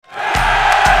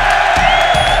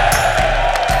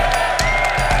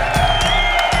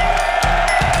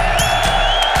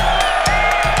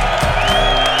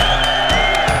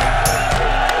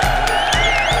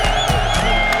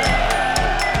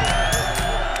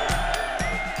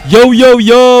Yo, yo,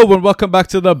 yo, and welcome back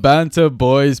to the Banter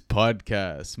Boys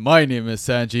podcast. My name is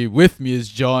Sanji. With me is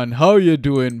John. How you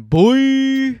doing,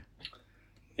 boy?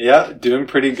 Yeah, doing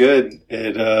pretty good.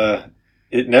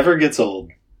 It never gets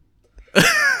old.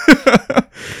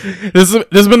 This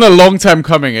has been a long time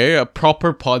coming, eh? A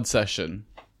proper pod session.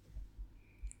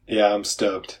 Yeah, I'm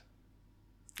stoked.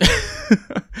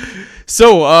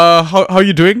 So, how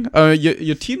you doing?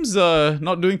 Your team's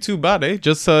not doing too bad, eh?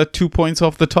 Just 2 points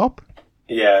off the top.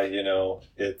 Yeah,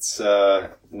 it's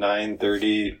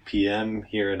 9:30 p.m.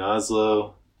 here in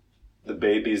Oslo. The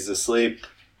baby's asleep.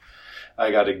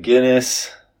 I got a Guinness.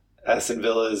 Aston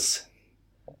Villa's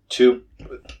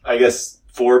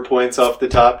 4 points off the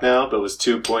top now, but was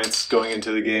 2 points going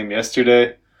into the game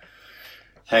yesterday.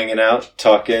 Hanging out,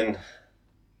 talking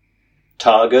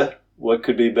Taga. What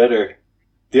could be better?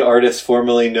 The artist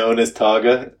formerly known as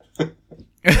Taga.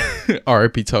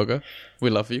 R.I.P. Toga. We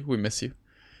love you. We miss you.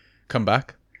 Come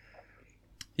back.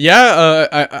 Yeah,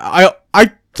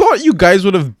 I thought you guys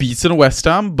would have beaten West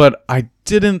Ham, but I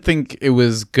didn't think it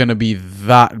was gonna be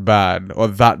that bad or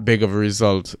that big of a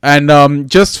result. And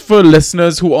just for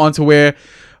listeners who aren't aware,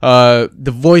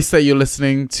 the voice that you're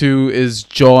listening to is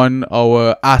John,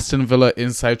 our Aston Villa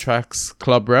Inside Tracks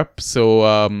club rep.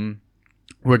 So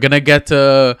we're gonna get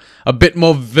a bit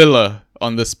more Villa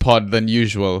on this pod than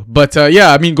usual. But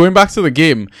yeah, I mean, going back to the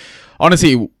game,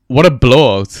 honestly, what a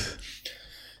blowout.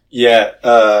 Yeah,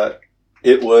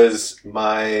 it was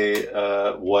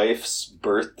my wife's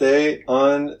birthday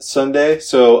on Sunday,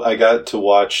 so I got to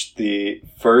watch the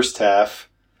first half,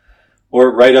 or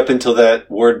right up until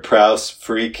that Ward-Prowse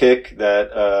free kick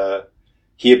that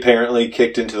he apparently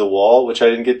kicked into the wall, which I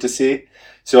didn't get to see.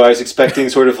 So I was expecting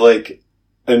sort of like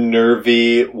a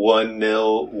nervy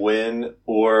 1-0 win,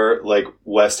 or like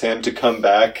West Ham to come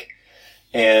back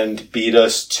and beat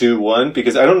us 2-1,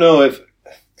 because I don't know if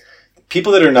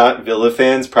people that are not Villa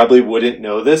fans probably wouldn't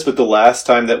know this, but the last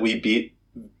time that we beat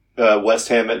West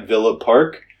Ham at Villa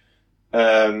Park,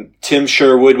 Tim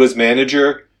Sherwood was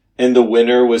manager, and the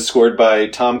winner was scored by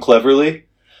Tom Cleverley.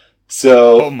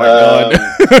 So, oh my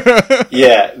God.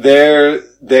 Yeah,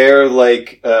 they're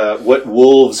like what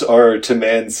Wolves are to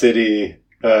Man City,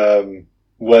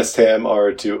 West Ham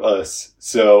are to us.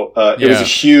 So it was a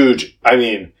huge, I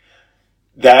mean,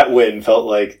 that win felt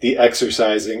like the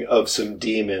exercising of some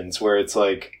demons, where it's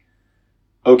like,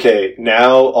 okay,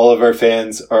 now all of our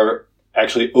fans are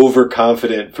actually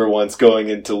overconfident for once going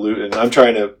into Luton. I'm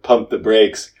trying to pump the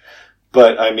brakes,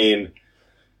 but I mean,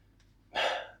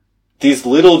 these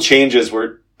little changes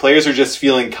where players are just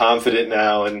feeling confident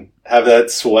now and have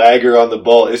that swagger on the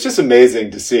ball. It's just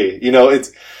amazing to see.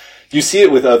 You see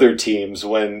it with other teams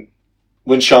when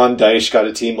Sean Dyche got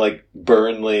a team like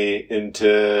Burnley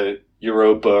into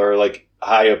Europa or like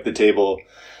high up the table.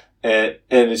 And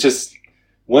it's just,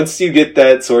 once you get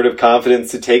that sort of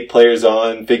confidence to take players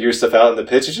on, figure stuff out on the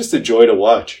pitch, it's just a joy to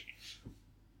watch.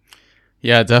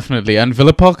 Yeah, definitely. And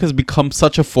Villa Park has become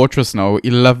such a fortress now.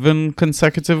 11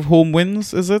 consecutive home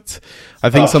wins, is it? I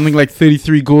think something like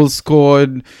 33 goals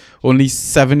scored, only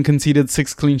 7 conceded,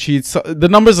 6 clean sheets. So the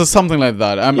numbers are something like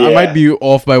that. I might be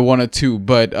off by 1 or 2,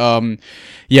 but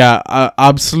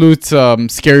absolute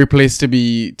scary place to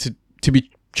be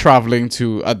traveling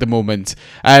to at the moment.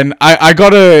 And I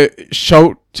gotta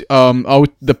shout out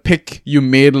the pick you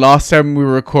made last time we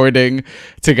were recording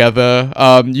together.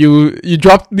 You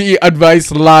dropped the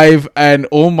advice live, and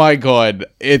oh my God,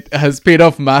 it has paid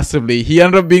off massively. He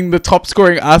ended up being the top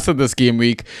scoring asset this game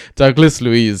week, Douglas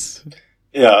Luiz.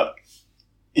 Yeah,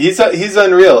 he's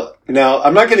unreal. Now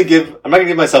I'm not gonna give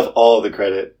myself all the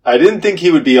credit. I didn't think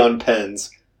he would be on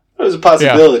pens. It was a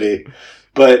possibility,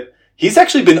 but he's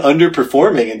actually been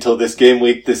underperforming until this game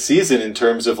week this season in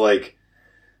terms of like,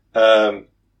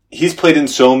 he's played in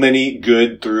so many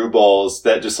good through balls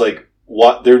that just like,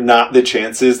 they're not the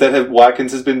chances that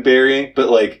Watkins has been burying,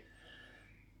 but like,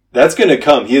 that's going to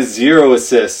come. He has 0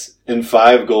 assists and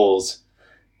 5 goals,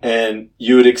 and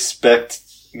you would expect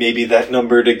maybe that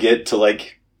number to get to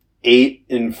like 8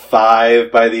 and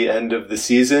 5 by the end of the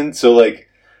season. So like,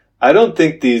 I don't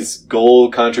think these goal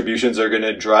contributions are going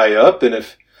to dry up, and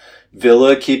if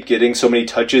Villa keep getting so many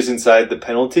touches inside the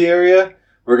penalty area,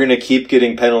 we're going to keep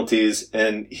getting penalties,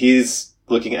 and he's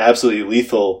looking absolutely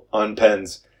lethal on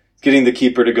pens. He's getting the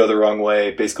keeper to go the wrong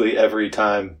way basically every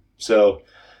time. So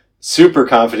super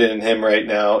confident in him right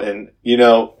now. And,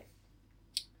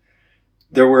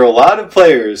 there were a lot of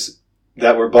players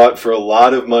that were bought for a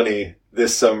lot of money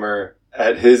this summer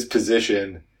at his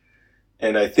position,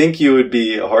 and I think you would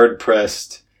be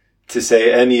hard-pressed to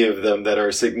say any of them that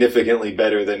are significantly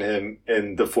better than him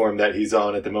in the form that he's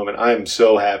on at the moment. I'm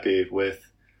so happy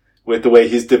with with the way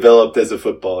he's developed as a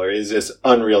footballer. He's just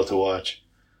unreal to watch.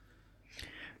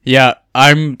 Yeah,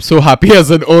 I'm so happy as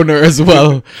an owner as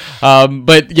well.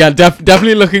 But yeah,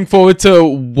 definitely looking forward to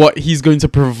what he's going to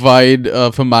provide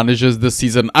for managers this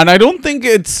season. And I don't think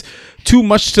it's too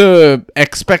much to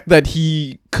expect that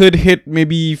he could hit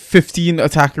maybe 15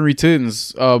 attacking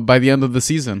returns by the end of the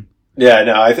season. Yeah,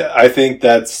 no, I think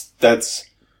that's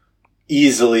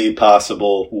easily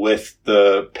possible with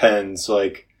the Pens.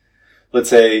 Like,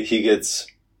 let's say he gets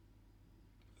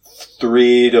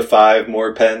 3 to 5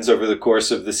 more pens over the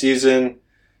course of the season,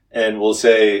 and we'll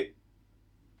say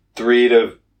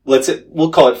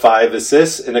we'll call it 5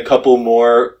 assists and a couple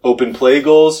more open play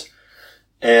goals.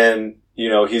 And, you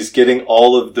know, he's getting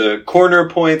all of the corner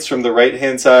points from the right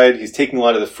hand side. He's taking a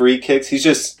lot of the free kicks.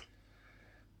 He's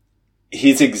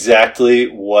exactly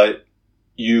what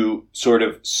you sort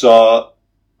of saw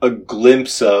a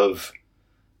glimpse of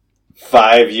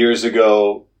 5 years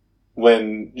ago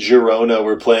when Girona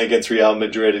were playing against Real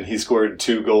Madrid and he scored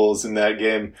 2 goals in that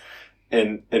game.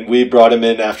 And we brought him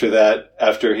in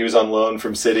after he was on loan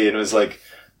from City, and it was like,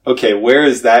 okay, where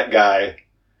is that guy?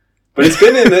 But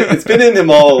it's been in him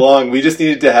all along. We just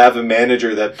needed to have a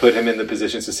manager that put him in the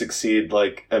positions to succeed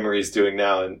like Emery's doing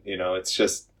now. And, you know, it's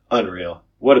just unreal.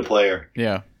 What a player.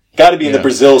 Yeah. Got to be in the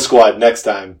Brazil squad next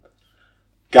time.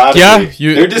 Got to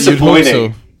be. They're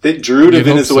disappointing. They drew to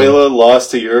Venezuela, lost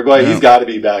to Uruguay. Yeah. He's got to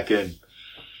be back in.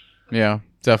 Yeah,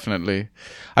 definitely.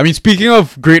 I mean, speaking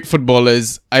of great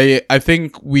footballers, I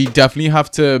think we definitely have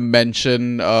to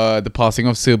mention the passing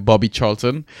of Sir Bobby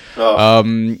Charlton.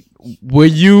 Oh. Were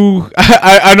you...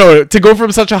 I know, to go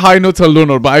from such a high note to a low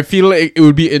note, but I feel like it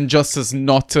would be injustice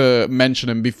not to mention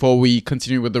him before we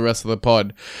continue with the rest of the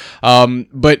pod.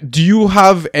 But do you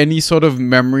have any sort of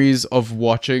memories of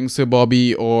watching Sir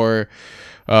Bobby, or...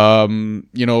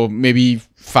 you know, maybe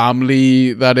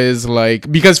family that is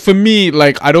like, because for me,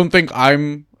 like, I don't think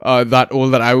I'm that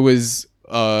old that I was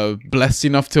blessed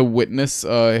enough to witness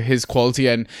his quality,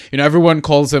 and you know, everyone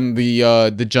calls him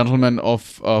the gentleman of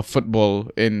football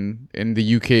in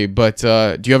the UK. But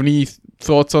do you have any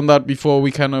thoughts on that before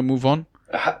we kind of move on?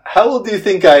 How old do you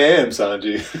think I am,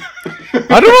 Sanji?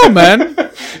 I don't know, man.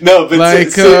 No, but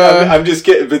like, I'm just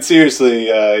kidding. But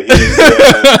seriously,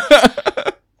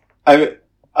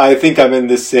 I think I'm in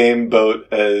the same boat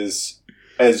as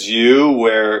you,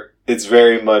 where it's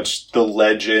very much the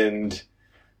legend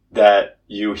that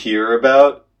you hear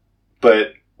about,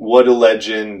 but what a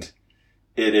legend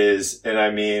it is. And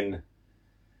I mean,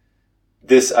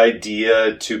 this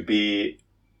idea to be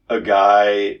a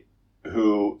guy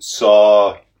who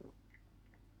saw,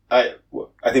 I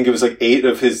think it was like 8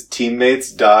 of his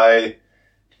teammates die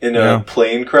in a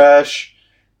plane crash,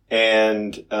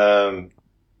 and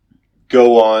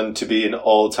go on to be an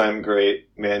all-time great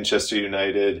Manchester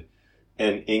United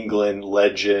and England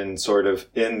legend sort of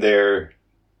in their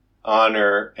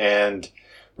honor, and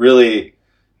really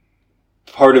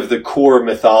part of the core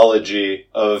mythology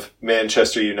of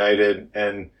Manchester United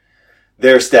and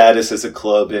their status as a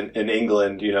club in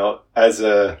England. You know, as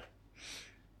a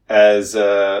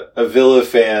Villa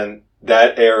fan,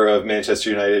 that era of Manchester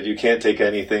United, you can't take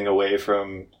anything away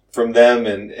from them,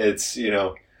 and it's, you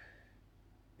know,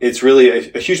 it's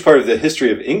really a huge part of the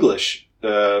history of English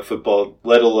football,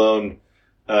 let alone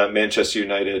Manchester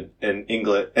United and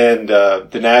England and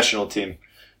the national team.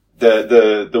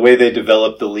 The way they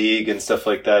developed the league and stuff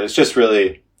like that, it's just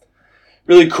really,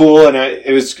 really cool. And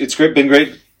it's been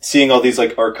great seeing all these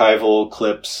like archival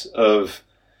clips of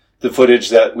the footage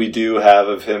that we do have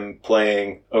of him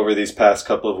playing over these past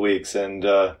couple of weeks. And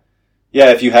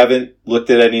if you haven't looked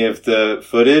at any of the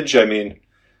footage, I mean,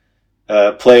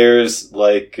 players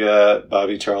like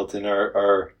Bobby Charlton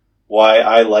are why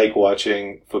I like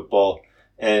watching football.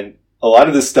 And a lot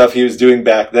of the stuff he was doing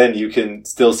back then, you can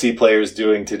still see players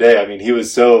doing today. I mean, he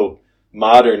was so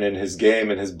modern in his game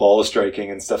and his ball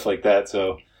striking and stuff like that.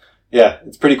 So, yeah,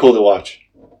 it's pretty cool to watch.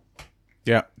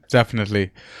 Yeah, definitely.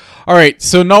 All right,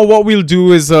 so now what we'll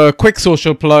do is a quick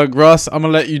social plug. Russ, I'm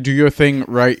going to let you do your thing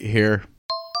right here.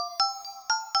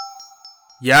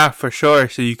 Yeah, for sure.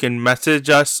 So you can message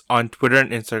us on Twitter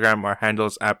and Instagram. Our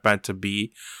handles at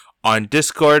BantaB. On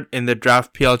Discord in the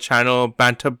Draft PL channel,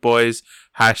 Banta Boys,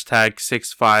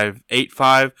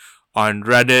 #6585. On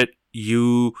Reddit,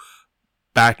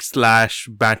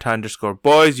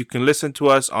 /Banta_Boys. You can listen to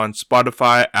us on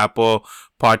Spotify, Apple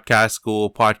Podcasts,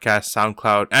 Google Podcasts,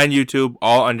 SoundCloud, and YouTube,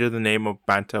 all under the name of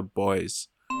Banta Boys.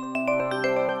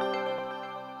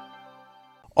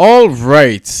 All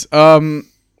right.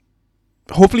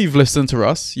 hopefully you've listened to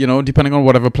us, depending on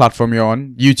whatever platform you're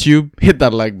on. YouTube, hit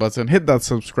that like button, hit that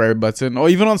subscribe button, or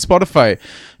even on Spotify.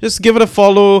 Just give it a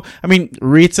follow. I mean,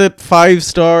 rate it 5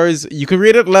 stars. You could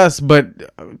rate it less, but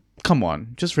come on,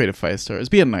 just rate it 5 stars.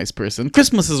 Be a nice person.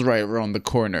 Christmas is right around the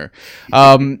corner.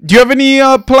 Do you have any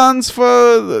plans for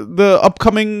the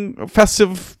upcoming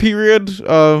festive period?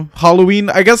 Halloween?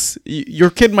 I guess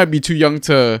your kid might be too young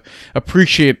to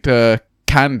appreciate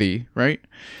candy, right?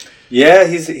 Yeah,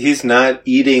 he's not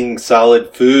eating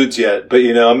solid foods yet, but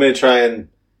I'm going to try and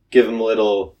give him a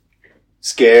little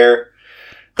scare.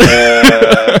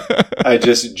 I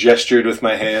just gestured with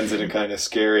my hands in a kind of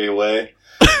scary way.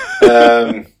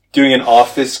 Doing an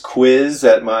office quiz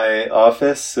at my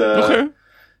office. Okay.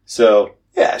 So,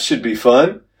 yeah, it should be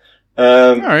fun.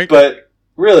 All right. But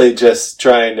really just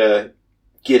trying to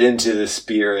get into the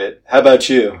spirit. How about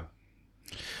you?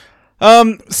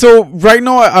 So right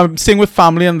now I'm staying with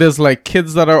family and there's like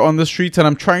kids that are on the streets and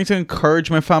I'm trying to encourage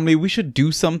my family. We should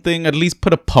do something, at least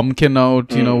put a pumpkin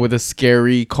out, with a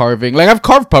scary carving. Like I've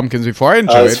carved pumpkins before. I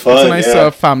enjoy it. Fun, it's a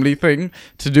nice family thing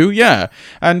to do. Yeah.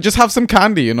 And just have some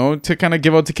candy, to kind of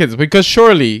give out to kids because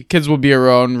surely kids will be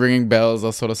around ringing bells,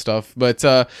 that sort of stuff. But,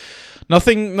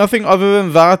 nothing other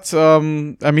than that.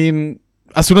 I mean,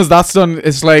 as soon as that's done,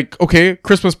 it's like, okay,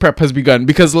 Christmas prep has begun.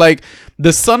 Because, like,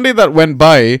 the Sunday that went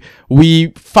by,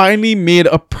 we finally made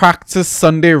a practice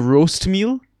Sunday roast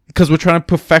meal. Because we're trying to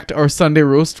perfect our Sunday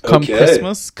roast come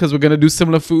Christmas. Because we're going to do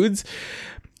similar foods.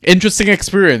 Interesting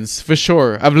experience, for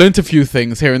sure. I've learned a few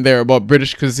things here and there about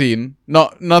British cuisine.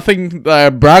 Nothing that I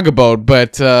brag about,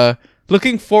 but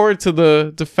looking forward to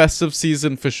the festive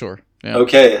season, for sure. Yeah.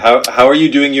 Okay, how are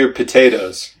you doing your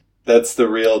potatoes? That's the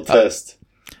real test.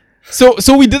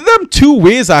 So we did them 2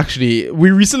 ways, actually.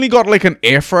 We recently got like an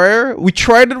air fryer. We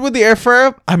tried it with the air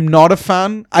fryer. I'm not a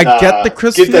fan. I get the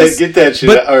crispness. Get that shit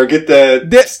out, or get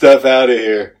that stuff out of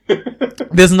here.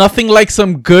 There's nothing like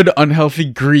some good unhealthy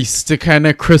grease to kind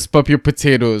of crisp up your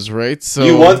potatoes, right? So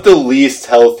you want the least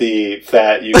healthy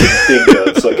fat you can think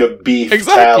of. So like a beef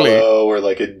tallow or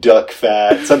like a duck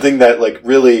fat. Something that like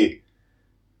really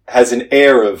has an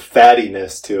air of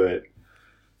fattiness to it.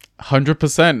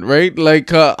 100%, right?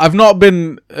 Like, I've not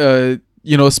been,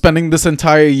 spending this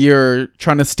entire year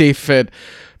trying to stay fit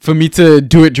for me to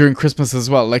do it during Christmas as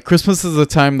well. Like, Christmas is a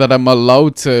time that I'm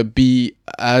allowed to be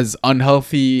as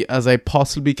unhealthy as I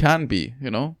possibly can be,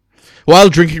 While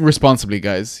drinking responsibly,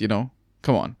 guys,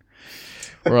 Come on.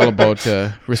 We're all about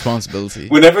responsibility.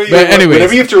 Whenever you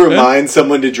have to remind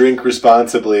someone to drink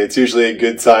responsibly, it's usually a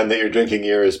good sign that you're drinking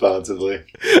irresponsibly.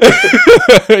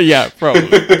 Yeah,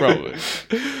 probably.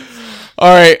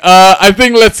 All right, I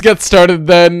think let's get started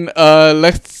then.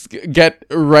 Let's get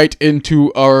right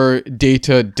into our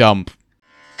data dump.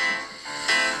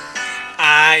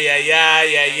 Ay.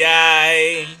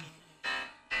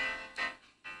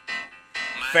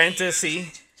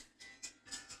 Fantasy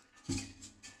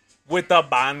with the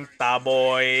Banta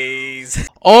Boys.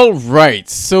 All right,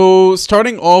 so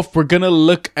starting off, we're gonna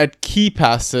look at key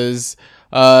passes.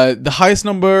 The highest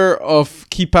number of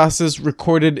key passes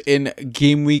recorded in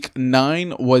game week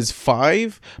 9 was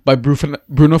 5 by Bruno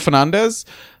Fernandes.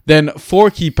 Then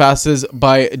 4 key passes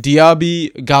by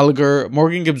Diaby, Gallagher,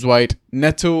 Morgan Gibbs-White,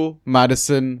 Neto,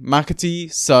 Maddison,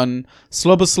 McAtee, Son,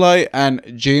 Sloboslai, and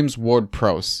James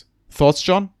Ward-Prowse. Thoughts,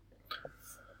 John?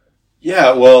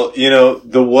 Yeah, well,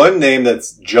 the one name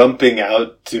that's jumping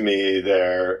out to me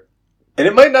there, and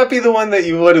it might not be the one that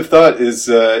you would have thought, is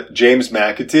James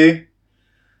McAtee.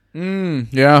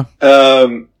 Yeah.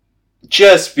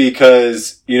 Just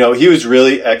because, he was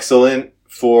really excellent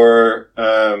for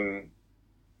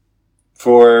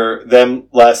them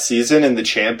last season in the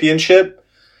championship.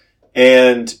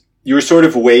 And you were sort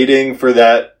of waiting for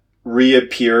that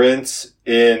reappearance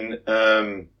in,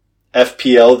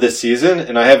 FPL this season.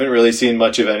 And I haven't really seen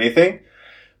much of anything,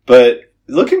 but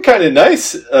looking kind of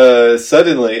nice,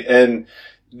 suddenly. And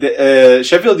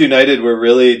Sheffield United were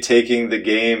really taking the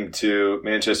game to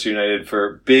Manchester United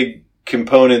for big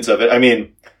components of it. I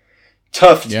mean,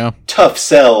 tough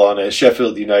sell on a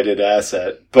Sheffield United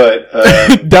asset, but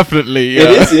definitely, yeah. It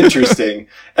is interesting.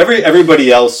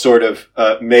 Everybody else sort of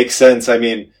makes sense. I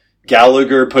mean,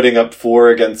 Gallagher putting up 4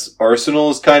 against Arsenal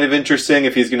is kind of interesting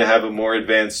if he's going to have a more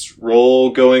advanced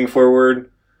role going forward.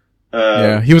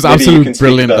 He was absolutely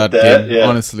brilliant that game,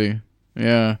 honestly.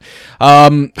 Yeah.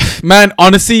 Man,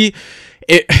 honestly,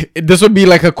 this would be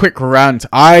like a quick rant.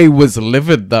 I was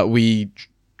livid that we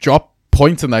dropped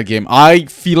points in that game. I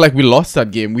feel like we lost that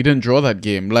game. We didn't draw that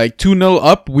game. Like 2-0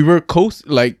 up, we were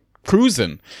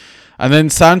cruising. And then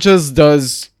Sanchez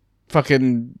does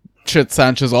fucking shit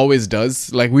Sanchez always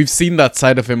does. Like, we've seen that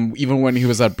side of him even when he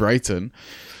was at Brighton.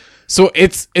 So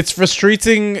it's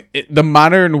frustrating the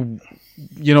manner and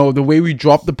the way we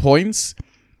dropped the points,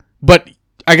 but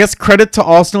I guess credit to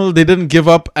Arsenal, they didn't give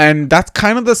up, and that's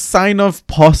kind of the sign of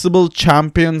possible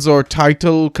champions or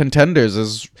title contenders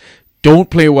is don't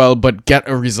play well but get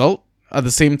a result at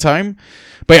the same time.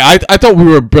 But yeah, I thought we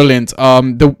were brilliant.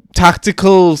 The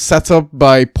tactical setup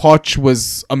by Poch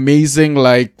was amazing.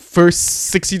 Like first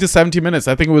 60 to 70 minutes,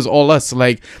 I think it was all us.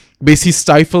 Like basically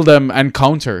stifle them and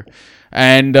counter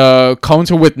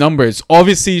with numbers.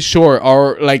 Obviously, sure,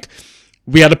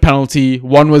 we had a penalty.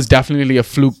 One was definitely a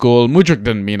fluke goal. Mudryk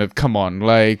didn't mean it. Come on.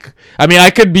 I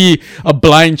could be a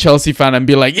blind Chelsea fan and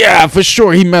be like, yeah, for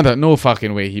sure, he meant that. No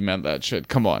fucking way he meant that shit.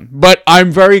 Come on. But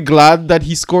I'm very glad that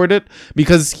he scored it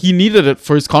because he needed it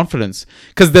for his confidence.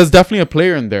 Because there's definitely a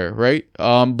player in there, right?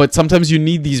 But sometimes you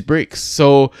need these breaks.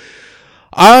 So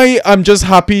I am just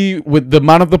happy with the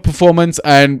man of the performance.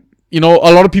 And, a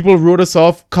lot of people wrote us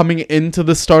off coming into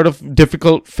the start of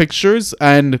difficult fixtures.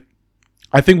 And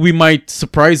I think we might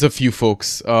surprise a few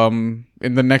folks in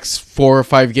the next 4 or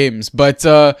 5 games. But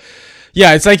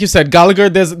yeah, it's like you said, Gallagher,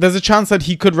 there's a chance that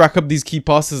he could rack up these key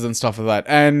passes and stuff like that.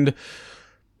 And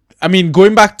I mean,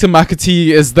 going back to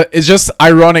McAtee is just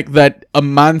ironic that a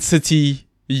Man City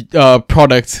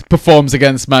product performs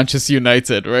against Manchester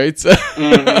United, right?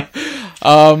 Mm-hmm.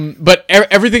 But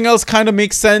everything else kind of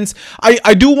makes sense.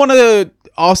 I do want to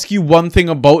ask you one thing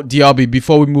about Diaby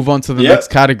before we move on to the next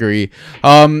category.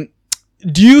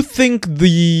 Do you think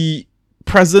the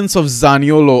presence of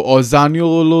Zaniolo or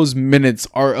Zaniolo's minutes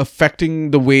are affecting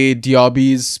the way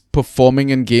Diaby's performing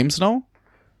in games now?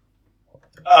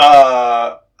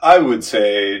 I would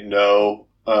say no.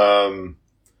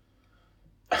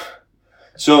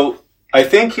 So I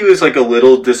think he was a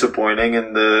little disappointing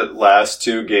in the last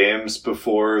 2 games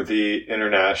before the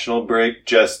international break,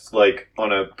 just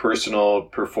on a personal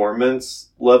performance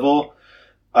level.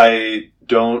 I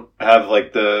don't have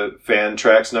the fan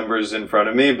tracks numbers in front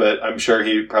of me, but I'm sure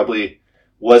he probably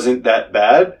wasn't that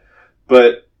bad.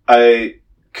 But I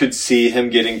could see him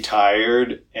getting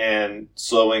tired and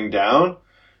slowing down.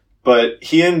 But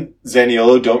he and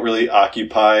Zaniolo don't really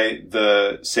occupy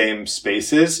the same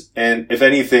spaces. And if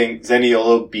anything,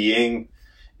 Zaniolo being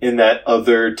in that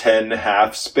other 10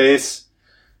 half space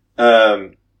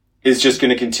is just going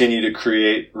to continue to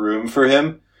create room for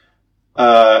him.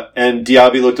 And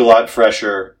Diaby looked a lot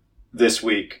fresher this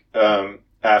week,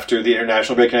 after the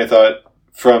international break. And I thought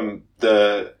from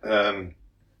the,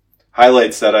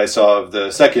 highlights that I saw of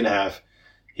the second half,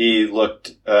 he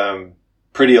looked,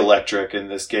 pretty electric in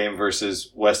this game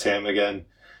versus West Ham again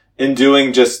in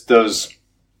doing just those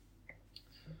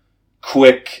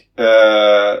quick,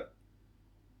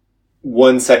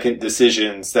 1-second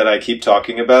decisions that I keep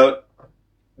talking about.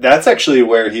 That's actually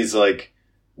where he's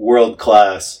world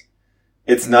class.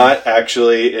 It's not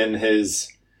actually in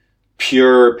his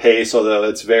pure pace, although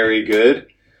it's very good.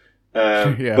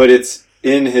 But it's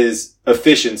in his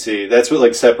efficiency. That's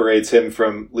what separates him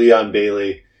from Leon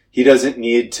Bailey. He doesn't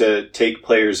need to take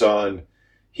players on.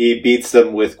 He beats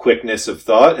them with quickness of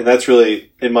thought. And that's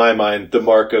really, in my mind, the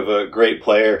mark of a great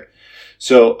player.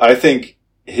 So I think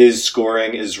his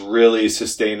scoring is really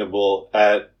sustainable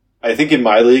I think in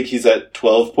my league, he's at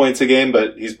 12 points a game,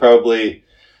 but he's probably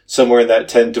somewhere in that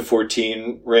 10 to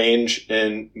 14 range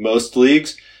in most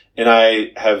leagues. And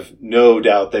I have no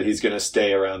doubt that he's going to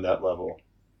stay around that level.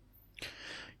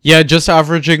 Yeah, just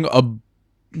averaging a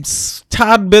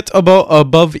tad bit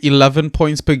above 11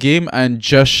 points per game and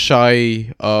just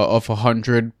shy of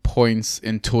 100 points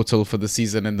in total for the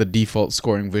season in the default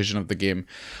scoring version of the game.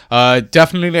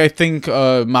 Definitely, I think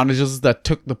managers that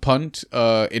took the punt,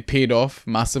 it paid off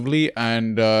massively.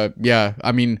 And yeah,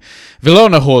 I mean, Villa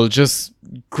on a whole, just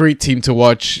great team to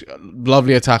watch.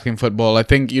 Lovely attacking football. I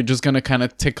think you're just going to kind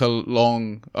of tick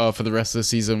along for the rest of the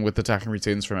season with attacking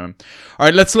returns from him. All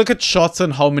right, let's look at shots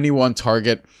and how many were on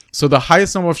target. So the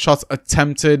highest number of shots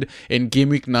attempted in Game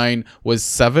Week 9 was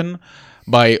 7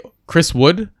 by Chris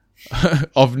Wood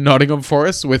of Nottingham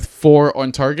Forest with 4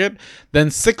 on target.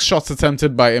 Then 6 shots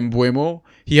attempted by Mbeumo.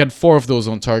 He had 4 of those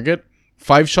on target.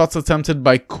 5 shots attempted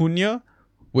by Cunha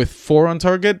with 4 on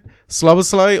target.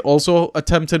 Szoboszlai also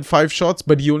attempted 5 shots,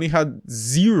 but he only had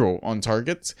 0 on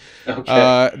target.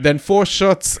 Okay. Then 4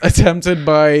 shots attempted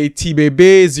by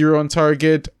Tibebe, 0 on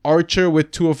target. Archer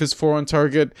with 2 of his 4 on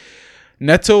target.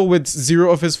 Neto with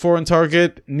 0 of his 4 on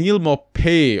target. Neil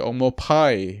Maupay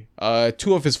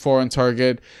 2 of his 4 on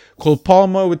target. Cole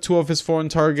Palmer with 2 of his 4 on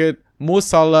target. Mo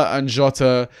Salah and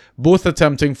Jota both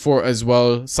attempting 4 as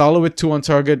well. Salah with 2 on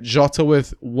target. Jota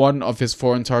with 1 of his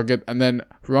 4 on target. And then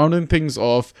rounding things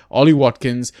off, Ollie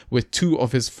Watkins with 2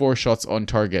 of his 4 shots on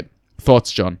target.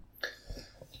 Thoughts, John?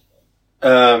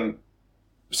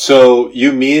 So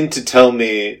you mean to tell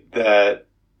me that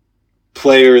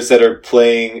players that are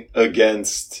playing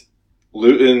against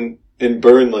Luton and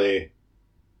Burnley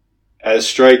as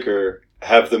striker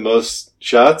have the most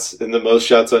shots and the most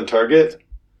shots on target?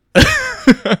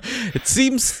 It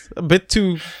seems a bit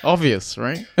too obvious,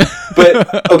 right?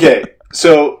 But, okay,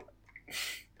 so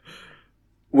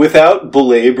without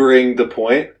belaboring the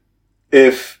point,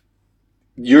 if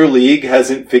your league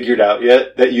hasn't figured out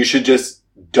yet that you should just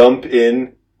dump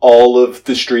in all of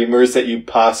the streamers that you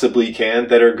possibly can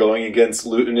that are going against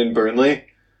Luton and Burnley,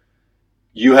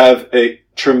 you have a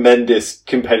tremendous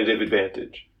competitive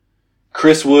advantage.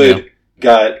 Chris Wood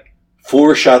got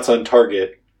 4 shots on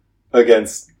target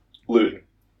against Luton.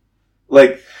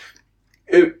 Like,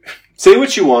 say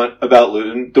what you want about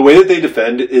Luton. The way that they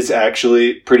defend is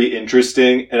actually pretty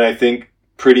interesting and I think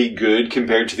pretty good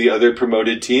compared to the other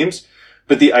promoted teams.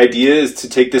 But the idea is to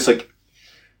take this, like,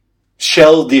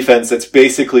 shell defense that's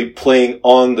basically playing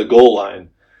on the goal line.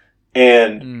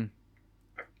 And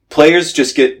players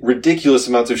just get ridiculous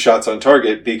amounts of shots on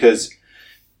target because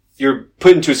you're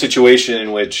put into a situation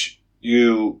in which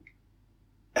you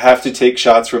have to take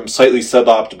shots from slightly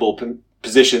suboptimal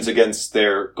positions against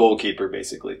their goalkeeper,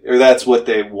 basically. Or that's what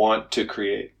they want to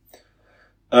create.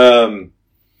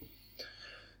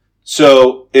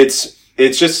 So it's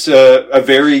just a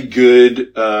very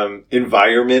good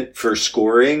environment for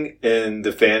scoring in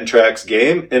the Fantrax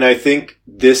game. And I think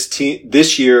this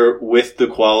year, with the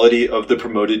quality of the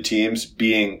promoted teams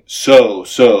being so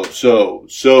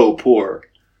poor,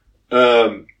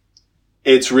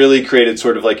 it's really created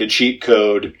sort of like a cheat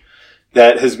code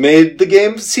that has made the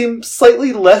game seem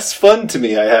slightly less fun to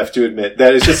me, I have to admit.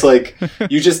 That is just like,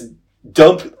 you just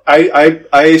dump...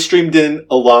 I streamed in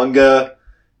Alanga,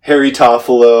 Harry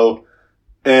Toffolo,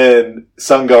 and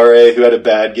Sangare, who had a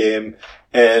bad game,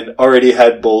 and already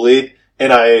had Bully,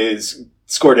 and I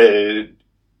scored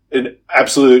an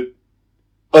absolute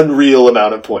unreal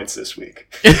amount of points this week.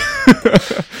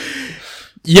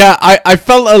 Yeah, I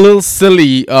felt a little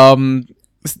silly,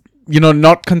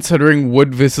 not considering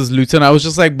Wood versus Luton. I was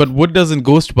just like, but Wood doesn't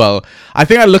ghost well. I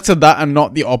think I looked at that and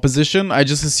not the opposition. I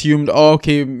just assumed,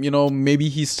 maybe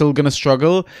he's still gonna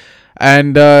struggle.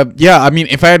 And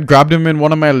if I had grabbed him in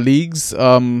one of my leagues,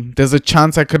 there's a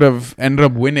chance I could have ended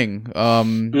up winning.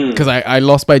 Because I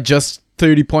lost by just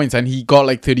 30 points and he got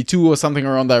like 32 or something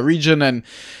around that region. And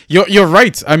you're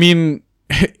right. I mean,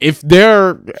 if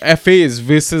their FAs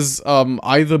versus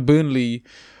either Burnley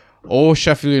or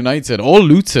Sheffield United or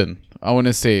Luton, I want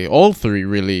to say all three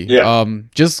really. Yeah.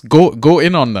 Just go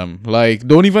in on them. Like,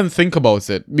 don't even think about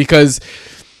it because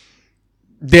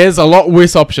there's a lot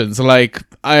worse options. Like,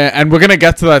 and we're gonna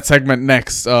get to that segment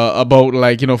next about,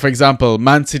 like, for example,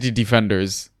 Man City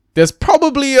defenders. There's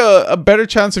probably a better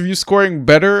chance of you scoring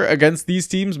better against these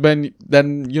teams than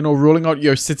rolling out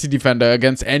your City defender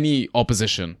against any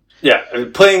opposition. Yeah,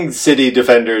 playing City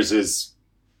defenders is...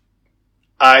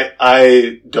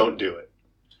 I don't do it.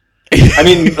 I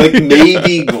mean, like,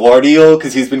 maybe Guardiola,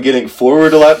 because he's been getting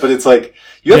forward a lot, but it's like,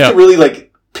 you have to really,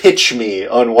 like, pitch me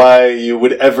on why you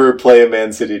would ever play a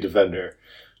Man City defender.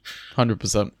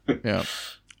 100%. Yeah.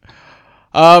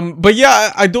 But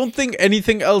yeah, I don't think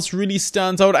anything else really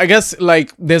stands out. I guess,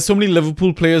 like, there's so many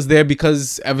Liverpool players there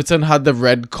because Everton had the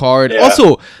red card. Yeah.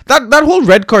 Also, that whole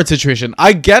red card situation,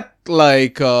 I get,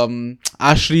 like,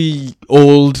 Ashley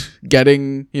Old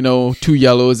getting, 2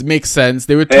 yellows. It makes sense.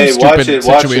 They were two stupid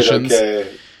situations. Watch it,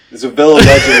 okay. There's a Villa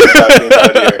legend we're talking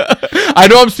about here. I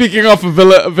know I'm speaking off a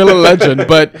Villa legend,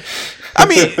 but I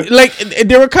mean, like,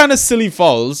 they were kind of silly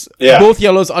fouls. Yeah. Both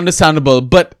yellows, understandable,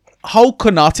 but how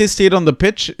Konate stayed on the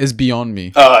pitch is beyond me.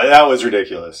 That was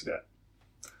ridiculous. Yeah.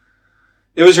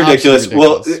 It was ridiculous.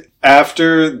 Well,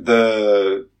 after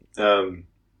the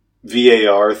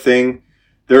VAR thing,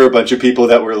 there were a bunch of people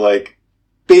that were like,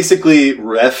 basically,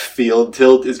 ref field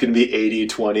tilt is going to be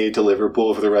 80-20 to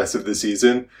Liverpool for the rest of the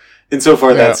season. And so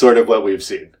far, that's sort of what we've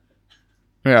seen.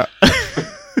 Yeah.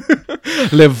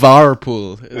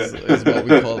 Liverpool is what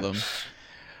we call them.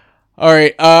 All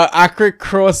right. Accurate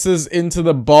crosses into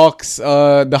the box.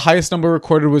 The highest number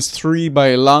recorded was 3 by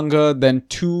Elanga, then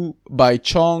 2 by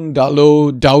Chong,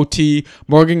 Dalot, Doughty,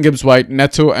 Morgan Gibbs-White,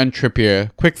 Neto, and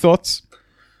Trippier. Quick thoughts?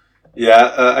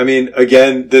 Yeah, I mean,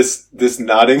 again, this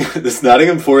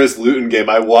Nottingham Forest Luton game,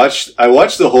 I watched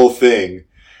the whole thing,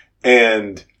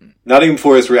 and Nottingham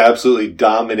Forest were absolutely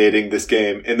dominating this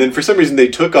game. And then for some reason they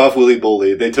took off Willy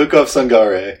Boley, they took off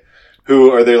Sangare,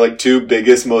 who are their like 2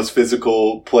 biggest, most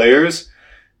physical players.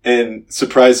 And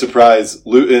surprise, surprise,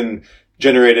 Luton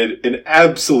generated an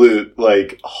absolute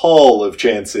haul of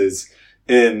chances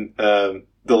in the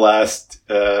last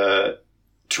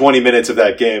 20 minutes of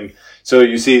that game. So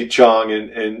you see Chong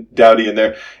and Doughty in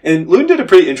there. And Loon did a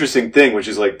pretty interesting thing, which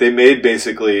is like they made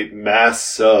basically mass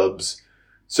subs.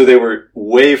 So they were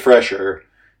way fresher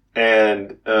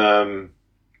and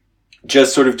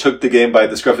just sort of took the game by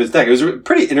the scruff of his neck. It was a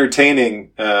pretty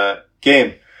entertaining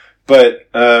game. But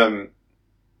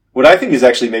what I think is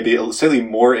actually maybe slightly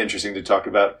more interesting to talk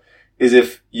about is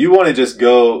if you want to just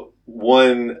go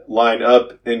one line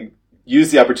up and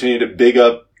use the opportunity to big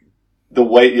up the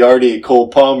white yardie Cole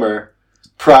Palmer,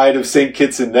 pride of St.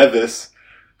 Kitts and Nevis.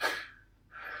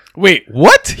 Wait,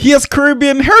 what? He has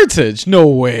Caribbean heritage? No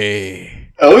way.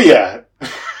 Oh yeah.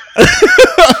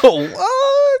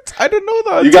 What? I didn't know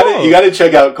that. You gotta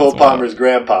check out Cole Palmer's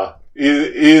grandpa.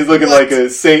 He's looking like a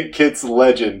St. Kitts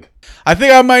legend. I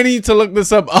think I might need to look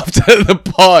this up after the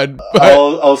pod.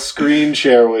 I'll screen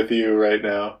share with you right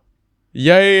now.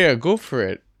 Yeah. Go for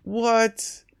it.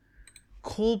 What?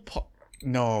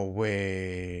 No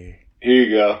way. Here you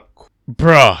go.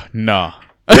 Bruh, nah.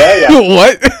 Yeah.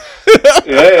 What?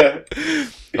 Yeah.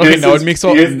 Okay, now it makes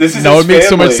so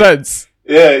much sense.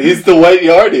 Yeah, he's the white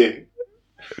yardie.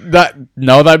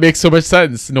 That makes so much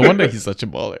sense. No wonder he's such a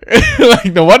baller.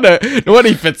 Like no wonder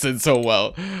he fits in so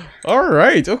well. All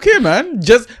right, okay, man.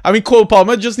 Cole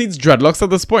Palmer just needs dreadlocks at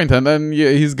this point, and then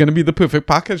he's gonna be the perfect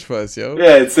package for us, yo.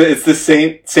 Yeah, it's the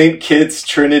Saint Kitts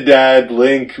Trinidad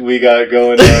link we got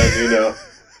going on, you know.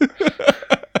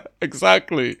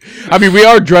 Exactly. I mean, we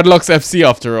are Dreadlocks FC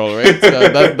after all, right?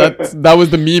 That was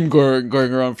the meme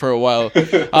going around for a while.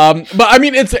 But I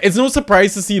mean, it's no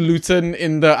surprise to see Luton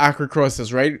in the Accra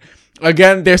crosses, right?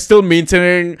 Again, they're still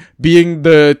maintaining being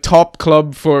the top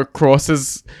club for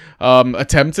crosses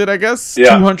attempted, I guess.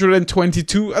 Yeah.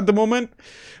 222 at the moment.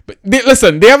 But they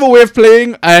have a way of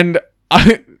playing, and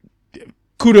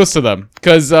kudos to them,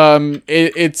 because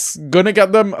it's gonna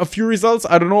get them a few results.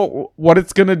 I don't know what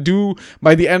it's gonna do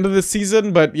by the end of the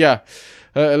season, but yeah,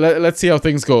 let's see how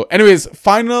things go. Anyways,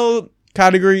 final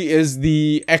category is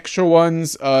the extra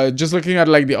ones, just looking at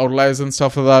like the outliers and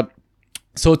stuff like that.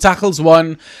 So tackles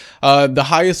won, the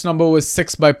highest number was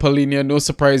 6 by Paulinho, no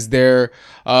surprise there.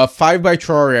 5 by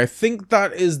Traore. I think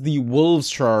that is the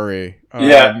Wolves Traore.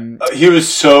 He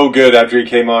was so good after he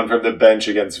came on from the bench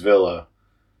against Villa.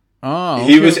 Oh,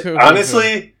 okay, he was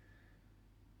honestly.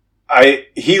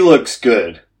 He looks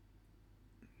good.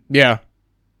 Yeah.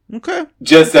 Okay.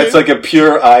 That's like a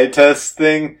pure eye test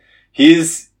thing. He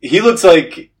looks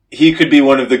like he could be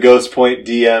one of the Ghost Point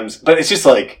DMs, but it's just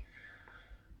like,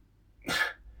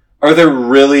 are there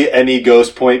really any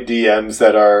Ghost Point DMs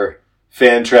that are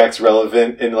fan tracks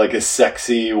relevant in like a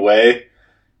sexy way?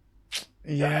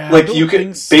 Yeah. Like you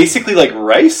could basically like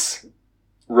Rice.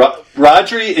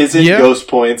 Rodri isn't Ghost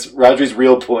Points. Rodri's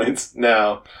real points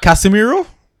now. Casemiro?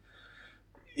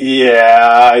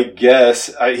 Yeah, I guess.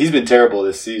 He's been terrible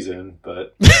this season,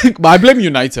 but... I blame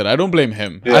United. I don't blame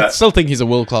him. Yeah. I still think he's a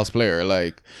world-class player.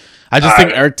 Like, I just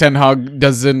think Erik ten Hag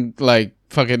doesn't, like,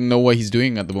 fucking know what he's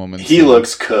doing at the moment. He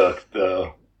looks cooked,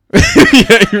 though.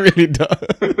 Yeah, he really does.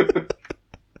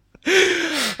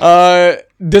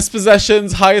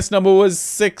 Dispossessions, highest number was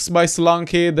 6 by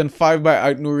Solanke, then 5 by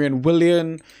Aitnouri and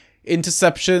Willian.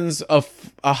 Interceptions,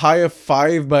 a high of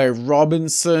 5 by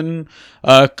Robinson.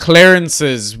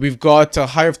 Clearances, we've got a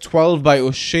high of 12 by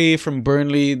O'Shea from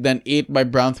Burnley, then 8 by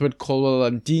Branthwaite, Colwell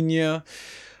and Digne.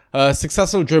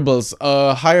 Successful dribbles,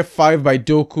 a high of 5 by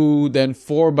Doku, then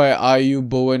 4 by Ayew,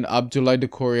 Bowen, Abdoulaye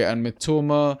Doucouré and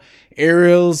Mitoma.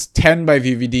 Aerials, 10 by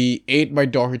VVD, 8 by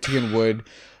Doherty and Wood.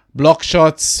 Block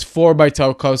shots, 4 by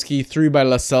Tarkowski, 3 by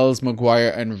Lascelles, Maguire,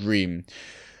 and Ream.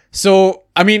 So,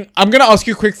 I mean, I'm going to ask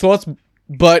you quick thoughts,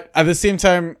 but at the same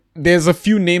time, there's a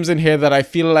few names in here that I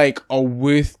feel like are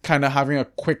worth kind of having a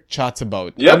quick chat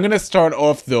about. Yep. I'm going to start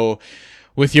off, though,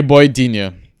 with your boy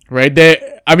Digne, right?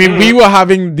 We were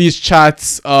having these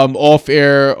chats off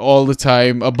air all the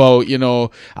time about,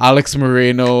 Alex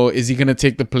Moreno, is he going to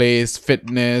take the place,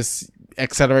 fitness,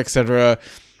 etc., etc.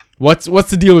 What's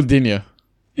the deal with Digne?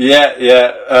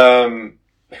 Yeah.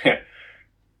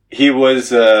 He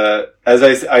was, as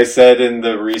I said in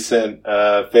the recent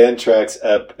Fan Tracks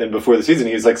ep, and before the season,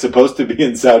 he was like supposed to be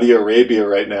in Saudi Arabia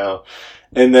right now,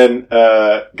 and then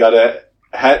got a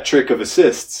hat trick of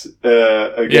assists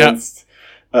against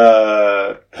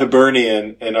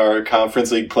Hibernian in our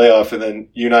Conference League playoff, and then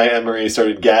Unai Emery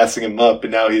started gassing him up,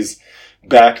 and now he's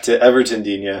back to Everton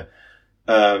Digne.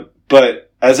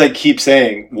 But as I keep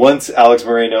saying, once Alex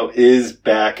Moreno is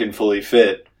back and fully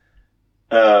fit,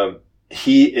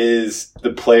 he is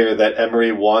the player that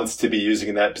Emery wants to be using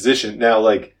in that position. Now,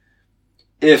 like,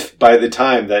 if by the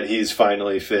time that he's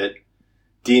finally fit,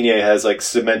 Digne has, like,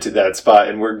 cemented that spot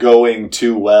and we're going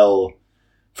too well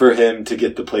for him to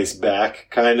get the place back,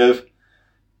 kind of.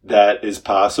 That is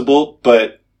possible.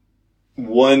 But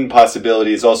one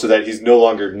possibility is also that he's no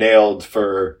longer nailed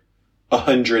for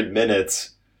 100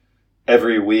 minutes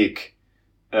every week.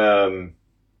 And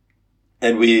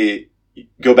we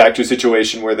go back to a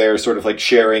situation where they're sort of like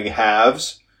sharing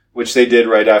halves, which they did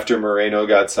right after Moreno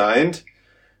got signed.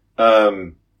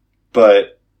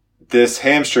 But this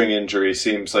hamstring injury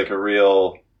seems like a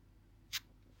real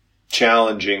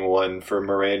challenging one for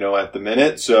Moreno at the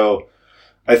minute. So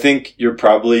I think you're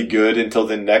probably good until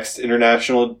the next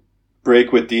international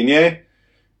break with Digne.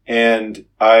 And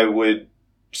I would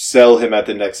sell him at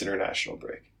the next international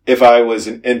break if I was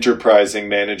an enterprising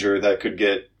manager that could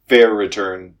get fair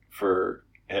return for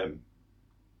him.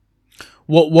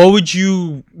 What would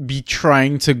you be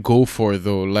trying to go for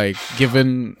though? Like,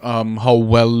 given how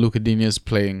well Luca Digne is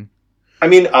playing. I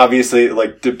mean, obviously, it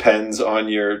like depends on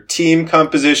your team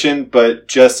composition, but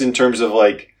just in terms of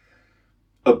like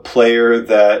a player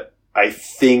that I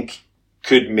think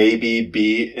could maybe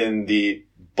be in the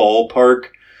ballpark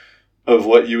of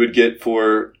what you would get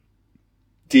for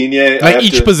Digne. Like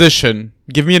each position.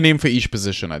 Give me a name for each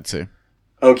position, I'd say.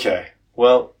 Okay.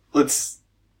 Well, let's...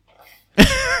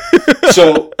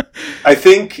 So, I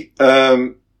think,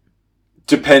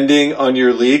 depending on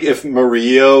your league, if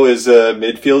Murillo is a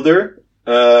midfielder,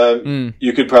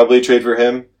 you could probably trade for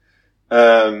him.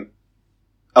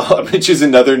 I'll choose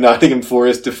another Nottingham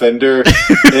Forest defender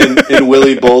in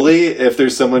Willy Boley. If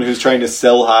there's someone who's trying to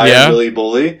sell high on Willy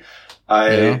Boley,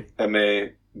 I am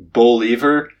a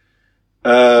believer.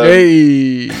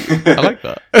 Hey, I like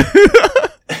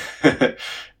that.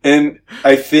 And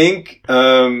I think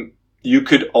you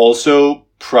could also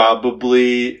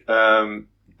probably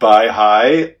buy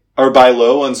high or buy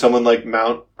low on someone like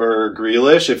Mount or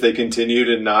Grealish if they continue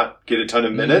to not get a ton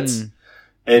of minutes.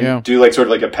 And do like sort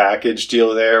of like a package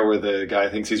deal there where the guy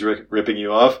thinks he's ripping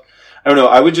you off. I don't know.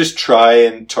 I would just try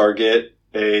and target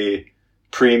a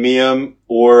premium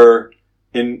or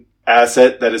an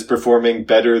asset that is performing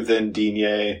better than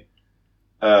Digne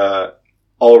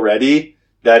already.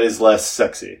 That is less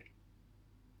sexy.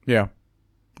 Yeah.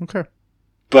 Okay.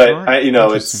 But right.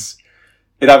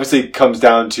 It obviously comes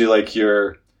down to like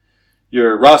your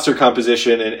roster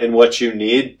composition and what you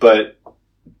need. But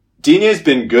Digne's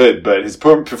been good, but his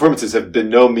performances have been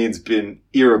no means been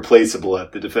irreplaceable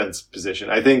at the defense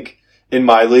position. I think in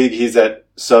my league, he's at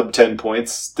sub 10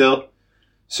 points still.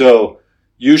 So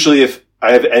usually if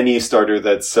I have any starter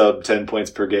that's sub 10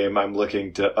 points per game, I'm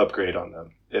looking to upgrade on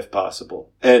them if possible.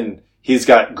 And he's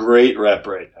got great rep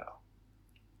right now.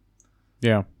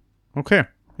 Yeah. Okay.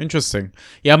 Interesting.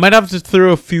 Yeah, I might have to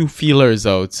throw a few feelers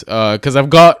out. Because I've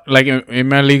got, like, in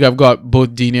my league, I've got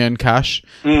both Digne and Cash.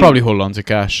 Probably hold on to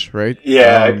Cash, right?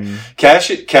 Yeah.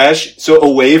 Cash, so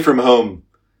away from home,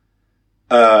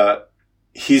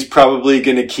 he's probably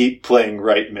going to keep playing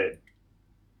right mid.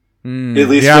 At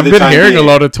least for I've the been time hearing being. a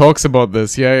lot of talks about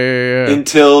this. Yeah.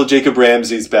 Until Jacob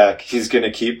Ramsey's back, he's going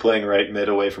to keep playing right mid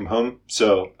away from home.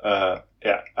 So,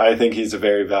 I think he's a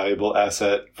very valuable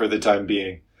asset for the time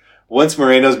being. Once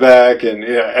Moreno's back and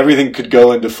everything could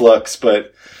go into flux,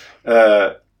 but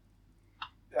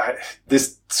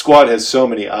this squad has so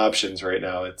many options right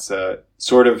now. It's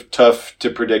sort of tough to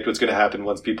predict what's going to happen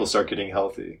once people start getting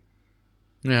healthy.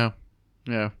 Yeah.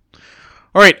 All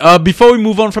right. Before we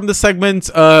move on from the segment,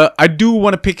 I do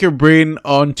want to pick your brain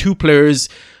on two players.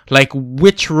 Like,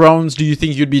 which rounds do you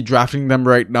think you'd be drafting them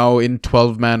right now in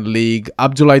 12-man league?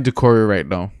 Abdoulaye Doucouré right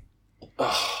now.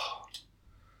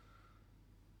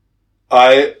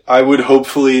 I would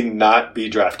hopefully not be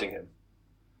drafting him.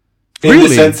 In Really?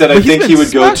 the sense that I think he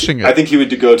would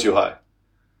go too high.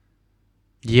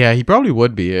 Yeah, he probably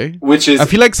would be, eh? Which is, I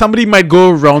feel like somebody might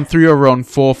go round 3 or round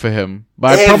 4 for him.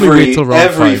 But I'd probably wait till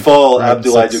round 5. Every fall,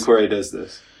 Abdoulaye Doucouré does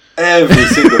this. Every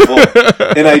single fall.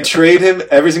 And I trade him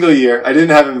every single year. I didn't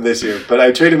have him this year, but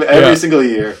I trade him every single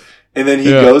year. And then he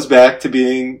goes back to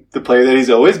being the player that he's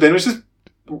always been, which is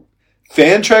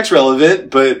fan tracks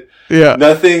relevant, but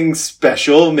nothing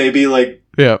special. Maybe like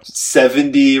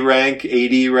 70 rank,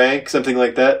 80 rank, something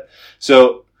like that.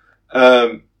 So,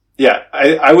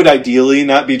 I would ideally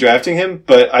not be drafting him,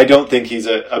 but I don't think he's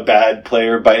a bad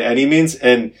player by any means.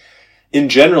 And in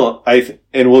general,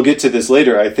 and we'll get to this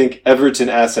later, I think Everton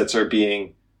assets are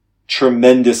being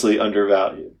tremendously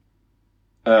undervalued.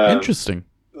 Interesting.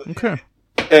 Okay.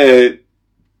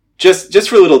 Just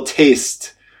for a little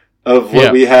taste of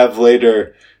what we have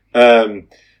later,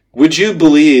 would you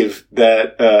believe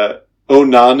that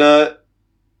Onana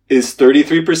is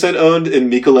 33% owned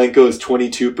and Mykolenko is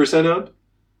 22% owned?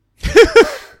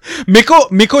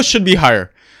 Miko should be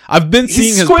higher. I've been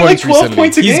seeing his scoring points like 12 recently.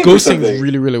 points a He's game or ghosting something.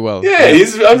 really, really well. Yeah,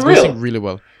 he's unreal. He's ghosting really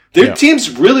well. Their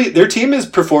team is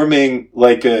performing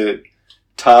like a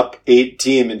top 8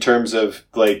 team in terms of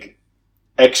like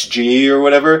XG or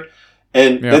whatever.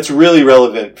 And that's really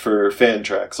relevant for fan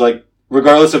tracks. Like,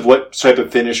 regardless of what type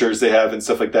of finishers they have and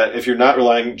stuff like that, if you're not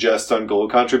relying just on goal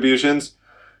contributions,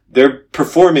 they're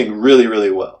performing really,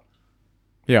 really well.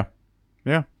 Yeah.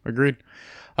 Yeah, agreed.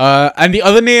 And the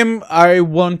other name I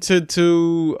wanted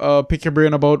to pick your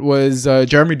brain about was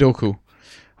Jeremy Doku.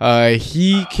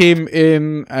 He came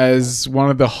in as one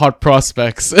of the hot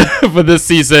prospects for this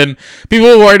season. People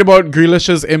were worried about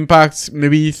Grealish's impact,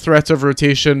 maybe threat of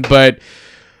rotation, but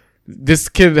this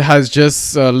kid has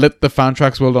just lit the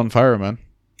Fantrax world on fire, man.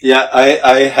 Yeah,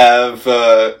 I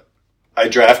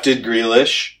drafted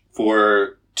Grealish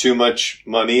for too much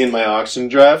money in my auction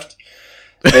draft.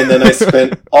 And then I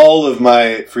spent all of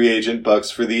my free agent bucks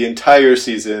for the entire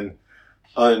season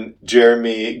on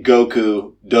Jeremy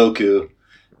Doku.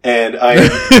 And I am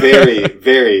very,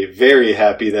 very, very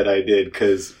happy that I did,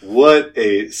 because what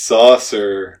a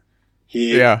saucer.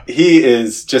 He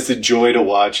is just a joy to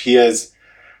watch.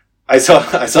 I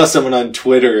saw someone on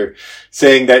Twitter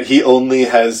saying that he only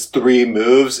has 3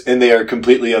 moves and they are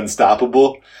completely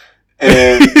unstoppable.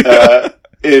 And,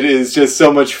 it is just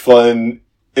so much fun.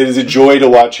 It is a joy to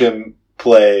watch him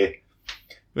play.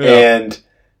 Yeah. And,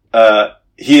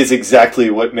 he is exactly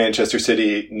what Manchester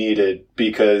City needed,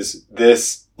 because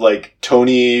this, like,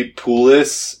 Tony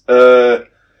Pulis,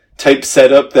 type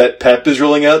setup that Pep is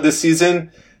rolling out this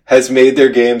season has made their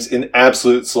games an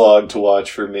absolute slog to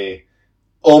watch for me.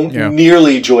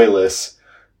 Nearly joyless.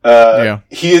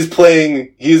 He is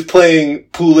playing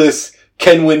Pulis,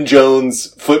 Kenwyn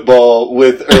Jones football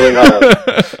with Erling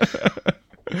Haaland.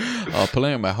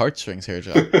 Pulling on my heartstrings here,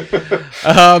 John.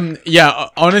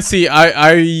 Honestly,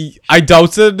 I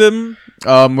doubted him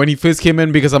when he first came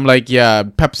in, because I'm like,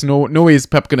 Pep's no way is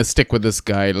Pep gonna stick with this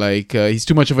guy. Like, he's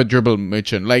too much of a dribble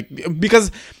merchant. Like,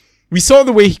 because we saw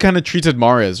the way he kind of treated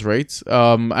Mahrez, right?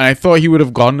 And I thought he would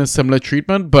have gotten a similar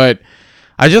treatment, but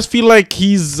I just feel like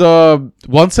he's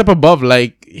one step above.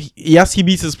 Like, yes, he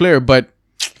beats his player, but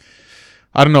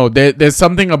I don't know. There's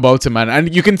something about him, man.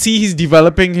 And you can see he's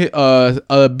developing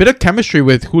a bit of chemistry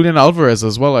with Julian Alvarez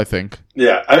as well, I think.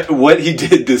 Yeah, what he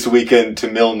did this weekend to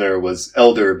Milner was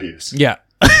elder abuse. Yeah.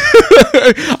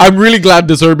 I'm really glad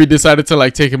De Zerbi decided to,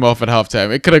 like, take him off at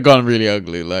halftime. It could have gone really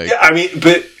ugly. Like, yeah, I mean,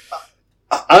 but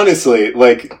honestly,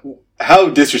 like, how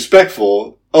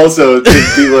disrespectful also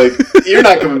to be like, you're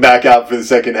not coming back out for the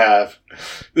second half.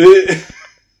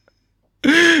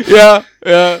 Yeah.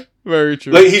 Very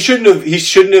true. Like, he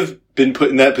shouldn't have been put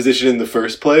in that position in the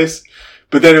first place.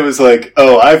 But then it was like,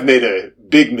 oh, I've made a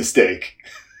big mistake.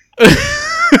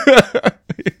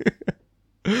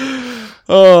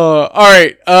 All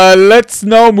right. Let's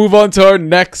now move on to our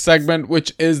next segment,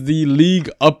 which is the league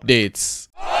updates.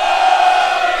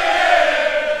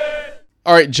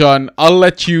 All right, John, I'll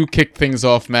let you kick things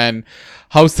off, man.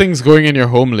 How's things going in your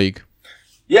home league?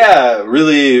 Yeah,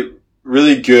 really,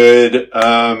 really good.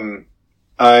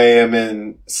 I am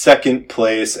in second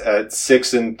place at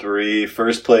 6-3.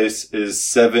 First place is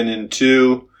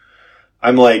 7-2.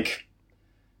 I'm like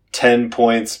 10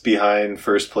 points behind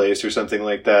first place or something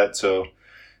like that. So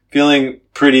feeling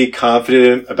pretty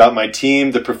confident about my team.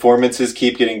 The performances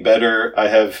keep getting better. I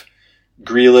have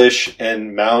Grealish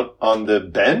and Mount on the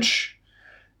bench,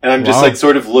 and I'm just like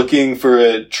sort of looking for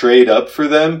a trade up for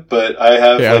them, but I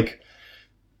have like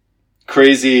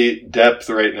crazy depth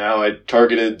right now. I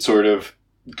targeted sort of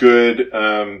good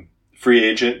free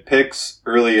agent picks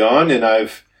early on, and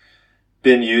I've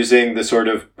been using the sort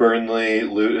of Burnley,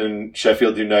 Luton,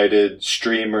 Sheffield United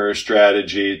streamer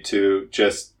strategy to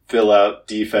just fill out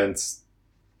defense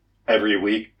every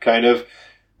week, kind of.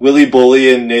 Willie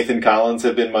Bully and Nathan Collins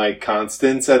have been my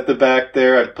constants at the back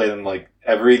there. I've played them like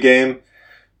every game.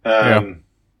 And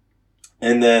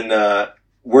then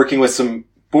working with some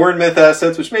Bournemouth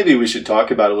assets, which maybe we should talk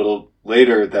about a little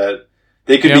later, that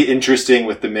they could be interesting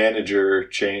with the manager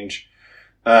change.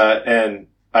 And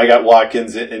I got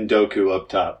Watkins and Doku up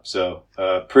top. So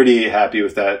pretty happy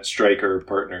with that striker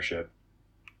partnership.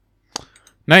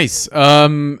 Nice.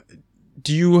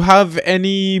 Do you have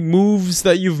any moves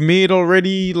that you've made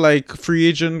already, like free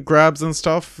agent grabs and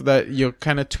stuff, that you're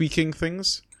kind of tweaking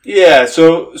things? Yeah,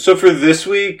 so for this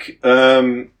week,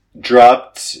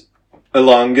 dropped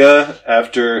Elanga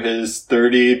after his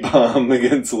 30 bomb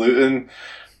against Luton,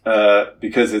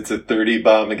 because it's a 30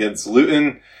 bomb against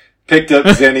Luton. Picked up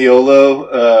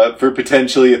Zaniolo, for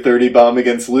potentially a 30 bomb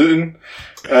against Luton.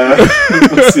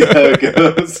 We'll see how it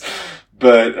goes.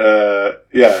 But,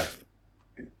 yeah.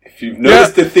 If you've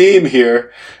noticed the theme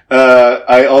here,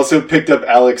 I also picked up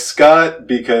Alex Scott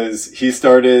because he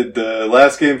started the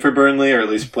last game for Burnley, or at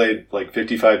least played like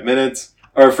 55 minutes,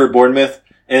 or for Bournemouth,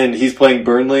 and he's playing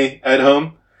Burnley at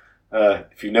home.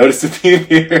 If you noticed the theme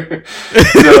here.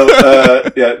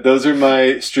 So, yeah, those are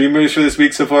my streamers for this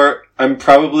week so far. I'm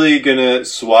probably gonna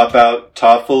swap out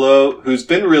Toffolo, who's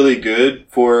been really good,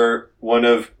 for one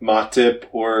of Matip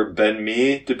or Ben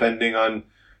Mee, depending on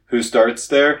who starts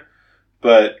there.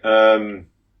 But,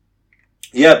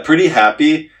 yeah, pretty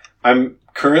happy. I'm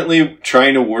currently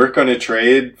trying to work on a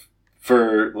trade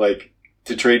for, like,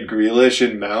 to trade Grealish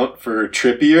and Mount for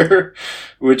Trippier,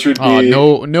 which would be...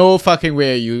 no fucking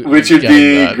way are you which would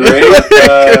be that.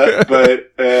 Great.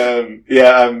 But,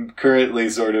 yeah, I'm currently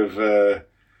sort of,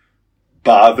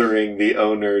 bothering the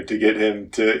owner to get him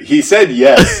to... He said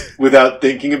yes without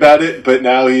thinking about it, but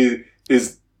now he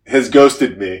has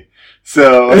ghosted me.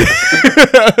 So...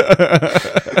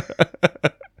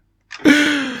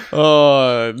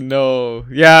 Oh no.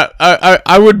 Yeah,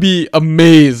 I would be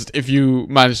amazed if you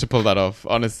managed to pull that off,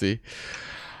 honestly.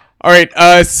 Alright,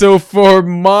 so for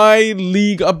my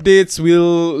league updates,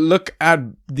 we'll look at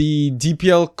the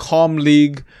DPL Com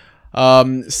League.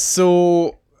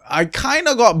 So I kind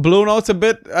of got blown out a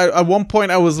bit. At one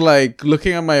point, I was like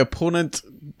looking at my opponent,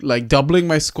 like doubling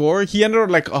my score. He ended up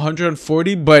like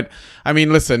 140, but I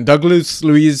mean, listen, Douglas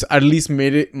Luiz at least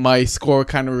made it my score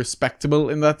kind of respectable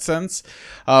in that sense.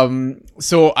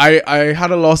 So I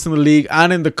had a loss in the league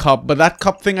and in the cup, but that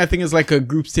cup thing I think is like a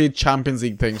group stage Champions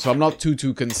League thing, so I'm not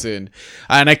too concerned.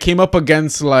 And I came up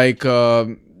against like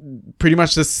pretty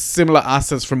much the similar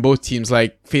assets from both teams,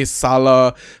 like face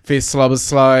Salah, face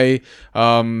Szoboszlai.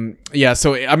 Yeah,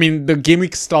 so I mean the game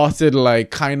week started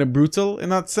like kind of brutal in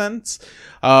that sense.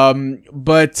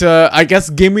 But I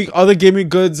guess other game week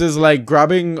goods is like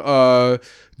grabbing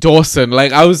Dawson.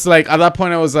 Like I was like, at that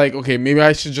point I was like, okay, maybe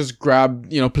I should just grab,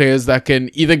 players that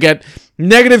can either get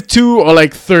 -2 or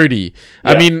like 30. Yeah.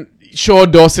 I mean, sure,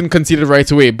 Dawson conceded right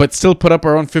away, but still put up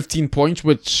around 15 points,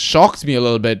 which shocked me a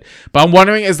little bit. But I'm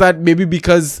wondering, is that maybe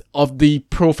because of the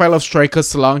profile of striker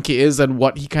Solanke is and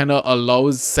what he kind of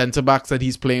allows centre-backs that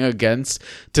he's playing against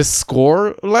to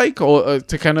score like, or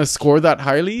to kind of score that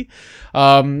highly?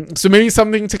 So maybe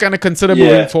something to kind of consider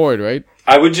moving forward, right?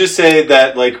 I would just say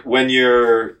that, like, when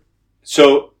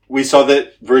so we saw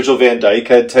that Virgil van Dijk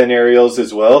had 10 aerials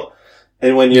as well.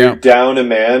 And when you're down a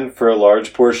man for a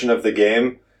large portion of the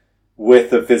game,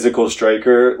 with a physical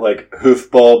striker, like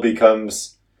hoofball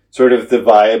becomes sort of the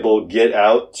viable get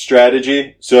out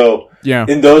strategy. So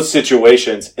in those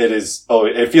situations,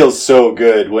 it feels so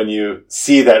good when you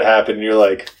see that happen and you're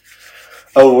like,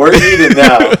 oh, we're eating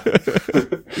now.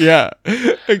 Yeah,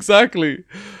 exactly.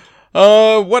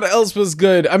 What else was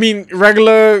good? I mean,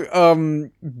 regular,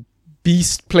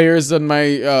 beast players on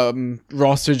my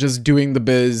roster just doing the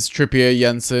biz. Trippier,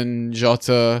 Jensen,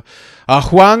 Jota.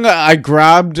 Huang I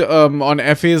grabbed on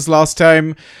FAs last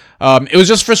time. It was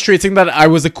just frustrating that I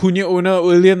was a Cunha owner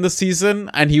early in the season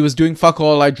and he was doing fuck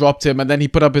all. I dropped him and then he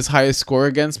put up his highest score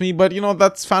against me. But,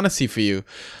 that's fantasy for you.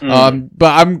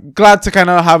 But I'm glad to kind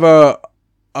of have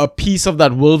a piece of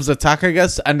that Wolves attack, I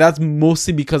guess. And that's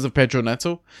mostly because of Pedro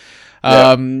Neto.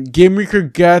 Game Weaker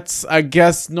gets, I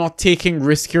guess, not taking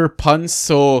riskier punts,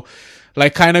 so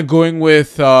like kind of going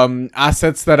with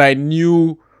assets that I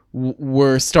knew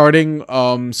were starting,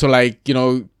 so like,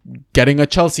 getting a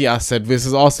Chelsea asset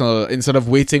versus Arsenal instead of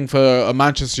waiting for a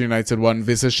Manchester United one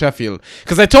versus Sheffield,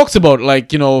 because I talked about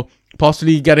like,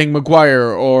 possibly getting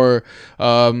Maguire or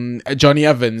Johnny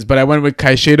Evans, but I went with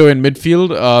Caicedo in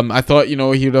midfield. I thought,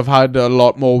 he would have had a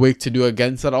lot more work to do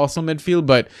against that Arsenal midfield,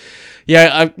 but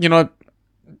yeah,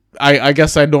 I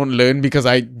guess I don't learn because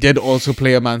I did also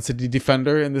play a Man City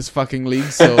defender in this fucking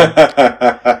league. So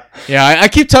yeah, I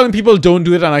keep telling people don't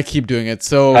do it, and I keep doing it.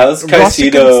 So how's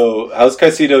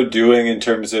Caicedo doing in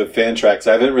terms of fan tracks?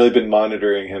 I haven't really been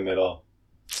monitoring him at all.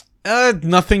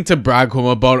 Nothing to brag home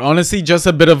about. Honestly, just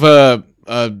a bit of a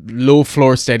low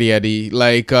floor steady Eddie.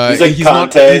 Like he's like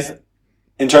Conte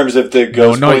in terms of the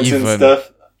ghost points and stuff.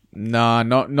 Nah,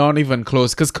 not even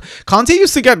close. Because Conte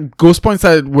used to get ghost points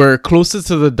that were closer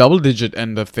to the double-digit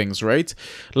end of things, right?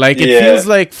 Like, it feels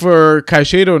like for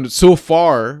Caicedo so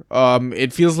far,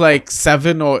 it feels like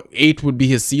 7 or 8 would be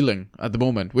his ceiling at the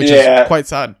moment, which is quite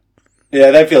sad.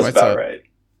 Yeah, that feels about right.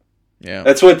 Yeah,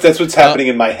 that's what's happening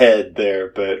in my head there,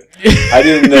 but I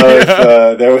didn't know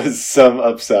if there was some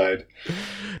upside.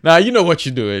 Nah, you know what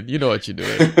you're doing.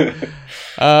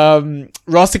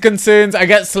 Roster concerns. I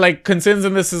guess like concerns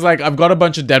in this is like I've got a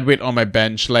bunch of deadweight on my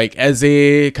bench, like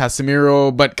Eze,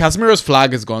 Casemiro, but Casemiro's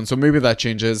flag is gone, so maybe that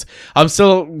changes. I'm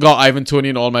still got Ivan Toney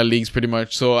in all my leagues pretty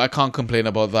much, so I can't complain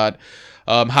about that.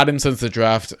 Had him since the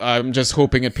draft. I'm just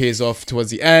hoping it pays off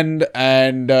towards the end.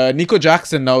 And Nico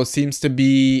Jackson now seems to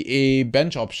be a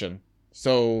bench option.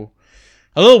 So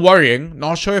a little worrying.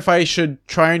 Not sure if I should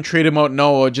try and trade him out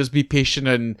now or just be patient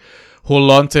and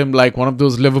hold on to him like one of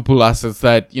those Liverpool assets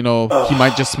that, he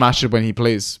might just smash it when he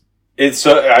plays. It's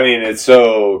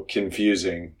so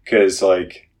confusing because,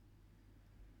 like,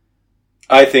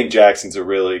 I think Jackson's a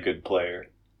really good player.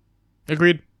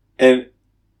 Agreed. And,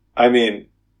 I mean,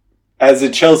 as a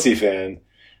Chelsea fan,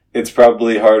 it's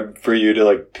probably hard for you to,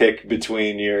 like, pick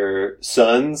between your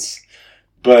sons.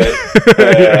 But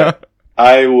Yeah.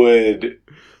 I would,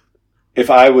 if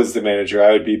I was the manager,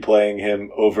 I would be playing him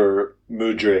over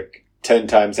Mudryk 10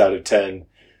 times out of 10.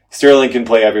 Sterling can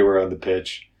play everywhere on the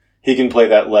pitch. He can play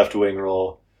that left wing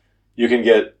role. You can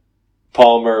get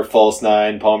Palmer false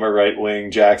nine, Palmer right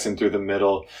wing, Jackson through the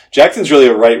middle. Jackson's really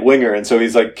a right winger, and so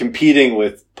he's like competing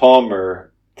with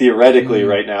Palmer theoretically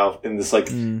right now in this like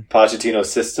Pochettino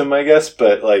system, I guess.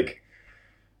 But like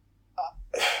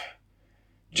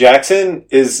Jackson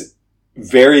is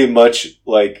very much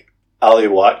like Ollie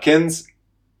Watkins.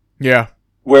 Yeah.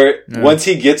 Where once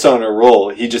he gets on a roll,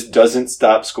 he just doesn't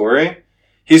stop scoring.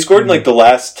 He scored in like the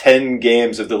last 10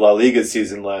 games of the La Liga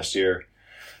season last year.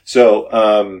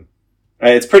 So,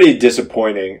 it's pretty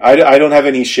disappointing. I don't have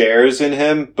any shares in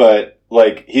him, but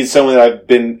like he's someone that I've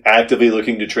been actively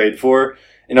looking to trade for,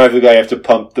 and I feel like I have to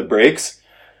pump the brakes.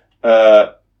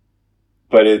 But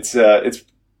it's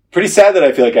pretty sad that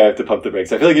I feel like I have to pump the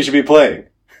brakes. I feel like he should be playing.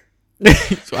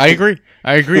 I agree.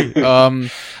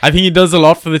 I think he does a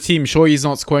lot for the team. Sure, he's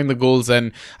not scoring the goals,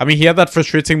 and I mean, he had that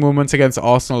frustrating moment against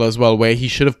Arsenal as well, where he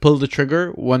should have pulled the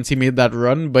trigger once he made that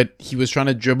run, but he was trying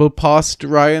to dribble past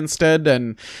Raya instead,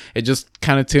 and it just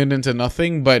kind of turned into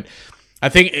nothing. But I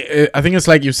think it's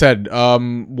like you said.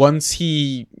 Once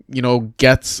he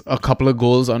gets a couple of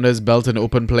goals under his belt in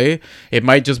open play, it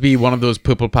might just be one of those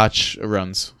purple patch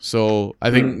runs. So I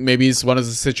think maybe it's one of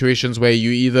the situations where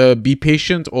you either be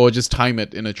patient or just time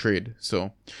it in a trade.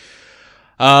 So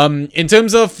in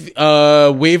terms of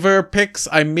waiver picks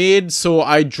I made, so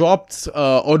I dropped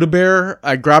Odebear,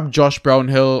 I grabbed Josh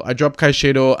Brownhill, I dropped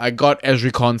Caicedo, I got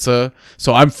Ezri Konsa.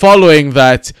 So I'm following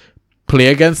that. Play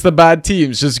against the bad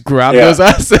teams. Just grab those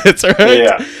assets, right?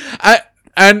 Yeah.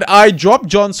 I dropped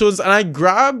John Stones and I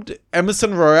grabbed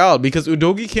Emerson Royale because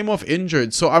Udogie came off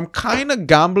injured. So I'm kind of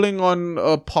gambling on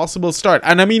a possible start.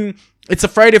 And I mean, it's a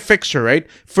Friday fixture, right?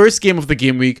 First game of the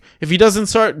game week. If he doesn't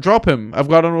start, drop him. I've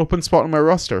got an open spot on my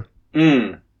roster.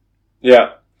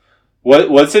 Yeah.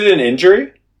 Was it an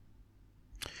injury?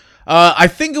 I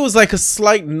think it was like a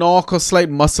slight knock or slight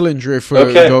muscle injury for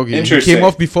Udogie. He came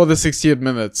off before the 60th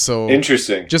minute, so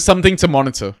interesting. Just something to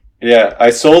monitor. Yeah, I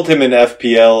sold him in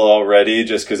FPL already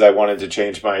just because I wanted to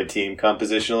change my team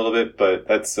composition a little bit, but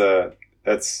that's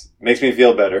makes me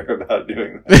feel better about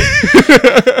doing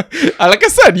that. Like I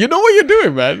said, you know what you're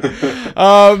doing,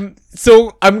 man.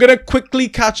 So I'm gonna quickly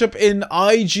catch up in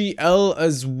IGL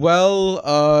as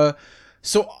well.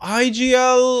 So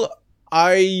IGL,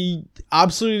 I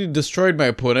absolutely destroyed my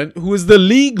opponent, who was the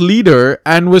league leader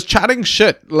and was chatting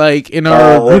shit like in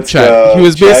our group chat. Go. He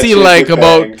was basically like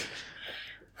about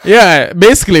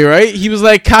basically, right? He was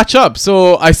like, catch up.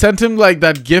 So I sent him like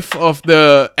that gif of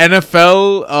the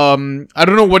NFL I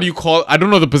don't know what you call, I don't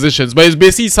know the positions, but it's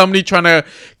basically somebody trying to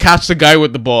catch the guy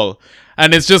with the ball,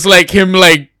 and it's just like him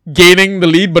like gaining the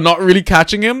lead but not really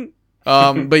catching him.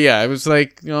 But yeah, it was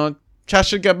like, chat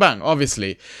should get bang,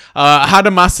 obviously. I had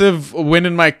a massive win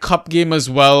in my cup game as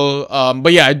well.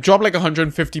 But yeah, I dropped like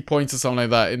 150 points or something like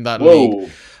that in that league.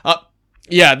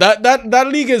 Yeah, that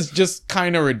league is just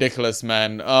kind of ridiculous,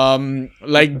 man.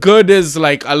 Like, good is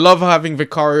like, I love having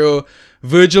Vicario,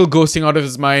 Virgil ghosting out of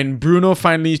his mind, Bruno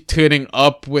finally turning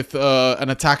up with an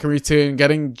attacking return,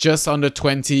 getting just under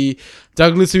 20,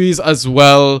 Douglas Luiz as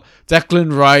well,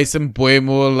 Declan Rice and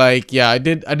Buemo. Like, yeah, I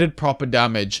did proper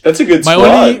damage. That's a good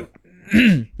squad.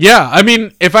 Yeah, I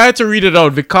mean, if I had to read it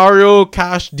out, Vicario,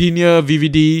 Cash, Digne,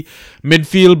 VVD,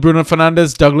 midfield, Bruno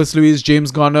Fernandes, Douglas Luiz,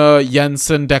 James Garner,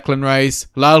 Jensen, Declan Rice,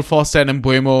 Lyle Foster, and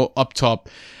Mbuemo up top.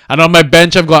 And on my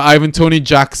bench, I've got Ivan Toney,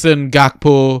 Jackson,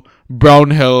 Gakpo,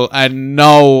 Brownhill, and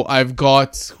now I've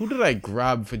got... Who did I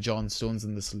grab for John Stones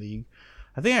in this league?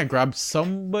 I think I grabbed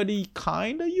somebody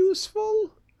kind of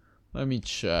useful. Let me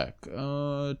check.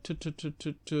 I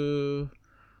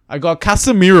got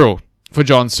Casemiro for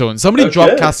John Stones. Somebody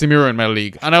dropped Casemiro in my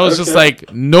league, and I was just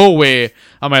like, no way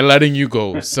am I letting you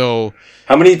go. So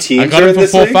how many teams I got are him in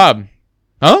this for 4 league? fab.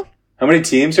 Huh? How many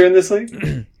teams are in this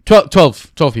league?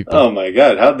 12 people. Oh my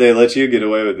god, how'd they let you get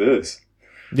away with this?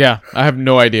 Yeah, I have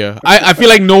no idea. I feel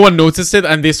like no one noticed it,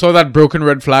 and they saw that broken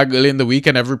red flag early in the week,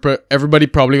 and everybody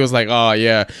probably was like, "Oh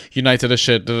yeah, United are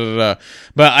shit." Da, da, da.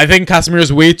 But I think Casemiro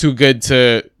is way too good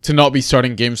to not be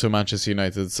starting games for Manchester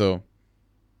United. So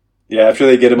yeah, after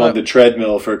they get him on the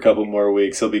treadmill for a couple more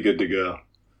weeks, he'll be good to go.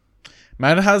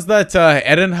 Man has that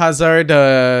Eden Hazard /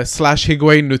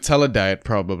 Higuain Nutella diet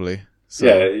probably. So.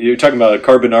 Yeah, you're talking about a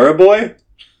carbonara boy.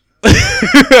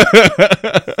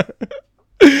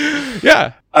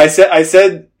 Yeah. I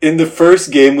said in the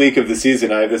first game week of the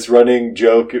season, I have this running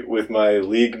joke with my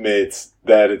league mates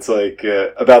that it's like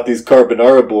about these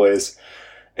carbonara boys,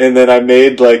 and then I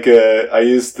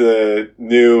used the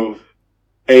new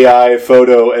AI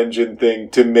photo engine thing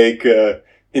to make a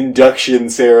induction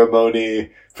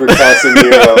ceremony for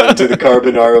Casemiro into the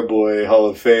Carbonara Boy Hall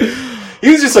of Fame. He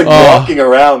was just walking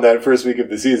around that first week of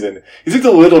the season. He's like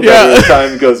a little better as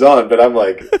time goes on, but I'm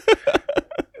like,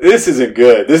 this isn't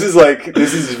good. This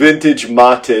is vintage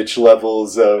Matic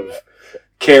levels of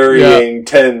carrying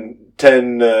 10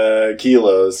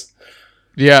 kilos.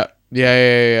 Yeah.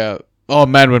 Oh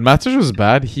man, when Matic was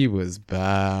bad, he was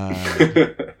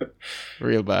bad.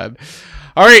 Real bad.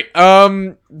 All right,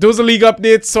 those are league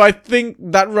updates. So I think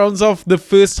that rounds off the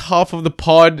first half of the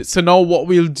pod. So now what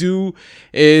we'll do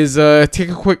is take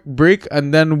a quick break,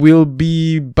 and then we'll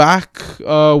be back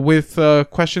with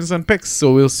questions and picks.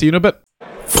 So we'll see you in a bit.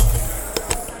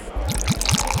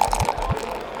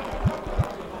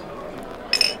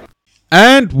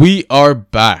 And we are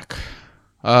back.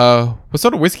 What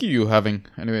sort of whiskey are you having,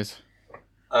 anyways?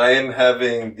 I am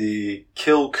having the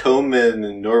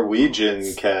Kilchoman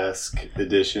Norwegian cask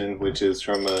edition, which is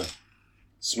from a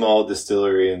small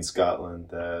distillery in Scotland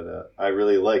that I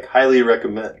really like. Highly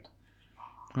recommend.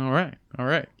 All right.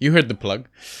 You heard the plug.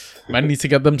 Might need to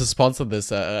get them to sponsor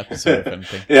this episode, if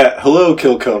anything. Yeah, hello,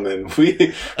 Kilchoman.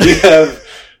 We have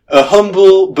a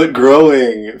humble but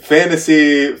growing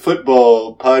fantasy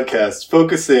football podcast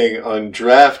focusing on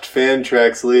draft fan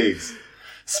tracks leagues.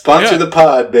 Sponsor the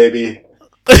pod, baby.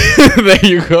 There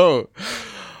you go.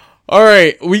 All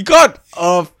right, we got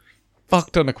a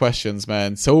fuck ton of questions,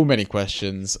 man. So many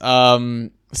questions.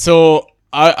 So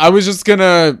I was just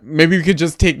gonna, maybe we could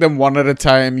just take them one at a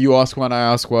time. You ask one, I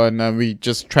ask one, and we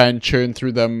just try and churn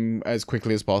through them as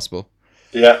quickly as possible.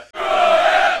 Yeah.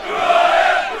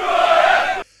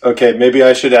 Okay, maybe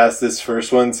I should ask this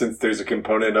first one since there's a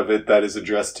component of it that is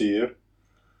addressed to you.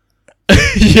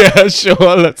 Yeah, sure.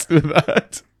 Let's do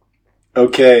that.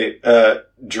 Okay,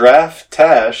 Draft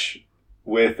Tash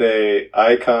with a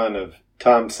icon of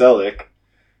Tom Selleck,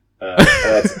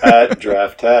 that's at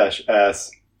Draft Tash,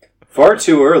 asks, far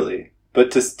too early,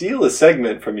 but to steal a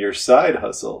segment from your side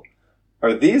hustle,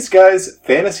 are these guys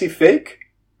fantasy fake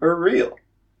or real?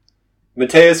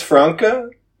 Mateus Franca,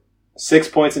 6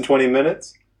 points in 20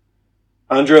 minutes.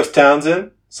 Andros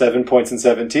Townsend, 7 points in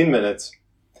 17 minutes.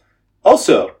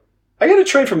 Also, I got a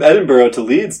train from Edinburgh to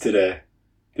Leeds today.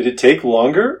 Did it take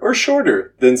longer or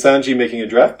shorter than Sanji making a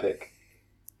draft pick?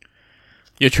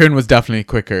 Your turn was definitely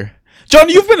quicker. John,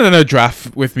 you've been in a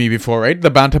draft with me before, right?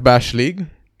 The Banter Bash League?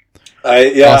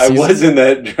 I was in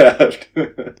that draft.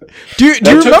 Do you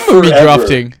remember me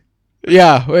drafting?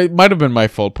 Yeah, it might have been my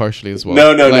fault partially as well.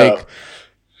 No.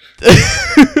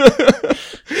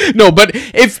 No, but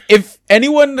if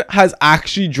anyone has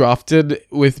actually drafted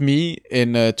with me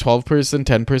in a 12-person,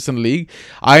 10-person league,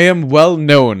 I am well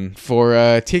known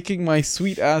for taking my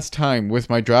sweet-ass time with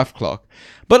my draft clock.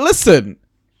 But listen,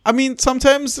 I mean,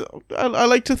 sometimes I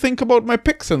like to think about my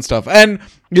picks and stuff. And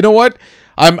you know what?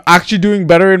 I'm actually doing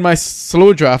better in my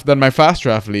slow draft than my fast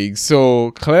draft league.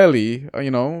 So clearly,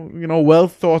 well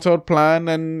thought out plan,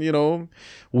 and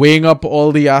weighing up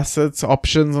all the assets,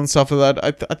 options, and stuff like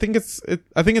that. I think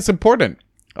it's important.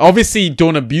 Obviously,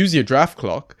 don't abuse your draft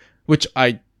clock, which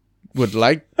I would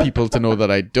like people to know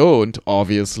that I don't.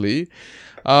 Obviously,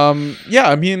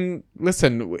 I mean,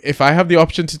 listen. If I have the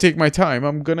option to take my time,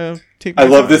 I'm gonna take. I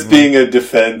love this being a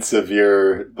defense of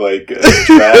your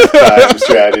draft time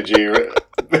strategy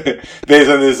based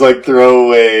on this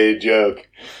throwaway joke.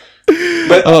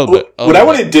 But what I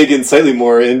want to dig in slightly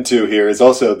more into here is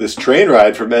also this train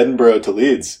ride from Edinburgh to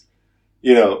Leeds.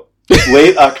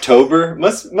 Late October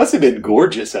must have been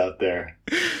gorgeous out there.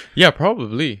 Yeah,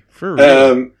 probably for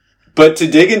real. But to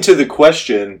dig into the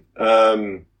question,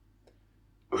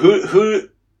 who,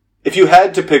 if you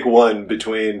had to pick one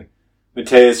between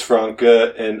Mateus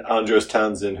Franca and Andros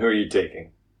Townsend, who are you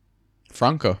taking?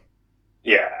 Franca.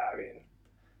 Yeah, I mean,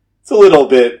 it's a little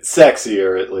bit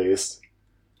sexier at least.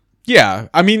 Yeah,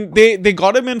 I mean, they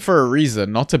got him in for a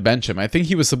reason, not to bench him. I think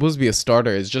he was supposed to be a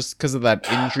starter. It's just because of that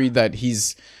injury that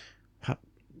he's...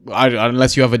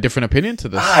 unless you have a different opinion to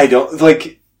this. I don't...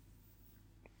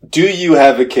 do you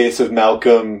have a case of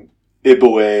Malcolm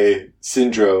Iboe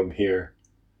syndrome here?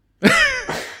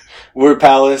 Where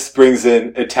Palace brings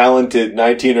in a talented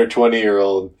 19 or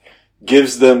 20-year-old,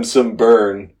 gives them some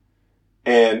burn,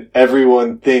 and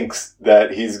everyone thinks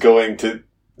that he's going to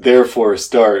therefore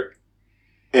start.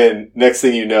 And next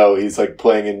thing you know, he's like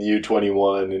playing in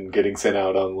U21 and getting sent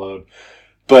out on loan.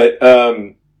 But,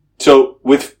 so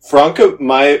with Franca,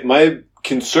 my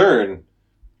concern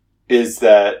is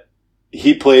that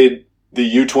he played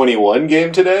the U21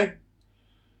 game today.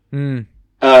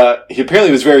 He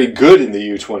apparently was very good in the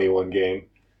U21 game.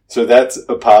 So that's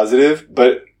a positive.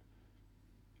 But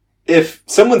if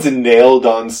someone's a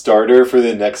nailed-on starter for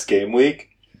the next game week,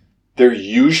 they're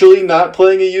usually not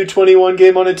playing a U21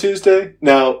 game on a Tuesday.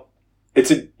 Now,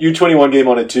 it's a U21 game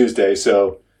on a Tuesday,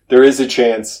 so there is a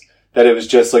chance that it was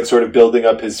just like sort of building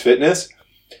up his fitness.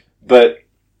 But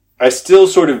I still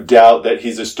sort of doubt that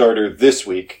he's a starter this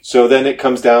week. So then it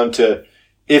comes down to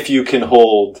if you can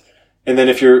hold, and then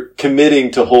if you're committing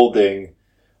to holding,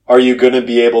 are you going to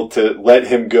be able to let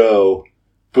him go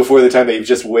before the time that you've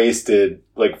just wasted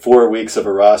like 4 weeks of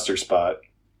a roster spot?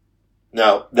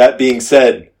 Now, that being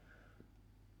said,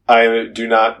 I do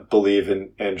not believe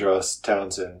in Andros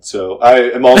Townsend. So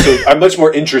I'm much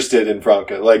more interested in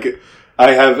Franca. Like,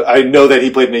 I know that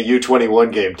he played in a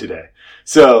U21 game today.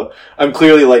 So I'm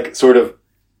clearly like sort of,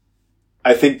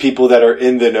 I think people that are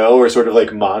in the know are sort of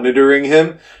like monitoring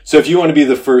him. So if you want to be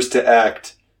the first to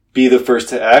act, be the first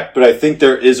to act. But I think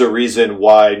there is a reason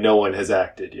why no one has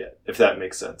acted yet, if that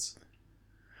makes sense.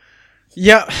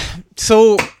 Yeah.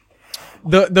 So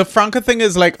the Franca thing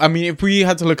is like, I mean, if we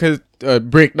had to look at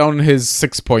break down his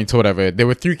 6 points or whatever, there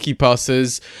were 3 key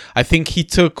passes. I think he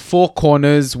took 4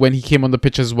 corners when he came on the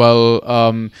pitch as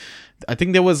well. I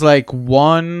think there was like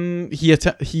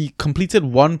he completed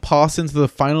 1 pass into the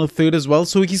final third as well.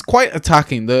 So he's quite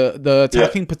attacking. The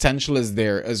attacking potential is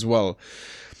there as well.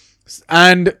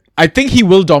 And I think he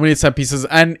will dominate set pieces.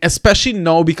 And especially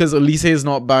now because Elise is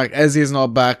not back, Eze is not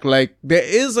back, like there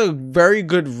is a very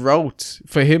good route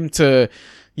for him to,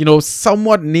 you know,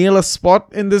 somewhat nail a spot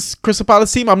in this Crystal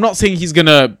Palace team. I'm not saying he's going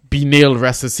to be nailed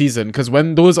rest of the season, because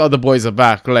when those other boys are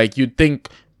back, like you'd think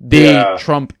they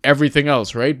trump everything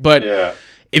else, right? But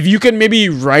if you can maybe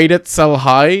ride it, sell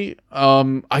high,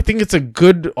 I think it's a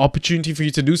good opportunity for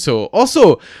you to do so.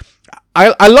 Also,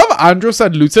 I love Andros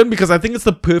at Luton because I think it's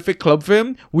the perfect club for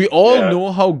him. We all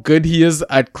know how good he is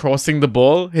at crossing the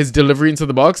ball, his delivery into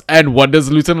the box. And what does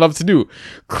Luton love to do?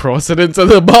 Cross it into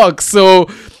the box. So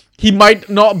he might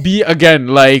not be, again,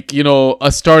 like, you know,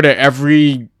 a starter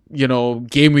every, you know,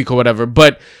 game week or whatever.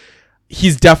 But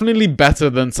he's definitely better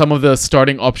than some of the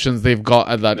starting options they've got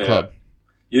at that club.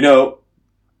 You know,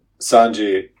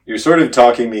 Sanji, you're sort of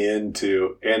talking me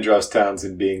into Andros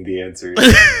Townsend being the answer.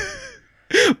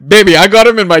 Baby, I got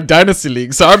him in my Dynasty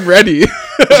League, so I'm ready.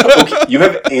 Okay, you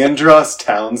have Andros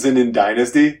Townsend in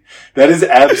Dynasty? That is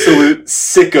absolute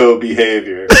sicko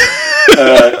behavior.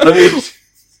 Let me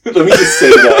just say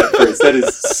that first. That is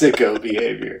sicko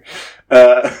behavior.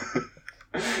 But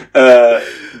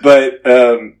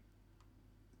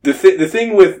the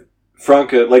thing with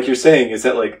Franca, like you're saying, is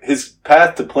that like his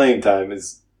path to playing time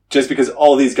is just because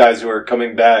all these guys who are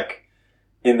coming back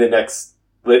in the next,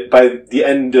 by the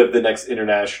end of the next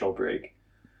international break,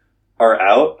 are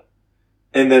out.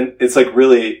 And then it's like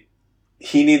really,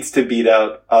 he needs to beat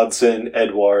out Odsonne,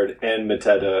 Edouard, and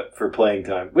Mateta for playing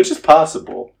time, which is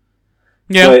possible.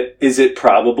 Yeah. But is it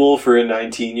probable for a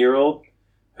 19-year-old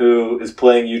who is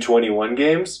playing U21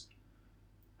 games?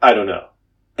 I don't know.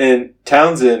 And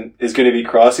Townsend is going to be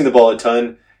crossing the ball a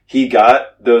ton. He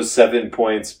got those 7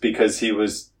 points because he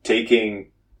was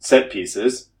taking set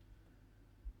pieces.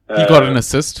 He got an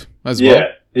assist as well.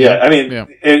 Yeah. I mean,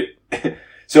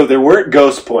 so there weren't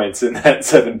ghost points in that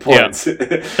 7 points. Yeah.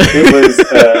 It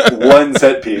was 1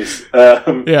 set piece,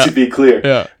 to be clear.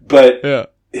 Yeah.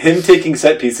 But him taking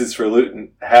set pieces for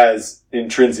Luton has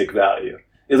intrinsic value,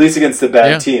 at least against the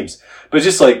bad teams. But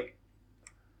just like,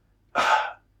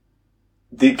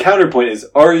 the counterpoint is,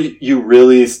 are you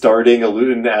really starting a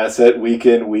Luton asset week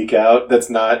in, week out that's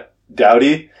not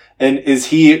Doughty? And is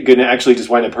he going to actually just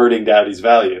wind up hurting Doughty's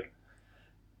value?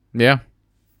 Yeah.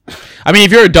 I mean,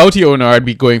 if you're a Doughty owner, I'd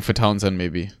be going for Townsend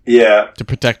maybe. Yeah. To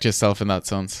protect yourself in that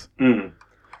sense. Mm.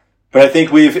 But I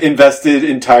think we've invested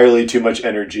entirely too much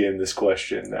energy in this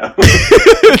question now.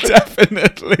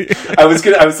 Definitely. I was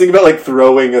thinking about like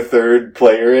throwing a third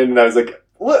player in, and I was like,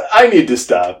 what? I need to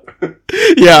stop.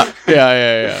 Yeah.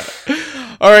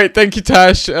 All right, thank you,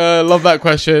 Tash. Love that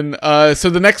question. So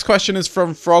the next question is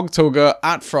from Frogtoga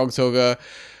at Frogtoga.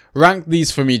 Rank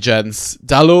these for me, gents.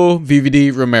 Dalot,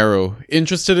 VVD, Romero.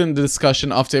 Interested in the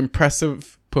discussion after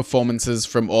impressive performances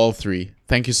from all three.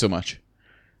 Thank you so much.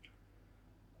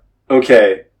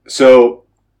 Okay, so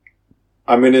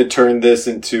I'm going to turn this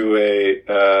into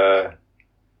a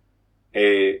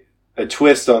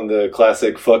twist on the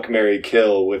classic fuck, marry,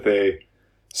 kill with a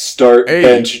start,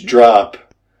 bench, drop.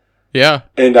 Yeah.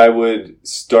 And I would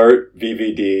start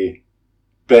VVD,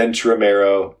 bench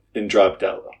Romero, and drop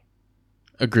Dallo.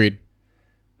 Agreed.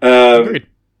 Agreed.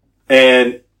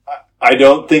 And I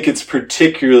don't think it's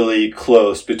particularly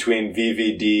close between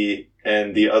VVD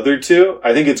and the other two.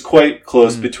 I think it's quite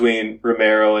close between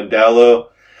Romero and Dallo.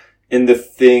 And the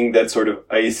thing that sort of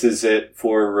ices it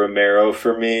for Romero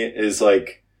for me is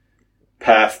like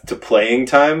path to playing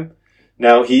time.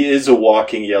 Now, he is a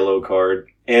walking yellow card,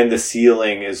 and the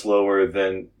ceiling is lower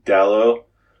than Dallo,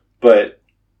 but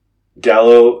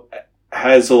Dallo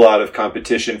has a lot of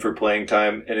competition for playing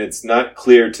time, and it's not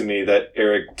clear to me that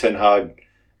Erik ten Hag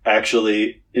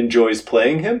actually enjoys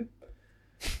playing him,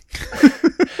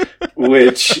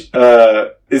 which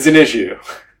is an issue.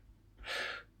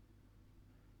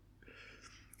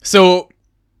 So,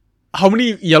 how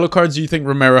many yellow cards do you think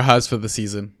Romero has for the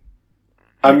season?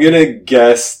 I'm going to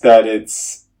guess that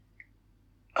it's...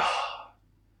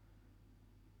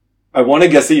 I want to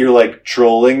guess that you're like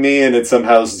trolling me and it's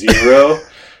somehow 0,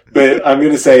 but I'm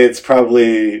going to say it's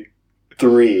probably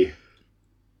 3.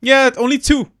 Yeah, only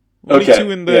 2. Only 2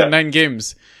 in the 9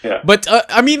 games. Yeah. But,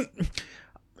 I mean,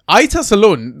 eye test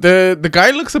alone, the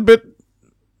guy looks a bit,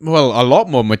 well, a lot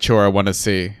more mature, I want to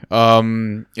say.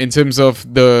 In terms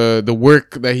of the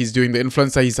work that he's doing, the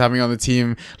influence that he's having on the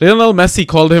team. Lionel Messi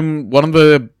called him one of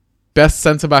the best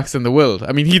centre-backs in the world.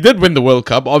 I mean, he did win the World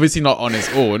Cup, obviously not on his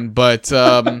own, but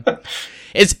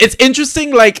it's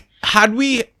interesting, like, had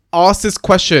we asked this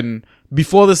question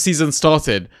before the season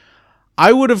started,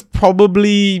 I would have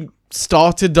probably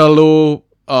started Dalot,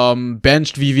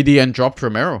 benched VVD, and dropped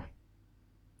Romero.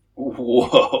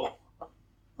 Whoa.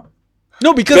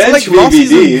 No, because bench like last VVD.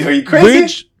 season, Are you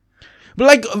crazy? But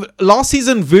like last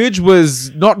season, Virg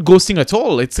was not ghosting at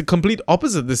all. It's the complete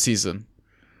opposite this season.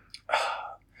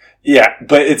 Yeah,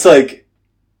 but it's like,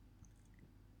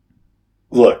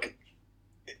 look,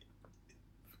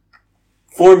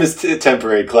 form is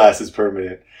temporary, class is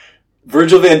permanent.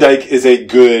 Virgil van Dijk is a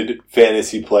good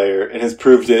fantasy player and has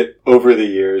proved it over the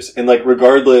years. And like,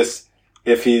 regardless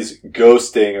if he's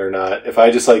ghosting or not, if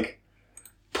I just like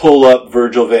pull up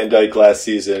Virgil van Dijk last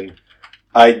season,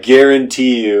 I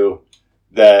guarantee you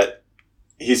that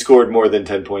he scored more than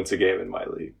 10 points a game in my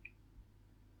league.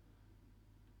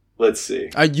 Let's see.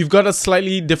 You've got a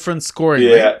slightly different scoring.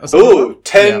 Yeah. Right? Ooh,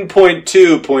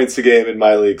 10.2 points a game in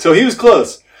my league. So he was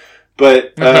close.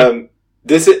 But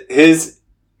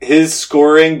his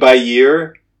scoring by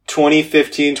year,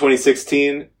 2015,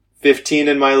 2016, 15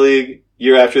 in my league.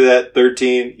 Year after that,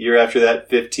 13. Year after that,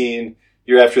 15.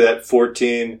 Year after that,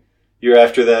 14. Year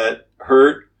after that,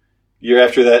 hurt. Year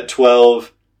after that,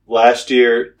 12. Last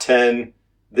year, 10.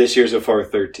 This year so far,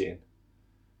 13.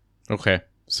 Okay.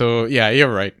 So, yeah,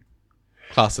 you're right.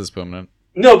 Class is permanent.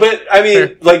 No, but, I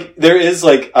mean, like, there is,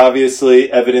 like,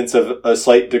 obviously evidence of a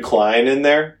slight decline in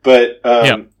there. But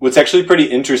what's actually pretty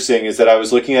interesting is that I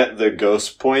was looking at the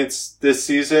ghost points this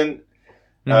season.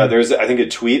 There's, I think, a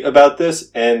tweet about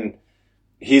this, and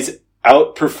he's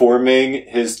outperforming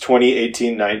his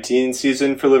 2018-19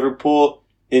 season for Liverpool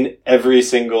in every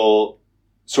single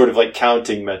sort of like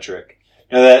counting metric.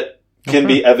 Now that can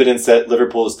be evidence that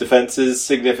Liverpool's defense is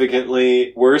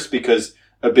significantly worse because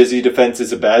a busy defense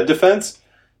is a bad defense,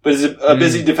 but a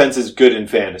busy defense is good in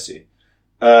fantasy.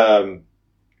 And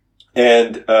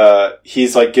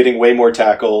he's like getting way more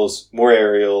tackles, more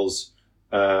aerials,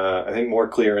 I think more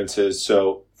clearances.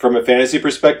 So from a fantasy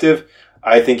perspective,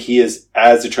 I think he is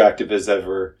as attractive as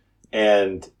ever.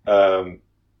 And,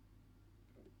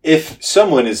 if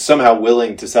someone is somehow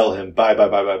willing to sell him, buy.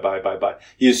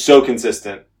 He is so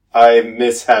consistent. I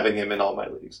miss having him in all my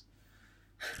leagues.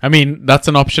 I mean, that's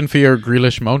an option for your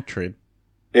Grealish Mount trade.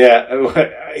 Yeah,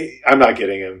 I'm not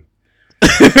getting him.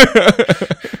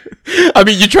 I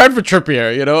mean, you tried for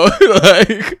Trippier, you know?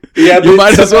 Like, yeah, you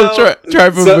might as well try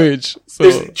for Virg. So.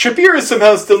 Trippier is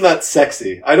somehow still not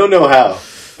sexy. I don't know how.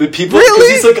 But people, really?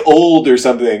 Because he's like old or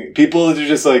something. People are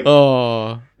just like,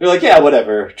 they're like, yeah,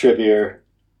 whatever, Trippier.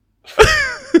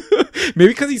 Maybe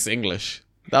because he's English.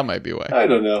 That might be why. I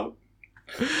don't know.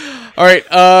 All right.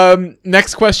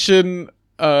 Next question.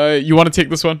 You want to take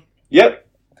this one? Yep.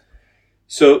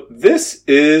 So this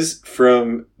is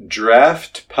from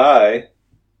Draft Pi.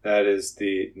 That is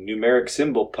the numeric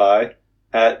symbol pi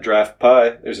at Draft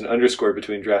Pi. There's an underscore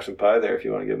between Draft and Pi there if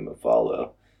you want to give him a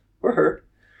follow. Or her.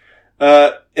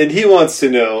 And he wants to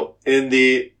know, in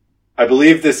the I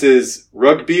believe this is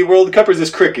Rugby World Cup, or is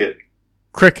this cricket?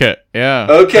 Cricket, yeah.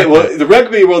 Okay, well, the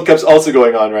Rugby World Cup's also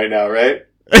going on right now, right?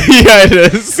 Yeah,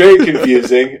 it is. Very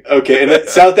confusing. Okay, and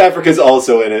South Africa's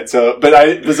also in it. So, but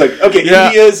I was like, okay, Yeah.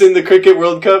 India's in the Cricket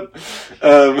World Cup.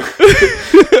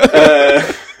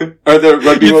 Or the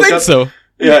Rugby You World think Cup. so?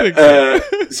 Yeah.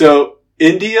 So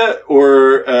India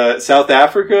or South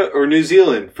Africa or New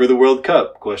Zealand for the World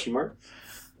Cup? Question mark.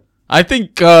 I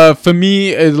think for me,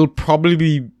 it'll probably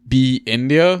be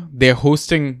India. They're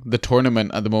hosting the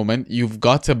tournament at the moment. You've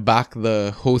got to back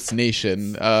the host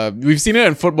nation. We've seen it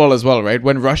in football as well, right?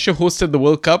 When Russia hosted the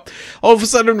World Cup, all of a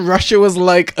sudden Russia was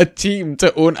like a team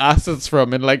to own assets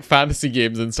from in like fantasy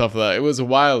games and stuff like that. It was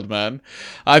wild, man.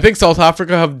 I think South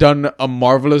Africa have done a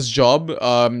marvelous job.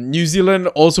 New Zealand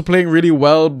also playing really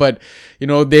well, but you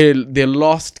know, they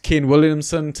lost Kane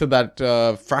Williamson to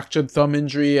that fractured thumb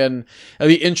injury, and it'll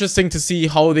be interesting to see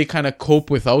how they kind of cope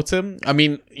without him. I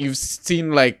mean, you've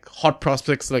seen like hot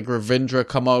prospects like Ravindra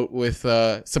come out with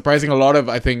surprising a lot of,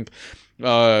 I think,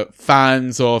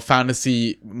 fans or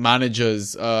fantasy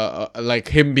managers, like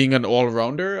him being an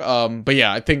all-rounder. But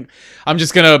yeah, I think I'm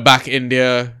just gonna back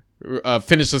India,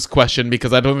 finish this question,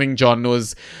 because I don't think John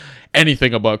knows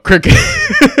anything about cricket.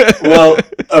 Well,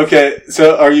 okay.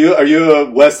 So are you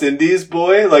a West Indies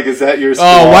boy? Like, is that your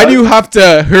squad? Oh, why do you have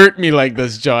to hurt me like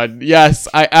this, John? Yes,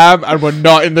 I am, and we're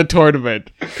not in the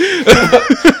tournament.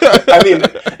 I mean,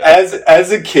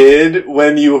 as a kid,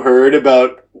 when you heard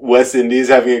about West Indies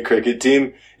having a cricket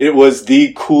team, it was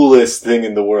the coolest thing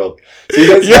in the world. So you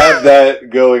guys have that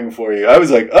going for you. I was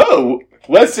like, oh,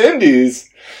 West Indies.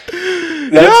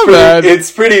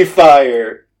 It's pretty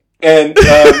fire. And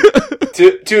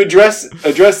to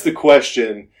address the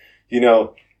question, you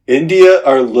know, India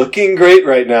are looking great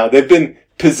right now. They've been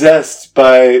possessed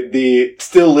by the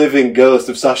still living ghost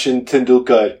of Sachin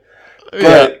Tendulkar.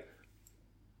 But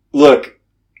look,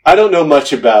 I don't know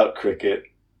much about cricket.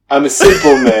 I'm a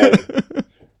simple man.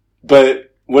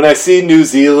 But when I see New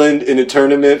Zealand in a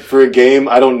tournament for a game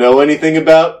I don't know anything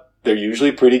about, they're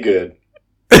usually pretty good.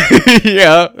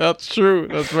 Yeah, that's true.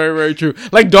 That's very, very true.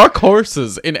 Like dark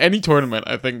horses in any tournament,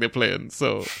 I think they play in.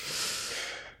 So,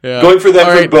 yeah. Going for them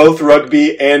for both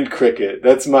rugby and cricket.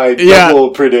 That's my double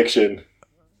prediction.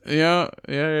 Yeah.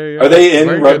 Are they in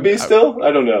very rugby still?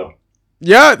 I don't know.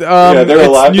 Yeah, they're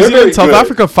alive. New Zealand South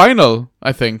Africa final,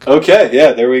 I think. Okay,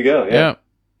 yeah, there we go.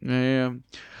 Yeah.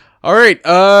 All right.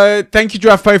 Thank you,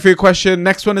 Draft 5, for your question.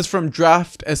 Next one is from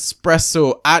Draft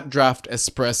Espresso at Draft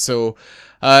Espresso.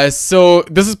 So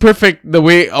this is perfect the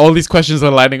way all these questions are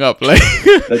lining up. Like,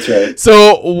 that's right.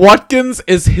 So Watkins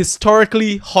is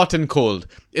historically hot and cold.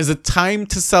 Is it time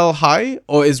to sell high,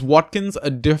 or is Watkins a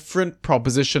different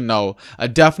proposition now? A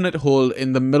definite hold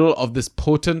in the middle of this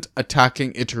potent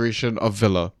attacking iteration of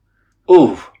Villa.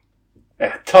 Ooh.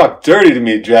 Talk dirty to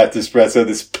me, Draft Espresso.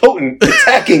 This potent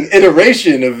attacking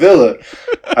iteration of Villa.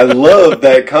 I love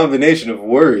that combination of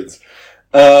words.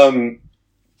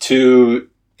 To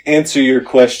answer your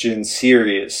question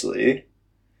seriously,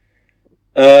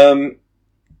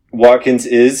 Watkins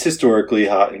is historically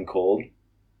hot and cold.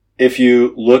 If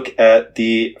you look at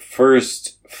the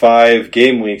first 5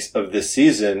 game weeks of this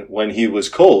season when he was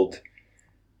cold,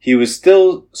 he was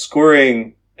still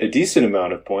scoring a decent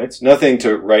amount of points. Nothing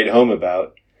to write home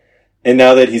about. And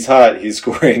now that he's hot, he's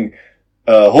scoring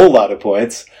a whole lot of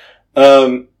points.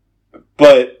 But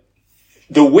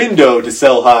the window to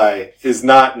sell high is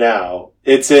not now.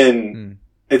 It's in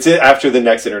after the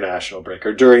next international break,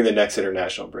 or during the next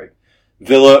international break.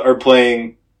 Villa are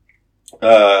playing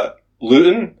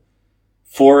Luton,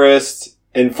 Forest,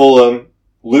 and Fulham.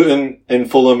 Luton and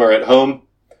Fulham are at home.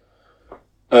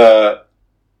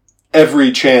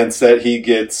 Every chance that he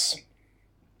gets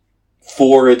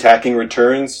 4 attacking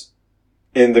returns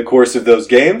in the course of those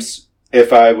games,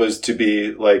 if I was to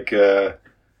be like a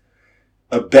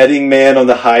betting man on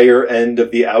the higher end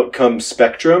of the outcome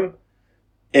spectrum,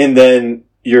 and then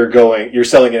you're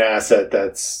selling an asset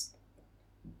that's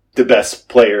the best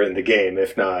player in the game,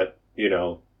 if not,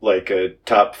 like a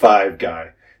top 5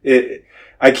 guy.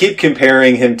 I keep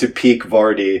comparing him to peak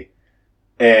Vardy,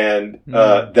 and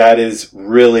that is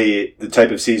really the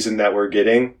type of season that we're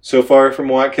getting so far from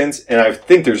Watkins, and I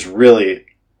think there's really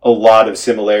a lot of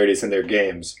similarities in their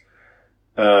games.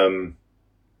 Little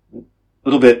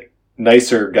bit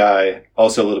nicer guy,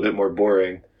 also a little bit more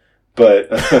boring. But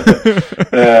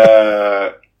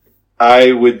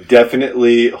I would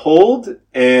definitely hold,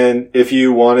 and if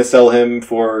you want to sell him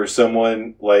for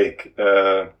someone like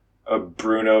a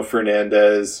Bruno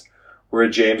Fernandes or a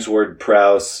James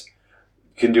Ward-Prowse,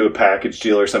 you can do a package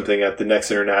deal or something at the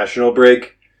next international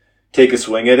break. Take a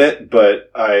swing at it, but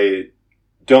I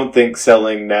don't think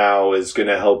selling now is going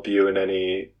to help you in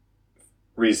any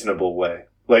reasonable way.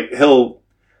 Like,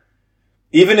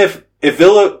 even if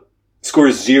Villa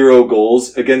scores 0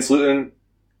 goals against Luton,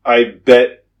 I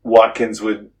bet Watkins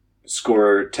would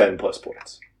score 10 plus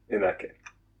points in that game.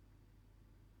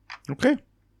 Okay.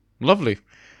 Lovely.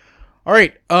 All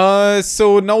right.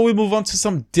 So now we move on to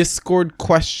some Discord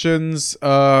questions. We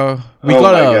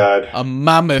got a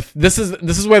mammoth. This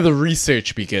is where the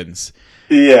research begins.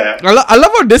 Yeah. I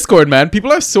love our Discord, man.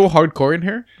 People are so hardcore in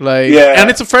here. And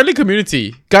it's a friendly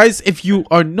community. Guys, if you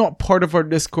are not part of our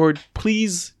Discord,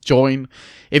 please join.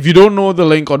 If you don't know the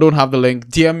link or don't have the link,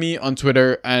 DM me on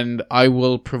Twitter and I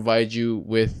will provide you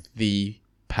with the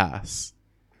pass.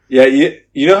 Yeah,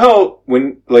 you know how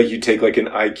when you take an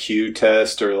IQ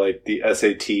test or the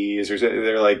SATs or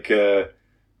they're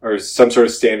or some sort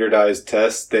of standardized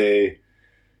test, they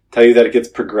tell you that it gets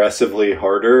progressively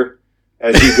harder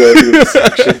as you go through the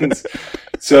sections.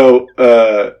 So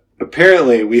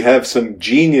apparently we have some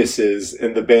geniuses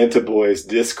in the Banta Boys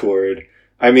Discord.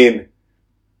 I mean,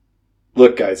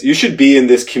 look, guys, you should be in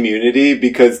this community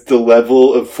because the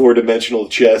level of 4-dimensional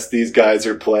chess these guys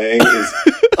are playing is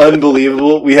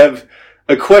unbelievable. We have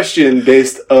a question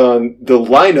based on the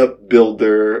lineup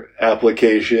builder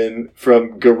application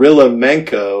from Gorilla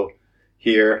Menko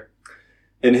here.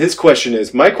 And his question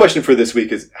is, my question for this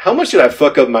week is, how much did I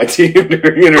fuck up my team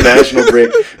during international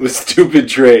break with stupid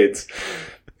trades?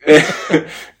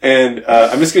 And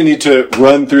I'm just going to need to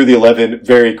run through the 11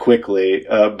 very quickly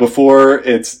before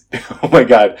it's... Oh my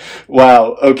god.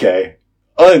 Wow. Okay.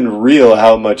 Unreal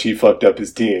how much he fucked up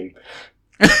his team.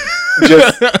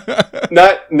 Just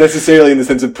not necessarily in the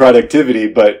sense of productivity,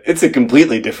 but it's a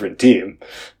completely different team.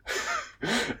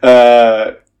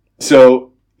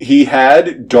 So he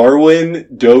had Darwin,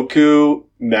 Doku,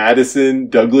 Madison,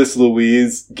 Douglas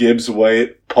Luiz, Gibbs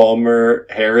White, Palmer,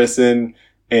 Harrison,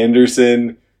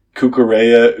 Anderson,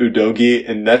 Kukureya, Udogi,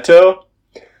 and Neto.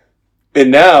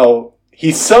 And now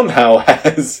he somehow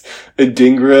has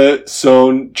Adingra,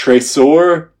 Son,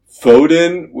 Tresor,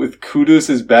 Foden with Kudus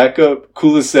as backup,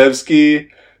 Kulusevski,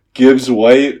 Gibbs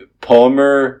White,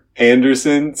 Palmer,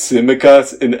 Anderson,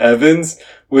 Tsimikas, and Evans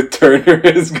with Turner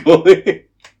as goalie.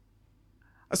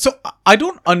 So I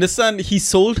don't understand. He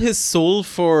sold his soul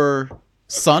for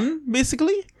Son,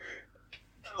 basically?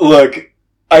 Look,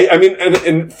 I mean,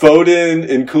 and Foden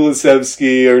and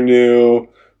Kulusevski are new.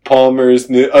 Palmer's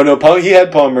new. Oh no, he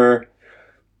had Palmer.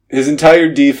 His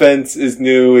entire defense is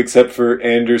new except for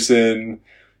Anderson.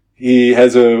 He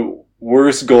has a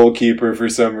worse goalkeeper for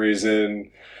some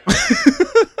reason.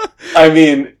 I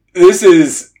mean, this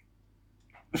is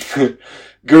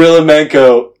Gorilla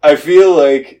Menko. I feel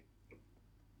like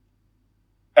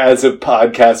as a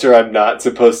podcaster, I'm not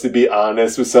supposed to be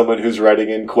honest with someone who's writing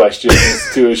in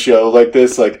questions to a show like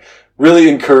this. Really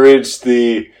encourage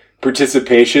the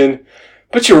participation,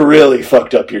 but you really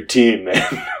fucked up your team,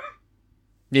 man.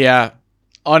 Yeah,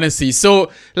 honestly.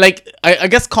 So, I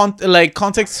guess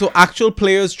context. So, actual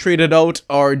players traded out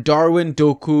are Darwin,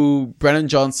 Doku, Brennan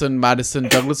Johnson, Madison,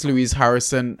 Douglas Luiz,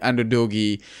 Harrison, and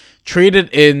Udogi.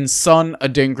 Traded in Son,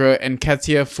 Adingra,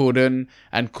 Nketiah, Foden,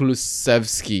 and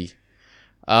Kulusevski.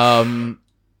 I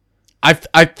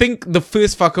think the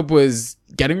first fuck up was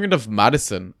getting rid of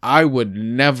Madison. I would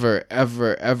never,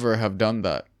 ever, ever have done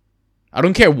that. I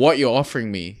don't care what you're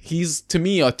offering me. He's, to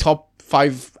me, a top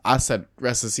 5 asset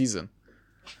rest of the season.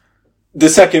 The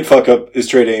second fuck up is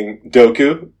trading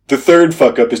Doku. The third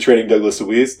fuck up is trading Douglas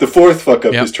Luiz. The fourth fuck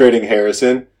up is trading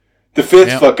Harrison. The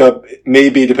fifth fuck up,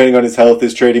 maybe depending on his health,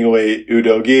 is trading away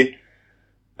Udogi.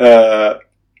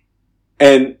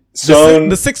 And Son.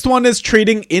 The sixth one is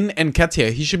trading in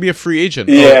Nketiah. He should be a free agent.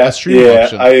 Yeah, a stream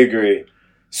option. I agree.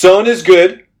 Son is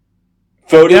good.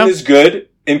 Foden is good.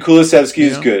 And Kulusevski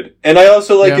is good. And I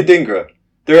also like Adingra.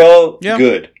 They're all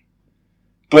good.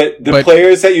 But the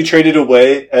players that you traded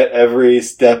away at every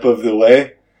step of the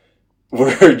way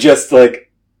were just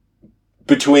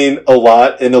between a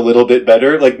lot and a little bit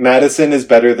better. Madison is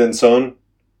better than Son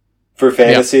for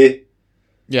fantasy.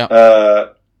 Yeah.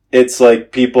 It's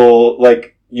people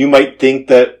you might think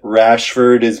that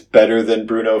Rashford is better than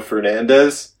Bruno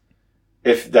Fernandes,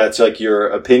 if that's your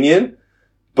opinion,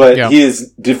 but he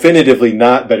is definitively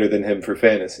not better than him for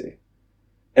fantasy.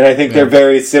 And I think they're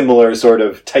very similar sort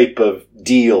of type of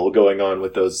deal going on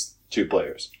with those two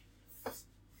players.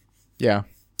 Yeah.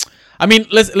 I mean,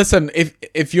 listen,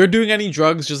 if you're doing any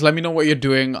drugs, just let me know what you're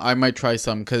doing. I might try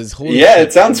some, because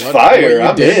it sounds fire.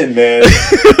 I'm in, man.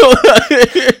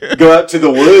 Go out to the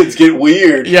woods, get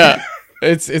weird. Yeah.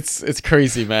 It's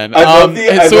crazy, man. I love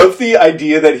the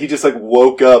idea that he just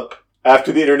woke up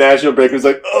after the international break and was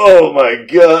like, oh my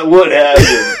god, what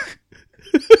happened?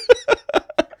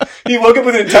 He woke up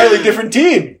with an entirely different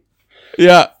team.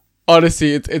 Yeah,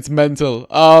 honestly, it's mental.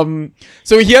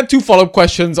 So he had 2 follow-up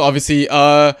questions, obviously.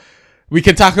 We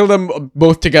can tackle them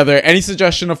both together. Any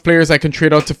suggestion of players I can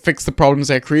trade out to fix the problems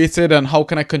I created, and how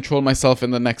can I control myself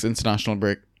in the next international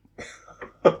break?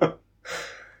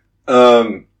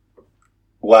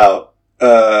 Wow.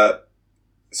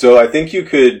 So I think you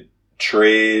could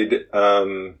trade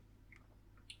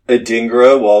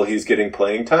Adingra while he's getting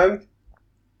playing time.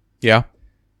 Yeah.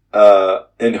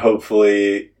 And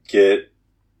hopefully get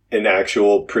an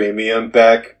actual premium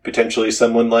back, potentially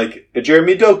someone like a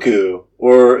Jeremy Doku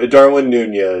or a Darwin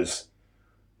Nunez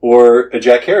or a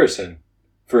Jack Harrison,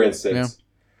 for instance.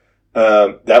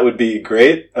 Yeah. That would be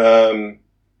great. I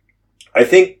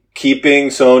think keeping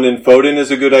Son and Foden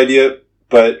is a good idea,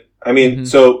 but I mean,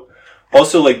 so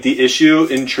also like the issue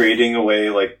in trading away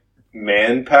like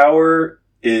manpower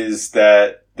is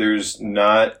that there's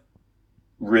not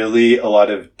really a lot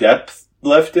of depth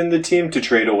left in the team to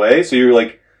trade away. So you're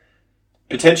like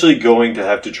potentially going to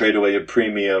have to trade away a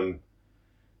premium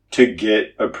to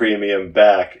get a premium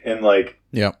back. And like,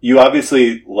 you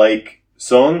obviously like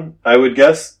Son, I would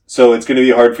guess. So it's going to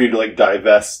be hard for you to like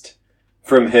divest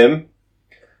from him.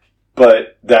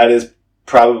 But that is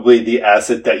probably the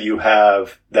asset that you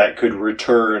have that could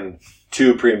return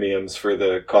 2 premiums for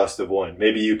the cost of 1.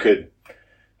 Maybe you could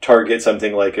target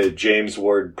something like a James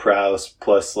Ward-Prowse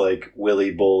plus like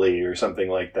Willy Boley or something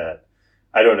like that.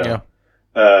 I don't know.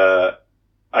 Yeah.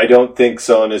 I don't think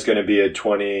Son is going to be a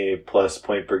 20 plus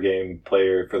point per game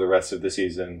player for the rest of the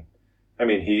season. I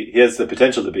mean, he has the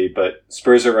potential to be, but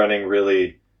Spurs are running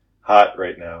really hot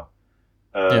right now.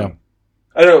 I don't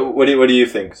know. What do you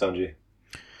think, Sanji?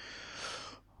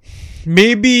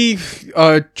 Maybe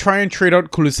try and trade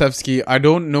out Kulusevski. I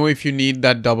don't know if you need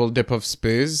that double dip of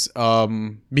Spurs,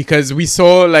 because we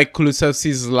saw like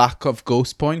Kulusevski's lack of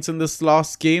ghost points in this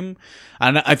last game,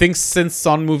 and I think since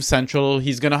Son moved central,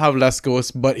 he's gonna have less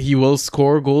ghosts, but he will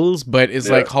score goals. But it's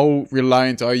like, how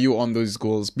reliant are you on those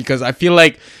goals? Because I feel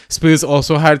like Spurs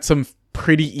also had some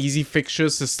pretty easy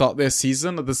fixtures to start their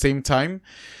season at the same time.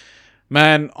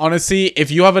 Man, honestly,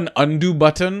 if you have an undo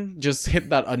button, just hit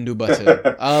that undo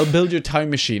button. I'll build your time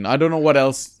machine. I don't know what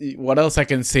else I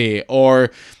can say. Or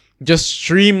just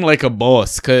stream like a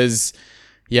boss. Because,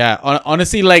 yeah,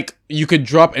 honestly, like, you could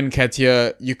drop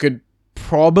Nketiah. You could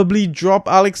probably drop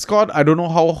Alex Scott. I don't know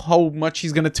how much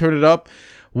he's going to turn it up.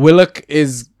 Willock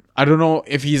is, I don't know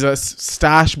if he's a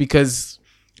stash because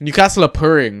Newcastle are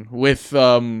purring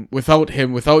without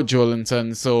him, without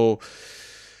Joelinton. So,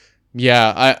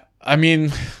 yeah, I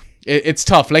mean, it's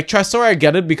tough. Like, Tresor, I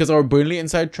get it because our Burnley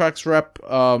Inside Tracks rep,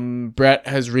 Brett,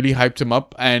 has really hyped him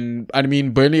up. And, I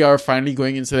mean, Burnley are finally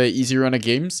going into the easy run of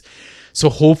games. So,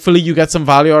 hopefully, you get some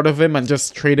value out of him and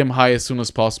just trade him high as soon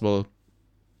as possible.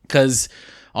 Because,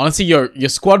 honestly, your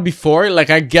squad before,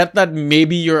 like, I get that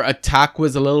maybe your attack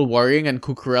was a little worrying and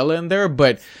Cucurella in there,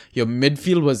 but your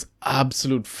midfield was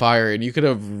absolute fire. And you could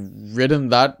have ridden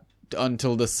that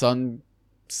until the sun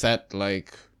set,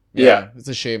 like... Yeah, it's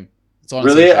a shame. It's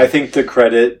really, I think the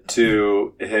credit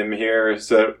to him here is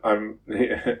that I'm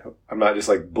not just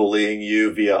like bullying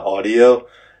you via audio,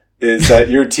 is that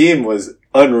your team was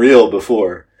unreal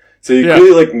before. So you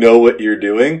clearly like know what you're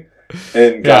doing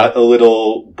and got a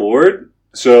little bored.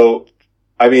 So,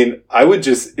 I mean, I would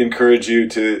just encourage you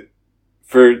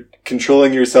for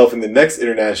controlling yourself in the next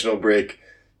international break,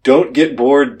 don't get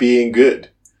bored being good.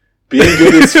 Being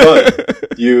good is fun.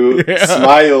 You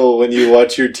smile when you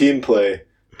watch your team play.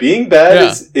 Being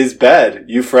bad is bad.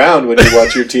 You frown when you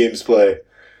watch your teams play.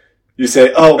 You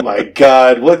say, oh my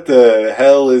god, what the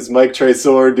hell is Mike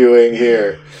Tresor doing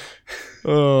here?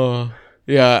 Oh,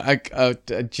 yeah,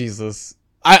 Jesus.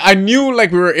 I knew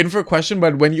like we were in for a question,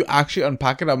 but when you actually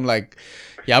unpack it, I'm like,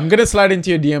 yeah, I'm gonna slide into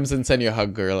your DMs and send you a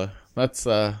hug, girl. That's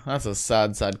a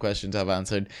sad question to have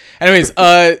answered. Anyways,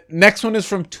 next one is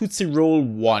from Tootsie Roll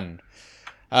 1.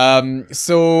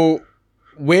 So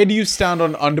where do you stand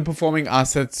on underperforming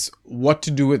assets? What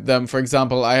to do with them? For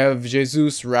example, I have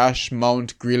Jesus, Rash,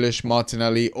 Mount, Grealish,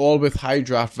 Martinelli, all with high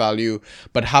draft value,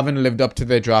 but haven't lived up to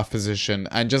their draft position.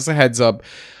 And just a heads up,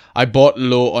 I bought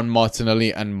low on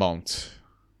Martinelli and Mount.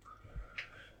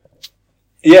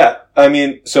 Yeah, I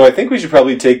mean, so I think we should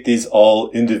probably take these all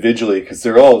individually because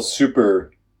they're all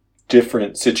super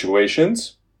different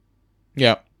situations.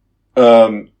 Yeah.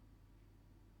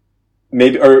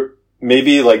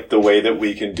 Maybe like the way that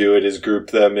we can do it is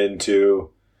group them into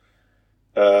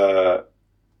good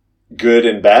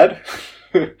and bad.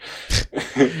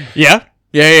 Yeah.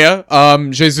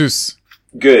 Jesus.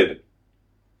 Good.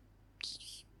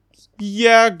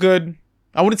 Yeah, good.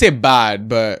 I wouldn't say bad,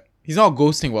 but He's not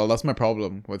ghosting well. That's my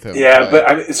problem with him. Yeah, but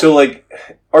I mean, so like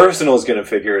Arsenal's going to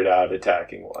figure it out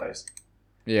attacking wise.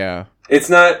 Yeah. It's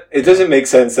not. It doesn't make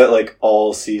sense that like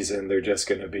all season they're just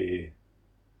going to be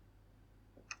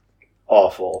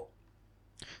awful.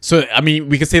 So I mean,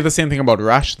 we could say the same thing about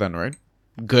Rash then, right?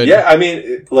 Good. Yeah, I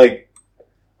mean, like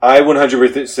I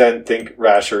 100% think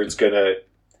Rashford's gonna.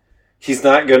 He's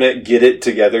not gonna get it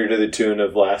together to the tune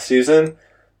of last season,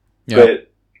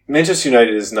 but Manchester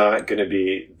United is not gonna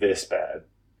be this bad.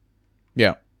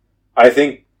 Yeah, I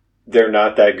think they're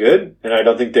not that good, and I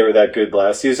don't think they were that good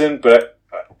last season. But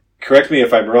correct me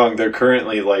if I'm wrong. They're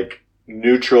currently like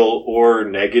neutral or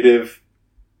negative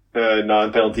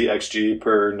non-penalty XG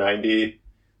per 90,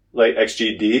 like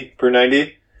XGD per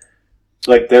 90.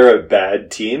 Like they're a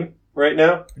bad team right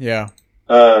now. Yeah.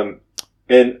 And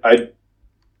I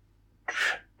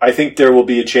think there will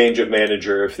be a change of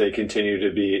manager if they continue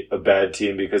to be a bad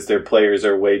team because their players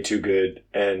are way too good,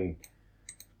 and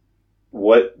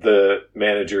what the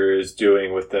manager is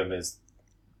doing with them is,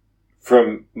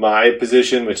 from my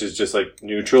position, which is just like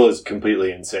neutral, is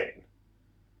completely insane.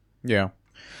 Yeah.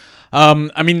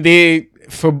 I mean, it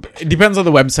depends on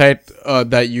the website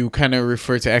that you kind of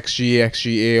refer to XG,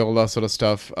 XGA, all that sort of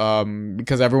stuff.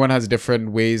 Because everyone has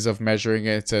different ways of measuring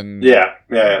it and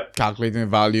calculating the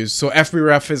values. So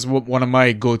FBref is one of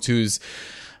my go-tos.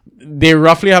 They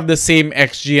roughly have the same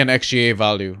XG and XGA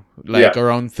value, like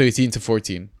around 13 to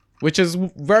 14, which is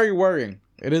very worrying.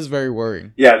 It is very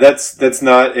worrying. Yeah, that's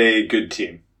not a good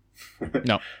team.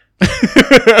 No.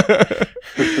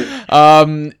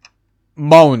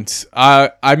 Mount.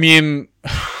 I mean,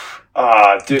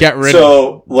 dude, get rid.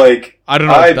 So, like, I don't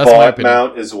know. I That's bought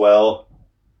Mount as well.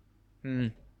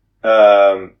 I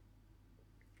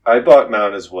bought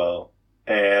Mount as well,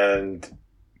 and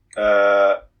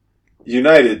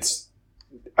United's.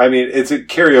 I mean, it's a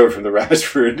carryover from the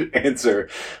Rashford answer,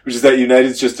 which is that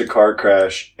United's just a car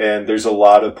crash, and there's a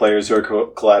lot of players who are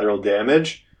collateral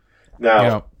damage.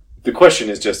 Now, the question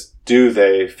is just, do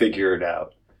they figure it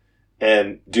out?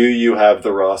 And do you have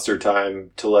the roster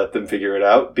time to let them figure it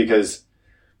out? Because,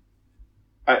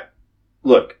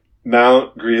 look,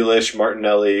 Mount, Grealish,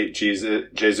 Martinelli,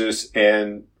 Jesus,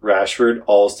 and Rashford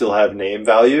all still have name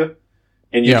value.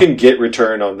 And you can get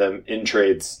return on them in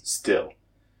trades still.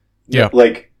 Yeah.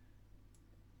 Like,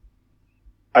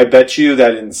 I bet you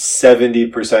that in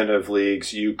 70% of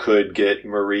leagues, you could get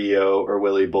Murillo or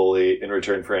Willy Bolly in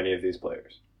return for any of these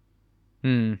players.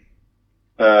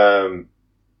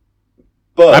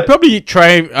 But I'd probably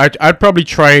try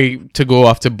to go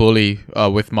after Bully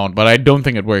with Mount, but I don't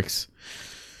think it works.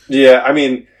 Yeah, I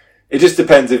mean, it just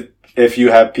depends if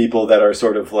you have people that are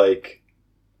sort of like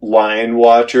line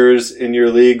watchers in your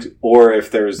leagues, or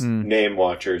if there's name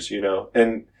watchers, you know.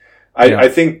 And I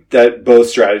think that both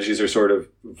strategies are sort of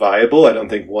viable. I don't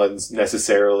think one's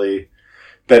necessarily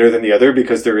better than the other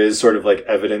because there is sort of like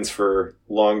evidence for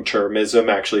long-termism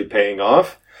actually paying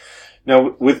off.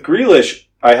 Now, with Grealish,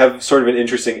 I have sort of an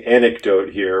interesting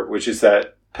anecdote here, which is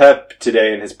that Pep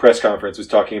today in his press conference was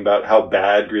talking about how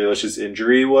bad Grealish's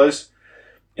injury was,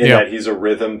 and that he's a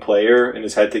rhythm player and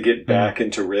has had to get back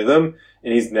into rhythm,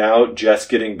 and he's now just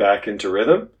getting back into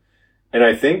rhythm. And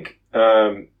I think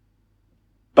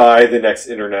by the next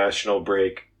international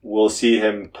break, we'll see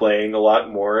him playing a lot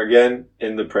more again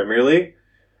in the Premier League.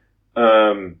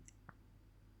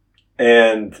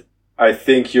 And I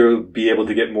think you'll be able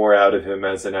to get more out of him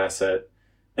as an asset.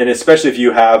 And especially if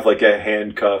you have like a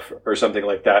handcuff or something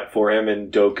like that for him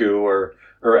in Doku or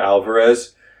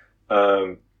Alvarez,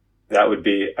 that would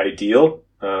be ideal.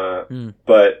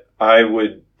 But I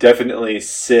would definitely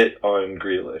sit on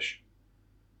Grealish.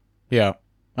 Yeah.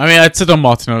 I mean, I'd sit on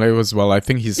Martinelli as well. I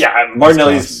think he's... Yeah,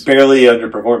 Martinelli's barely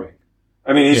underperforming.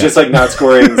 I mean, he's just like not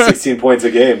scoring 16 points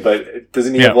a game, but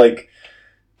doesn't he have like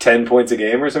 10 points a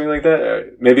game or something like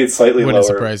that? Maybe it's slightly lower. Wouldn't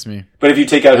surprise me. But if you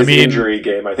take out his injury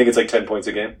game, I think it's like 10 points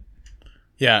a game.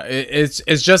 Yeah, it's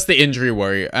just the injury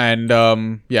worry, and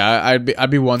I'd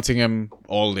be wanting him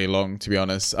all day long, to be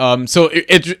honest. So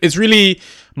it's really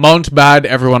Mount bad,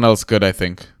 everyone else good, I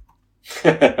think.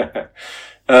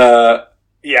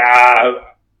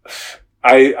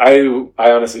 I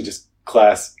honestly just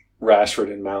class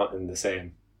Rashford and Mount in the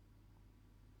same.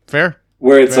 Fair.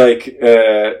 Where it's like,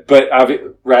 but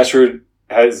Rashford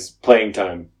has playing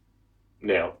time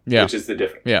now, which is the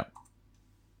difference. Yeah.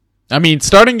 I mean,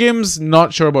 starting games,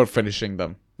 not sure about finishing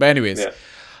them. But anyways,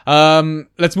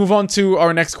 let's move on to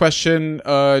our next question.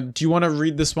 Do you want to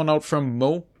read this one out from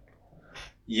Mo?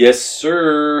 Yes,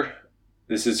 sir.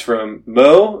 This is from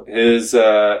Mo. His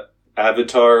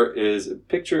avatar is a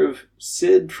picture of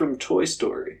Sid from Toy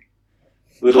Story.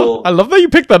 I love that you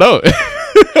picked that out.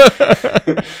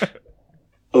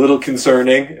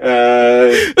 concerning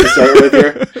to start with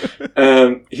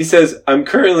here. He says, I'm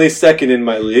currently second in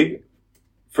my league.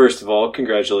 First of all,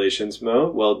 congratulations, Mo.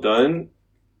 Well done.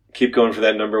 Keep going for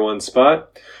that number one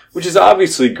spot, which is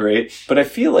obviously great. But I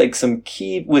feel like some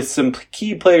key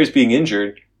players being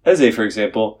injured, Eze, for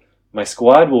example, my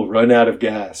squad will run out of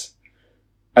gas.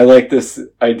 I like this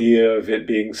idea of it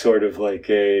being sort of like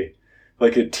a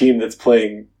team that's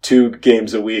playing 2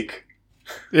 games a week.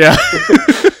 Yeah.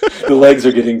 The legs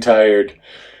are getting tired.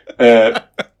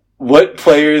 What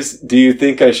players do you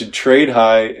think I should trade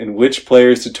high, and which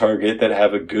players to target that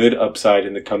have a good upside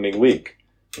in the coming week?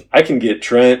 I can get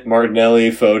Trent, Martinelli,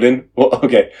 Foden. Well,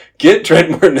 okay. Get Trent,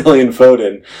 Martinelli, and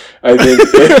Foden. I think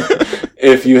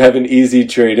if you have an easy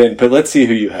trade in. But let's see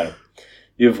who you have.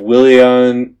 You have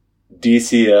Willian,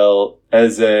 DCL,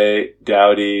 Eze,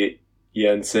 Doughty,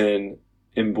 Jensen,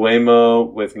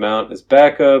 Mbuemo with Mount as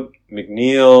backup,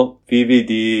 McNeil,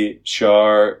 VVD,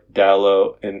 Shar,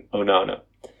 Dallo, and Onana.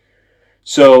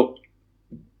 So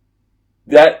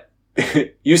that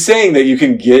you saying that you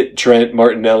can get Trent,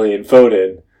 Martinelli, and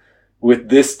Foden with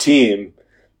this team,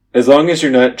 as long as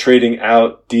you're not trading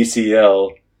out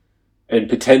DCL and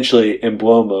potentially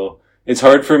Mbuemo, it's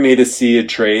hard for me to see a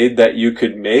trade that you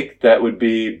could make that would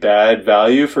be bad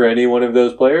value for any one of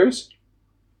those players.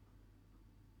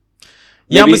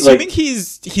 Yeah, I'm assuming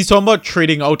he's talking about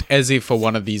trading out Eze for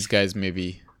one of these guys,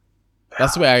 maybe.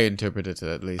 That's the way I interpreted it,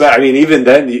 at least. But, I mean, even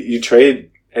then, you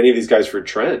trade any of these guys for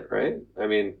Trent, right? I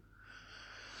mean...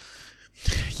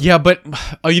 Yeah, but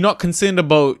are you not concerned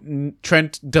about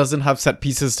Trent doesn't have set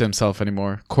pieces to himself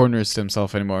anymore, corners to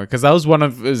himself anymore? Because that was one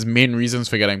of his main reasons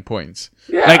for getting points.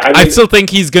 Yeah, like, I still think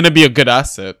he's going to be a good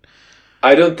asset.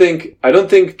 I don't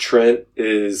think Trent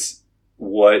is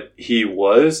what he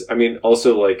was. I mean,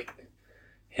 also, like,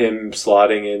 him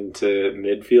slotting into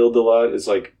midfield a lot is,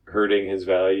 like, hurting his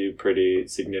value pretty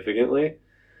significantly.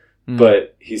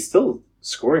 But he's still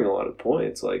scoring a lot of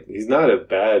points. Like, he's not a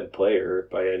bad player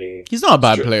by any... He's not a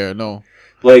bad player, no.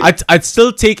 Like, I'd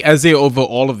still take Eze over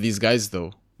all of these guys,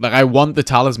 though. Like, I want the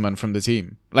talisman from the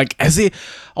team. Like, Eze...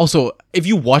 Also, if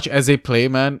you watch Eze play,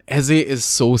 man, Eze is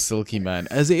so silky, man.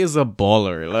 Eze is a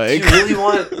baller. Like...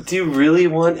 Do you really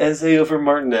want Eze over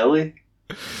Martinelli?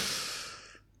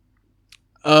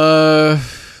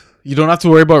 You don't have to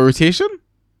worry about rotation?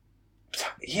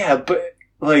 Yeah, but,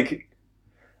 like...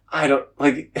 I don't...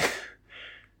 Like...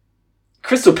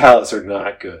 Crystal Palace are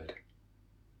not good.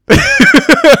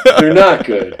 They're not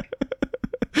good.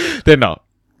 They're not.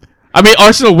 I mean,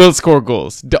 Arsenal will score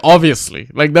goals. Obviously.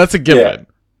 Like, that's a given.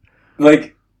 Yeah.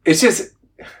 Like, it's just...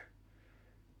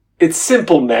 It's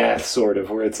simple math, sort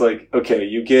of, where it's like, okay,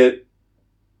 you get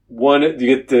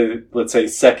the, let's say,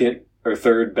 second or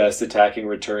third best attacking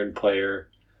return player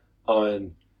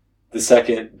on the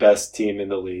second best team in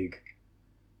the league,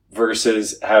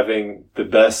 versus having the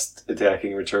best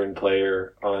attacking return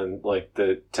player on, like,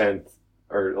 the 10th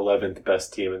or 11th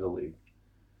best team in the league.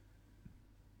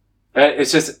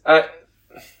 It's just...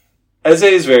 Eze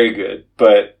is very good,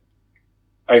 but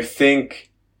I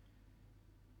think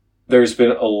there's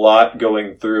been a lot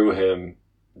going through him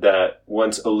that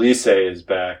once Elise is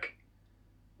back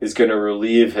is going to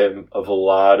relieve him of a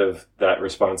lot of that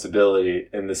responsibility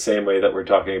in the same way that we're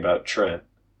talking about Trent.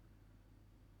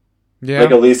 Yeah.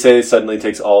 Like, Elise suddenly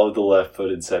takes all of the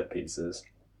left-footed set pieces.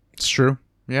 It's true.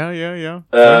 Yeah.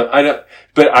 I know,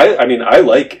 but I mean, I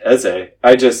like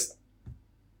Eze.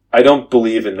 I don't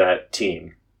believe in that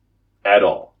team at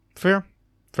all. Fair.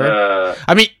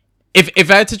 I mean,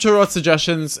 if I had to throw out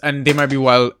suggestions, and they might be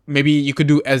wild, maybe you could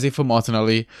do Eze for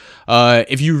Martinelli.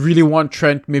 If you really want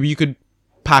Trent, maybe you could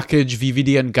package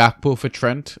VVD and Gakpo for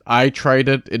Trent. I tried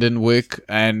it didn't work,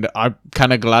 and I'm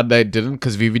kind of glad that it didn't,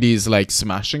 because VVD is, like,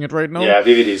 smashing it right now. Yeah,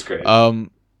 VVD is great.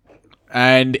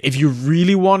 And if you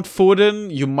really want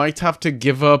Foden, you might have to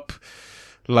give up,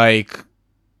 like,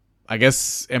 I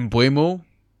guess Mbuemo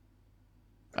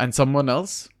and someone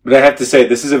else. But I have to say,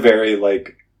 this is a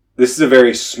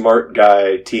very smart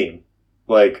guy team.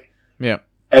 Like, yeah,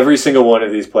 every single one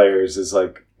of these players is,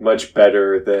 like, much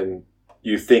better than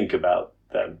you think about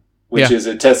them, which is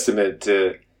a testament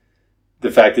to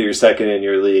the fact that you're second in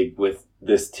your league with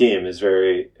this team is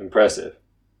very impressive.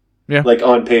 Yeah. Like,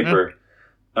 on paper.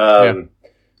 Yeah.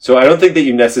 So I don't think that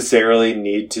you necessarily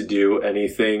need to do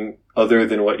anything other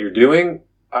than what you're doing.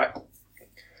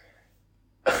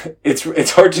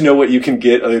 It's hard to know what you can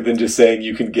get other than just saying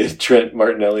you can get Trent,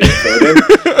 Martinelli, and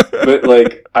Foden. But,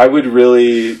 like, I would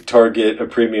really target a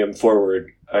premium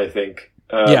forward, I think.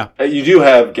 You do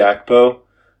have Gakpo.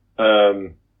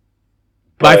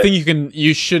 But I think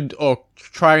you should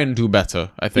try and do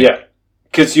better, I think. Yeah.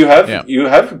 Because you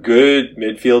have good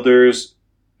midfielders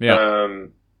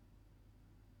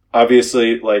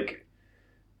Obviously, like,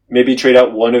 maybe trade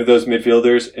out one of those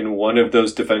midfielders and one of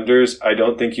those defenders. I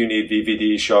don't think you need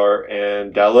VVD, Shar,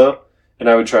 and Dallo. And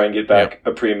I would try and get back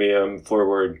a premium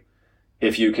forward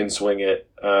if you can swing it.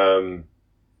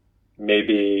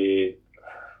 Maybe...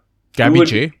 Gabby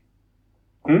J?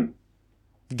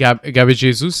 Gabby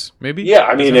Jesus, maybe? Yeah,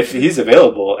 I mean, if he's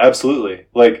available, absolutely.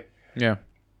 Like, yeah.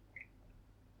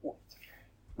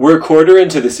 We're a quarter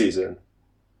into the season.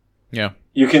 Yeah.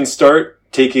 You can start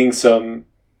taking some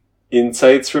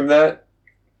insights from that,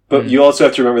 but you also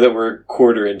have to remember that we're a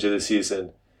quarter into the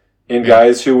season. And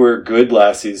guys who were good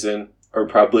last season are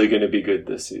probably going to be good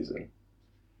this season.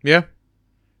 Yeah.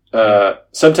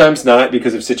 Sometimes not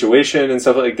because of situation and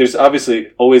stuff like. There's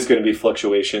obviously always going to be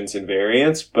fluctuations and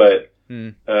variance, but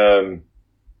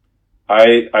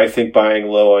I think buying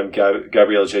low on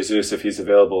Gabriel Jesus if he's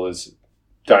available is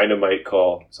dynamite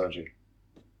call, Sanji.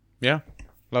 Yeah,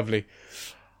 lovely.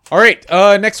 All right,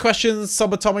 next question,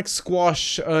 Subatomic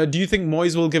Squash. Do you think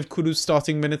Moyes will give Kudus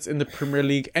starting minutes in the Premier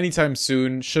League anytime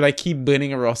soon? Should I keep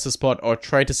burning a roster spot or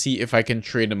try to see if I can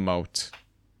trade him out?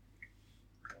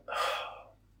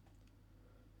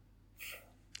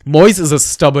 Moyes is a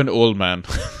stubborn old man.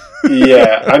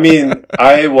 Yeah, I mean,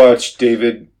 I watched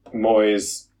David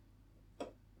Moyes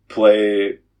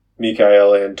play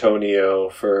Mikael Antonio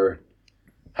for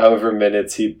however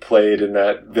minutes he played in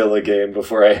that Villa game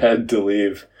before I had to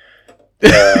leave.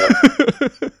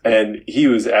 And he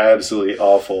was absolutely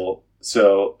awful.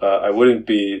 So I wouldn't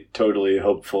be totally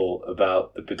hopeful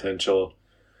about the potential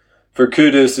for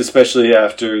Kudus, especially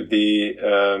after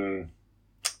the...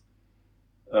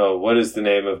 what is the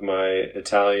name of my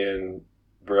Italian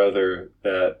brother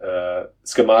that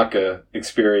Scamacca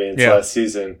experienced last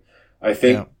season? I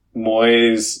think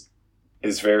Moyes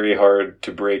is very hard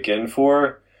to break in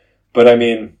for. But I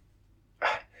mean,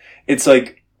 it's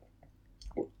like...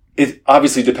 It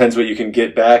obviously depends what you can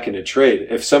get back in a trade.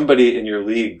 If somebody in your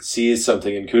league sees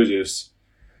something in Kudus,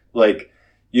 like,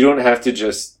 you don't have to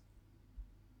just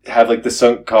have, like, the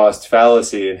sunk cost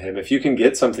fallacy in him. If you can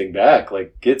get something back,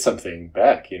 like, get something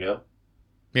back, you know?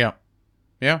 Yeah.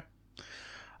 Yeah.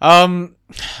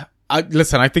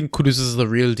 Listen, I think Kudus is the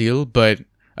real deal, but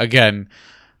again,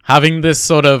 having this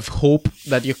sort of hope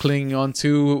that you're clinging on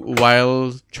to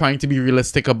while trying to be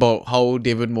realistic about how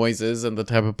David Moyes is and the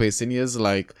type of person he is,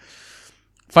 like,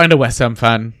 find a West Ham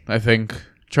fan, I think.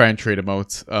 Try and trade him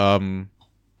out.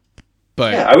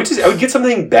 But yeah, I would get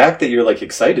something back that you're, like,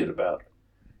 excited about.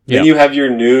 Then you have your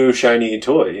new shiny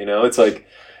toy, you know? It's like,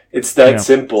 it's that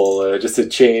simple, just a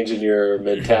change in your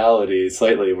mentality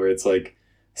slightly, where it's like,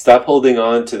 stop holding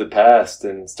on to the past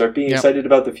and start being excited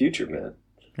about the future, man.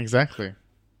 Exactly.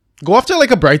 Go after like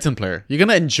a Brighton player. You're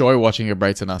gonna enjoy watching your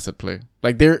Brighton asset play.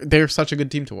 Like they're such a good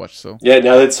team to watch. So yeah,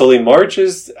 now that Solly March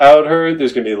is out hurt,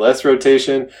 there's gonna be less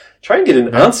rotation. Try and get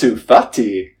an Ansu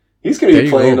Fati. He's gonna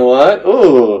be playing a lot.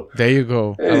 Oh, there you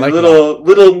go. A like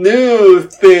little new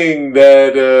thing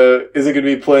that isn't gonna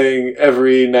be playing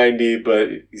every 90, but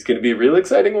he's gonna be real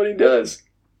exciting when he does.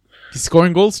 He's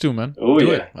scoring goals too, man. Oh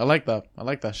Do it. I like that. I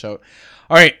like that shout.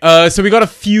 All right, so we got a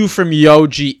few from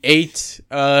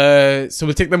YoG8. So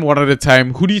we'll take them one at a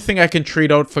time. Who do you think I can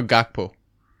trade out for Gakpo?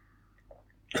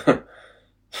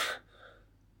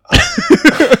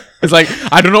 It's like,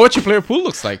 I don't know what your player pool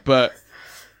looks like, but...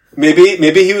 Maybe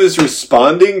he was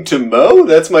responding to Mo?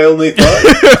 That's my only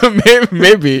thought.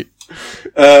 Maybe.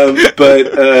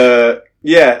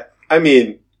 Yeah, I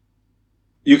mean,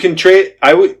 you can trade...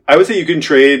 I would say you can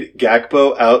trade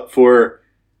Gakpo out for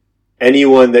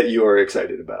anyone that you are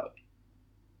excited about.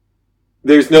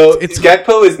 There's no...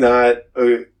 Gakpo is not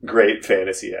a great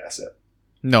fantasy asset.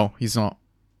 No, he's not.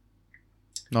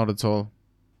 Not at all.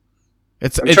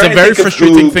 It's a very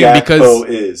frustrating thing Gakpo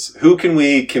because... Who can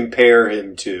we compare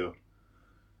him to?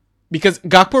 Because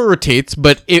Gakpo rotates,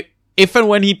 but if and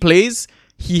when he plays,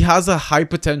 he has a high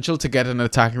potential to get an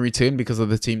attacking return because of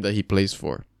the team that he plays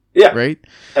for. Yeah. Right?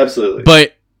 Absolutely.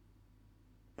 But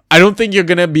I don't think you're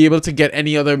going to be able to get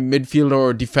any other midfielder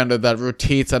or defender that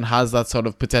rotates and has that sort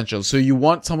of potential. So you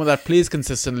want someone that plays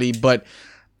consistently, but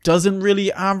doesn't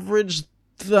really average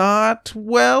that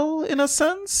well, in a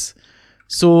sense.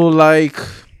 So, like,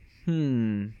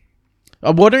 I'm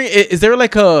wondering, is there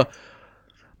like a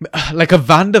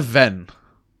Van de Ven?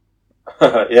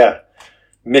 Yeah.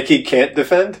 Mickey can't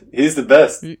defend? He's the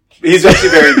best. He's actually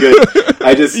very good.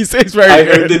 He says very I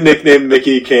good. heard the nickname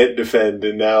Mickey can't defend,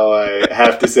 and now I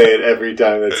have to say it every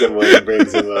time that someone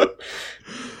brings him up.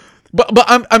 But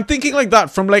I'm thinking like that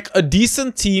from like a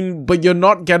decent team, but you're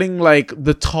not getting like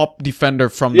the top defender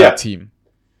from that team.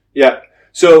 Yeah.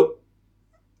 So,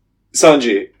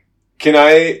 Sanji, can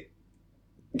I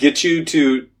get you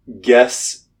to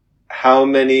guess how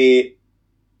many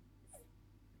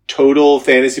total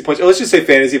fantasy points, or let's just say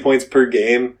fantasy points per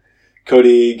game,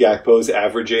 Cody Gakpo is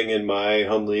averaging in my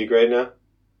home league right now,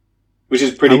 which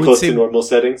is pretty close to normal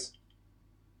settings.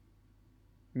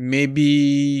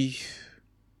 Maybe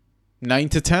 9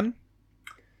 to 10.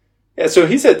 Yeah, so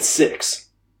he's at 6.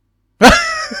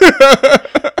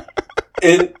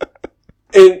 and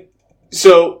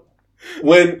so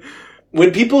when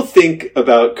people think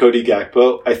about Cody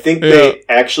Gakpo, I think they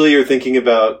actually are thinking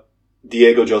about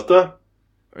Diego Jota.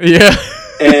 Yeah.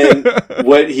 And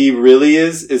what he really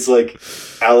is like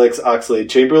Alex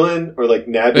Oxlade-Chamberlain or like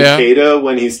Naby Keita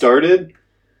when he started.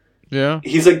 Yeah.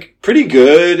 He's like pretty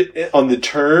good on the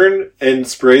turn and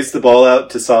sprays the ball out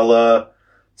to Salah,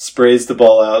 sprays the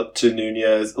ball out to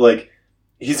Nunez. Like,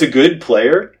 he's a good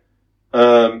player.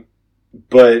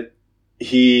 But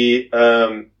he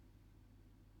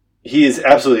is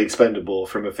absolutely expendable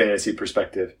from a fantasy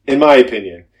perspective, in my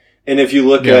opinion. And if you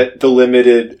look at the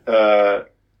limited,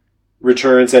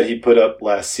 returns that he put up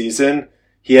last season,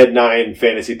 he had 9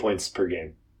 fantasy points per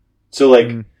game. So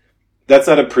like, that's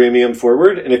not a premium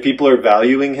forward. And if people are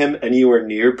valuing him anywhere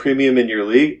near premium in your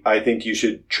league, I think you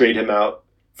should trade him out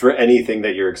for anything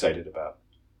that you're excited about.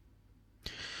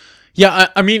 Yeah,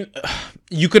 I mean,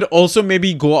 you could also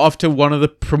maybe go after one of the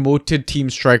promoted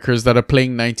team strikers that are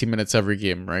playing 90 minutes every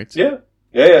game, right? Yeah.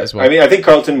 Well. I mean, I think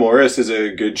Carlton Morris is a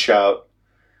good shout.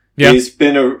 Yeah. He's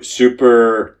been a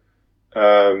super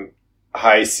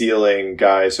high ceiling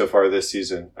guy so far this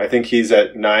season. I think he's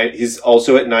at 9. He's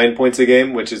also at 9 points a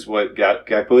game, which is what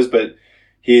Gakpo is, but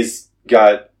he's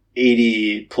got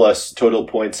 80 plus total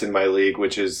points in my league,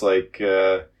 which is like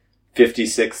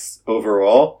 56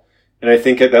 overall. And I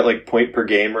think at that like point per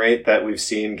game rate that we've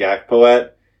seen Gakpo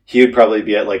at, he would probably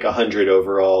be at like 100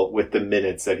 overall with the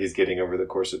minutes that he's getting over the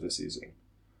course of the season.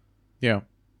 Yeah.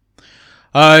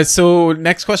 So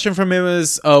next question from him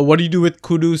is, what do you do with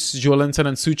Kudus, Joelinton,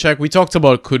 and Souček? We talked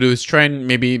about Kudus. Try and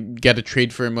maybe get a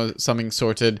trade for him or something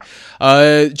sorted.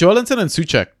 Joelinton and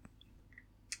Souček.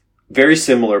 Very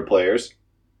similar players.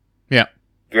 Yeah.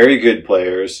 Very good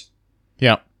players.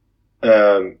 Yeah.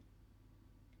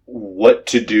 What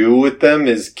to do with them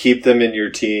is keep them in your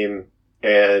team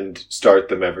and start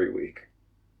them every week.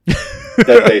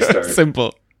 That they start.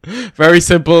 Simple. Very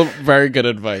simple. Very good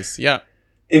advice. Yeah.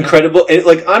 Incredible. And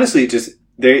like, honestly, just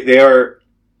they are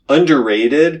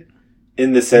underrated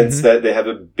in the sense that they have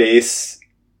a base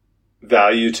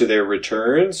value to their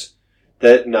returns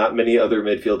that not many other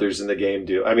midfielders in the game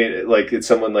do. I mean, like, it's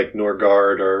someone like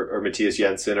Norgard or Matthias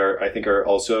Jensen I think are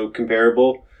also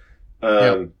comparable.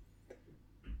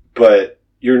 But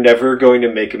you're never going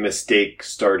to make a mistake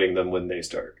starting them when they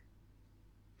start.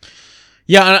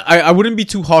 Yeah, I wouldn't be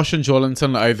too harsh on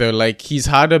Joelinton either. Like, he's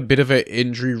had a bit of an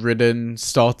injury-ridden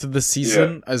start to the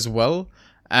season as well.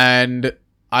 And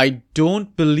I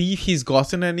don't believe he's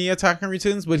gotten any attacking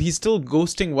returns, but he's still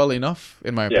ghosting well enough,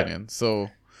 in my opinion. So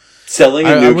selling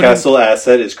a Newcastle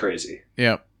asset is crazy.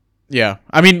 Yeah. Yeah.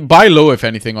 I mean, buy low, if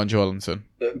anything, on Joelinton.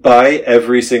 Buy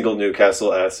every single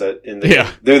Newcastle asset in the game.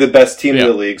 They're the best team in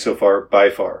the league so far, by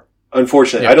far.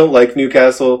 Unfortunately, I don't like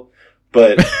Newcastle,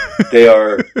 but they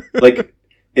are, like,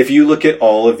 if you look at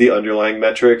all of the underlying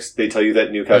metrics, they tell you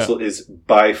that Newcastle is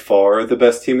by far the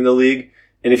best team in the league.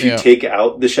 And if you take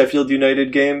out the Sheffield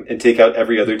United game and take out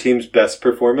every other team's best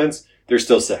performance, they're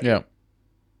still second.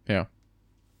 Yeah.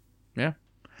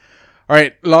 All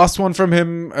right, last one from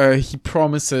him. He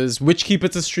promises, which keeper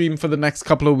to stream for the next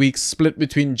couple of weeks, split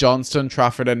between Johnston,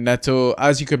 Trafford, and Neto.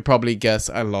 As you can probably guess,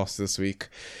 I lost this week.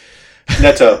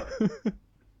 Neto.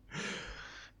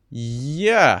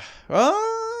 Yeah.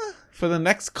 For the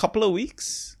next couple of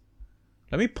weeks?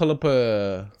 Let me pull up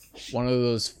one of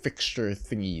those fixture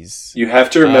thingies. You have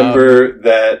to remember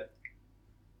that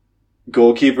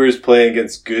goalkeepers playing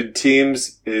against good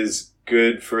teams is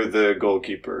good for the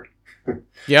goalkeeper.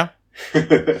 Yeah.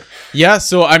 Yeah,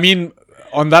 so I mean,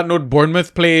 on that note,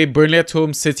 Bournemouth play Burnley at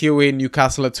home, City away,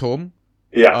 Newcastle at home.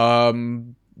 Yeah.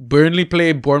 Burnley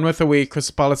play Bournemouth away,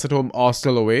 Crystal Palace at home,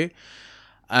 Arsenal away.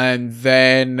 And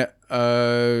then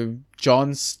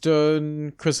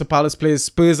Johnston, Crystal Palace plays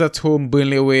Spurs at home,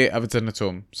 Burnley away, Everton at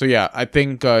home. So yeah, I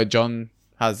think John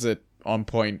has it on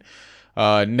point.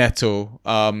 Neto.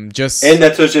 And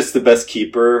Neto's just the best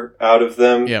keeper out of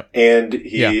them. Yeah. And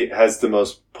he has the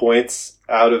most points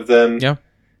out of them. Yeah.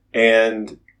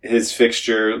 And his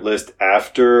fixture list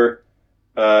after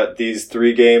these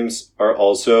 3 games are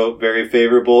also very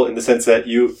favorable in the sense that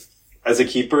you, as a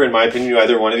keeper, in my opinion, you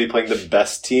either want to be playing the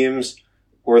best teams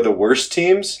or the worst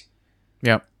teams.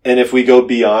 Yeah. And if we go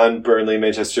beyond Burnley,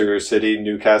 Manchester City,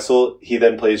 Newcastle, he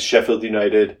then plays Sheffield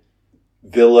United,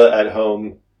 Villa at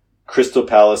home, Crystal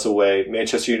Palace away,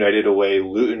 Manchester United away,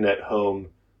 Luton at home,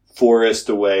 Forest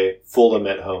away, Fulham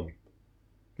at home.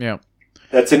 Yeah.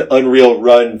 That's an unreal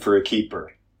run for a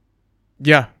keeper.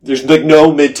 Yeah. There's like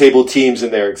no mid-table teams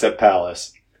in there except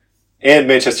Palace and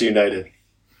Manchester United.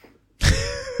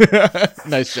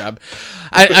 Nice job.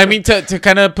 I mean, to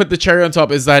kind of put the cherry on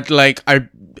top is that, like, I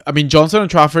mean, Johnson and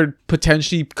Trafford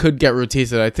potentially could get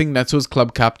rotated. I think Neto's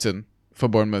club captain for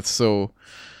Bournemouth. So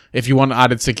if you want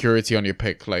added security on your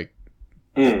pick, like,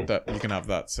 that you can have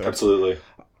that. So absolutely.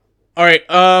 All right.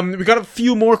 We got a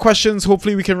few more questions.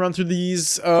 Hopefully we can run through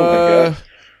these. Oh my God.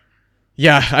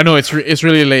 Yeah, I know it's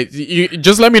really late. You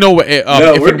just let me know.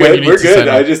 No, we're good. We're good.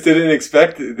 I just didn't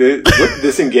expect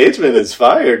this engagement is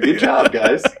fire. Good job,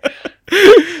 guys.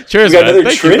 Cheers, we got man. another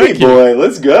Trini boy.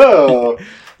 Let's go.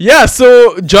 Yeah,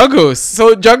 so Jagos.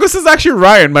 So Jagos is actually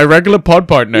Ryan, my regular pod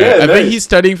partner. Yeah, I nice. think he's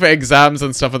studying for exams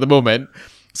and stuff at the moment.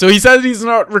 So he says he's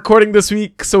not recording this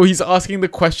week, so he's asking the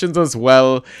questions as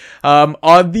well.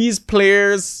 Are these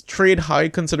players trade high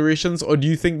considerations, or do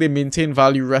you think they maintain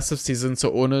value rest of season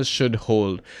so owners should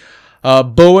hold?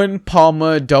 Bowen,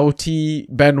 Palmer, Doughty,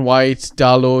 Ben White,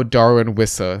 Dallo, Darwin,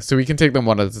 Wissa. So we can take them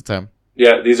one at a time.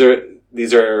 Yeah, these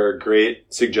are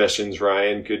great suggestions,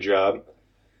 Ryan. Good job.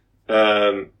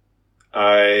 I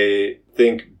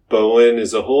think Bowen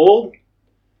is a hold.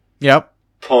 Yep.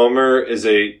 Palmer is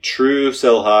a true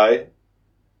sell high.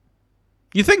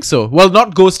 You think so? Well,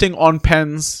 not ghosting on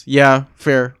pens. Yeah,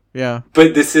 fair. Yeah.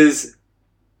 But this is...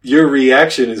 Your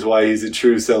reaction is why he's a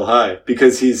true sell high.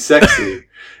 Because he's sexy.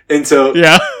 And so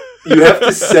Yeah. you have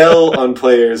to sell on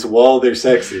players while they're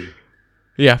sexy.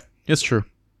 Yeah, it's true.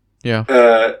 Yeah.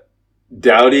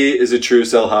 Doughty is a true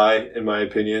sell high, in my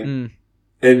opinion.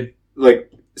 And,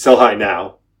 like, sell high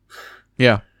now.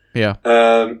 Yeah. Yeah.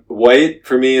 White,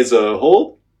 for me, is a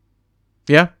hold.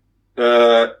 Yeah.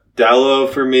 Dallo,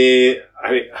 for me,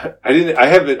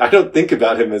 I don't think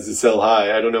about him as a sell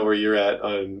high. I don't know where you're at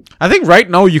on... I think right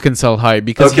now you can sell high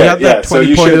because he had that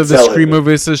 20 point of the screamer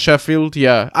versus Sheffield.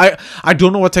 Yeah. I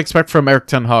don't know what to expect from Eric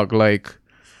Ten Hag. Like...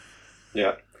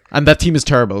 Yeah. And that team is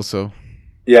terrible, so...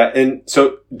 Yeah, and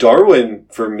so Darwin,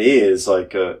 for me, is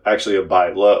like actually a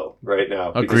buy low right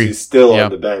now. Because Agreed. he's still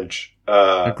on the bench.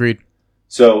 Agreed.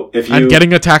 So if you... And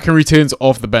getting attack and returns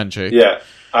off the bench, eh? Yeah.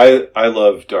 I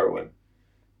love Darwin.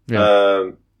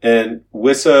 Yeah. And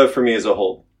Wissa, for me, is a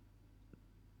hold.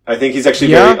 I think he's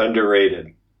actually very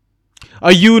underrated.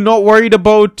 Are you not worried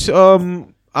about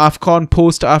AFCON,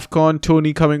 post-AFCON,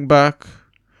 Tony coming back?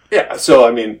 Yeah, so,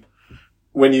 I mean,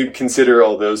 when you consider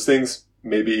all those things,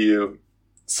 maybe you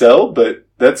sell, but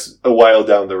that's a while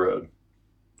down the road.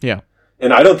 Yeah.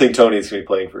 And I don't think Tony's going to be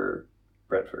playing for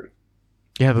Brentford.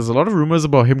 Yeah, there's a lot of rumors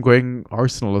about him going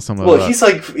Arsenal or something like that.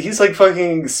 Well, he's like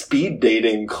fucking speed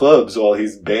dating clubs while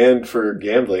he's banned for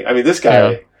gambling. I mean, this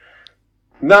guy,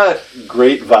 not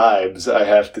great vibes, I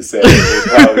have to say,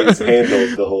 with how he's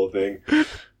handled the whole thing.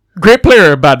 Great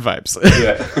player, bad vibes.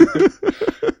 Yeah.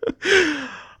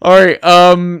 All right.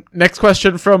 Next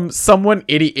question from someone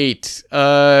 88.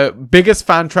 Biggest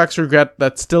fan tracks regret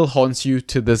that still haunts you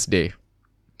to this day?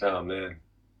 Oh, man.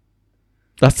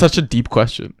 That's such a deep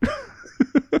question.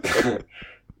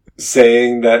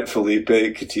 Saying that Felipe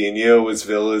Coutinho was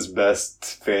Villa's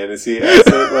best fantasy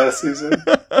asset last season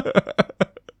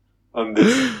on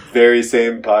this very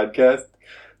same podcast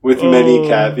with many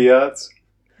caveats.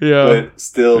 Yeah. But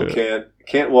still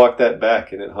can't walk that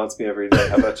back, and it haunts me every day.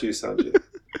 How about you, Sanjay?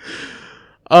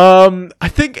 I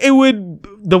think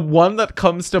the one that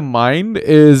comes to mind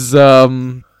is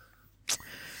when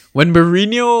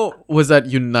Mourinho was at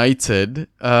United,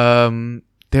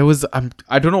 there was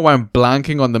I don't know why I'm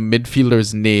blanking on the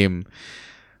midfielder's name,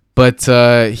 but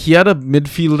he had a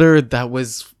midfielder that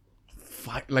was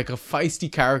like a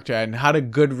feisty character and had a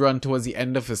good run towards the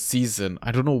end of the season.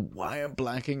 I don't know why I'm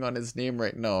blanking on his name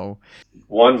right now.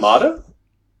 Juan Mata?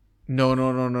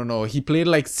 No. He played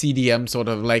like CDM sort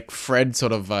of, like Fred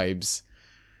sort of vibes.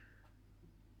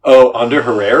 Oh, under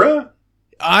Herrera?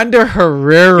 Under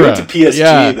Herrera. He went to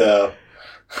PSG though.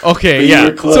 Okay,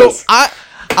 yeah. So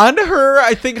Under Herrera,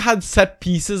 I think, had set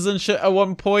pieces and shit at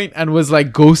one point and was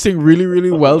like ghosting really,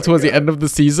 really well towards the end of the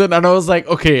season. And I was like,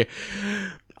 okay,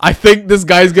 I think this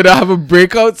guy's gonna have a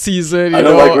breakout season. I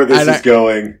don't like where this is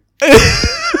going.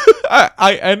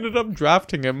 I ended up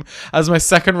drafting him as my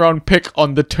second round pick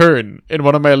on the turn in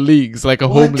one of my leagues, like a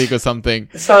home league or something.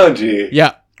 Sanji.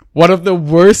 Yeah. One of the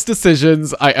worst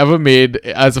decisions I ever made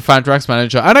as a Fantrax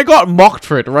manager. And I got mocked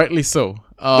for it, rightly so.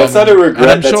 That's not a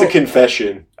regret, that's a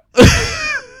confession.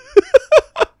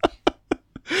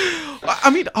 I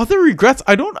mean, other regrets.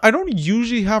 I don't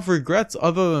usually have regrets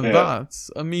other than that.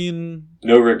 I mean,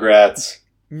 no regrets.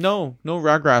 No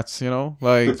regrets. You know,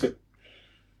 like,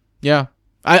 yeah.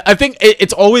 I think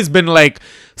it's always been like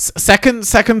second,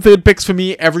 third picks for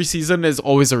me every season is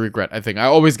always a regret. I think I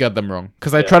always get them wrong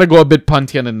because I try to go a bit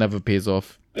punty and it never pays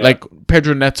off. Yeah. Like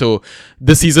Pedro Neto,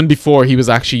 the season before he was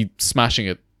actually smashing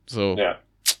it. So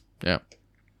yeah.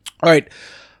 All right.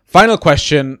 Final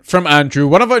question from Andrew,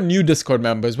 one of our new Discord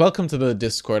members. Welcome to the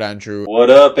Discord, Andrew. What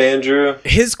up, Andrew?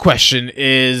 His question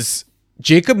is: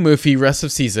 Jacob Murphy rest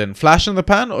of season, flash in the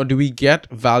pan, or do we get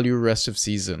value rest of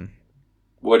season?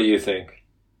 What do you think?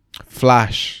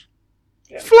 Flash.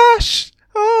 Yeah. Flash.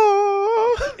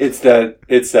 Oh. It's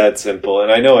that simple.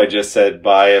 And I know I just said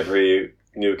buy every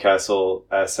Newcastle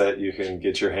asset you can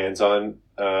get your hands on.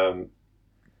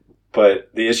 But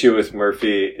the issue with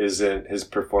Murphy isn't his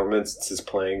performance, it's his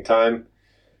playing time.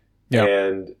 Yeah.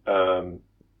 And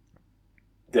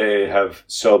they have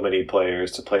so many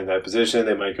players to play in that position.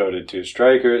 They might go to 2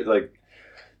 strikers. Like,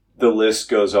 the list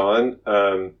goes on.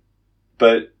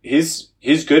 But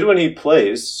he's good when he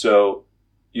plays, so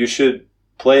you should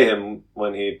play him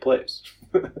when he plays.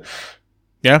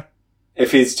 Yeah.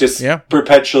 If he's just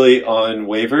perpetually on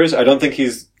waivers, I don't think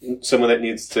he's someone that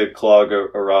needs to clog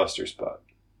a roster spot.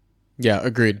 Yeah,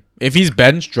 agreed. If he's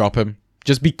bench, drop him.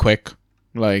 Just be quick.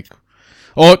 Like,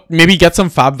 or maybe get some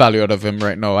fab value out of him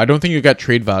right now. I don't think you get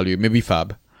trade value. Maybe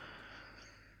fab.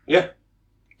 Yeah.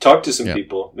 Talk to some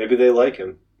people. Maybe they like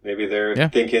him. Maybe they're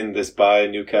thinking this buy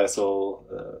Newcastle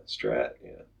strat.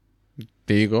 Yeah.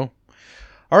 There you go.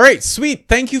 All right, sweet.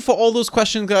 Thank you for all those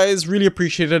questions, guys. Really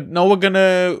appreciate it. Now we're going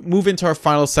to move into our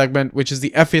final segment, which is the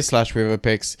FA/waiver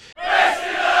picks.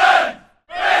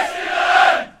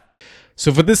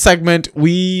 So for this segment,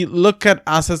 we look at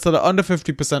assets that are under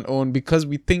 50% owned because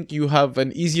we think you have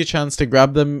an easier chance to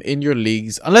grab them in your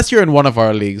leagues, unless you're in one of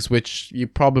our leagues, which you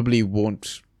probably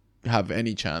won't have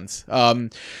any chance. But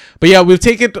yeah, we'll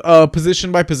take it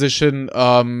position by position.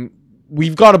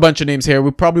 We've got a bunch of names here.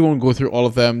 We probably won't go through all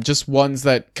of them, just ones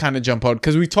that kind of jump out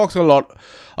because we talked a lot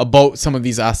about some of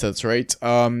these assets, right?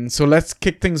 So let's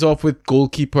kick things off with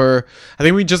goalkeeper. I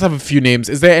think we just have a few names.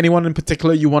 Is there anyone in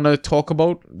particular you want to talk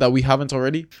about that we haven't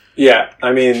already? Yeah,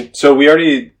 I mean, so we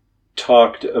already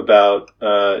talked about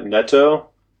Neto.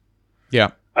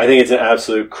 Yeah. I think it's an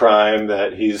absolute crime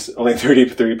that he's only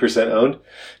 33% owned.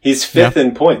 He's 5th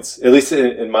in points, at least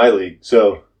in my league.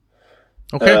 So,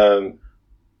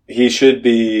 he should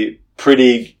be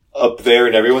pretty up there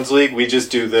in everyone's league. We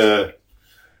just do the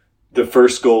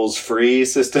first goals free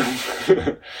system.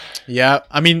 Yeah,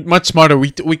 I mean, much smarter.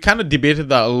 We kind of debated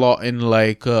that a lot in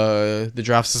like the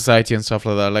Draft Society and stuff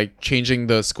like that, like changing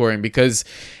the scoring because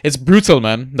it's brutal,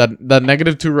 man. That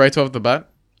 -2 right off the bat,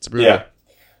 it's brutal.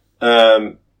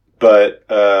 Yeah. But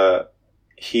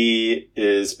he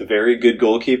is a very good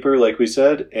goalkeeper, like we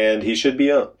said, and he should be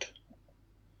owned.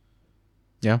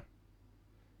 Yeah.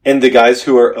 And the guys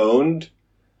who are owned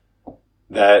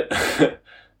that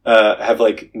have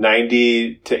like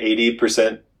 90 to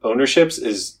 80% ownerships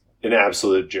is an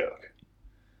absolute joke.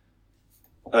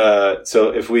 So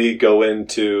if we go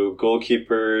into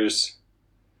goalkeepers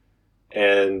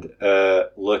and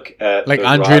look at like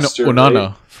Andre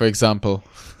Onana, for example.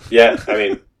 Yeah, I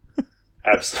mean,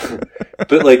 absolutely.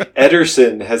 But like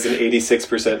Ederson has an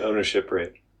 86% ownership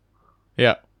rate.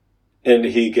 Yeah. And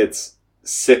he gets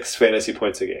 6 fantasy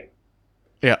points a game.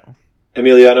 Yeah.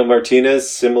 Emiliano Martinez,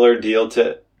 similar deal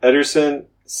to Ederson,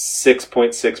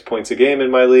 6.6 points a game in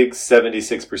my league,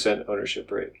 76% ownership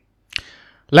rate.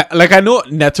 Like I know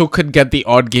Neto could get the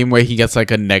odd game where he gets like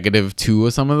a -2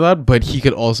 or something like that, but he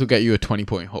could also get you a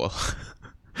 20-point haul.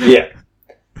 Yeah.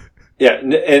 Yeah,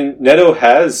 and Neto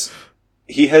has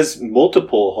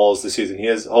multiple hauls this season. He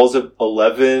has hauls of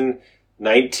 11,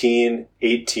 19,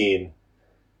 18.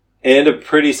 And a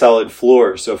pretty solid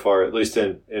floor so far, at least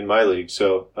in my league.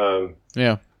 So,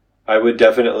 yeah, I would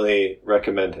definitely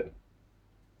recommend him.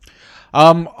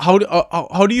 How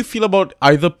do you feel about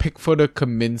either Pickford or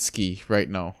Kaminsky right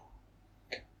now?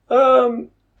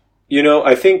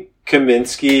 I think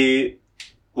Kaminsky,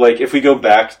 like if we go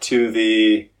back to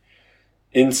the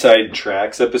Inside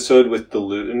Tracks episode with the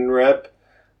Luton rep,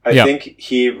 I think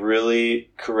he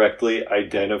really correctly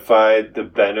identified the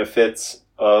benefits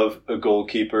of a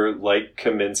goalkeeper like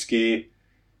Kaminsky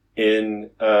in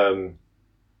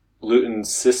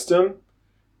Luton's system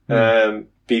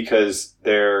because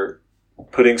they're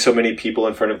putting so many people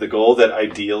in front of the goal that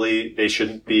ideally they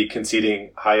shouldn't be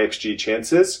conceding high XG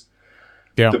chances.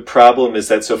 Yeah. The problem is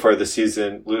that so far this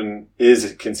season, Luton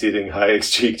is conceding high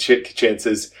XG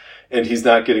chances and he's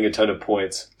not getting a ton of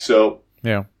points. So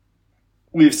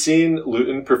we've seen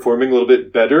Luton performing a little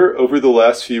bit better over the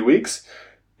last few weeks.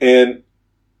 And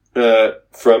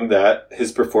from that,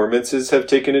 his performances have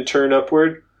taken a turn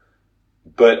upward.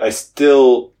 But I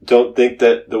still don't think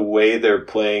that the way they're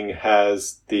playing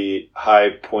has the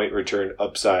high point return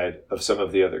upside of some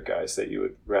of the other guys that you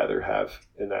would rather have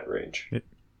in that range.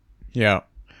 Yeah.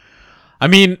 I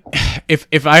mean,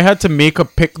 if I had to make a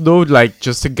pick though, like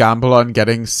just to gamble on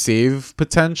getting save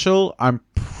potential, I'm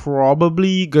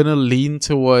probably gonna lean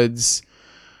towards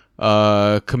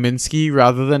Kaminsky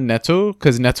rather than Neto,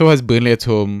 because Neto has Burnley at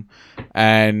home,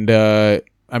 and I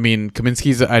mean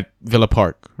Kaminsky's at Villa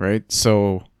Park, right?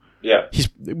 So yeah,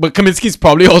 but Kaminsky's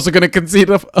probably also going to concede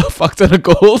a fuck ton of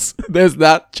goals. There's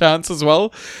that chance as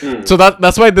well. So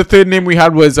that's why the third name we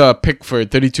had was Pickford,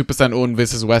 32% owned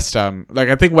versus West Ham. Like,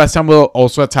 I think West Ham will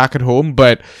also attack at home,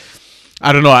 but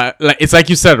I don't know. It's like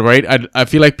you said, right? I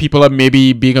feel like people are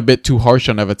maybe being a bit too harsh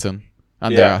on Everton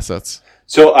and their assets.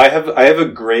 So I have a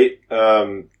great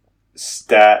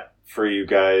stat for you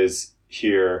guys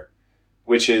here,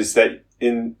 which is that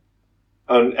on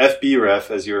FBref,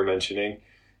 as you were mentioning,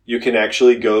 you can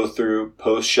actually go through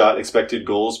post-shot expected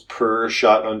goals per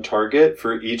shot on target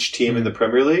for each team in the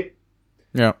Premier League.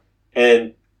 Yeah.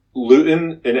 And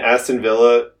Luton and Aston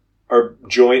Villa are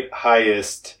joint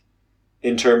highest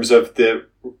in terms of the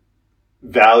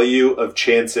value of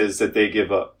chances that they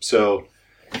give up. So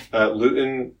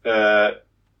Luton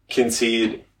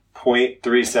concede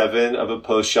 0.37 of a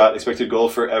post-shot expected goal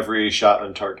for every shot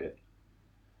on target.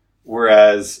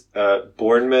 Whereas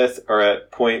Bournemouth are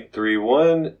at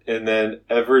 0.31 and then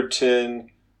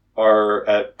Everton are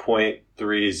at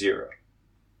 0.30.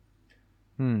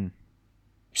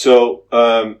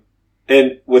 So,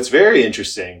 and what's very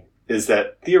interesting is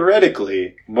that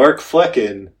theoretically, Mark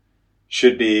Flecken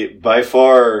should be by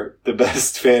far the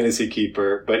best fantasy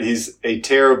keeper, but he's a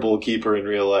terrible keeper in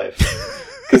real life.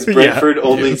 Because Brentford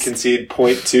only concede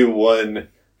 0.21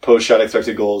 post-shot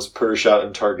expected goals per shot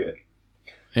on target.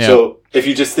 Yeah. So if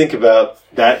you just think about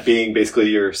that being basically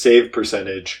your save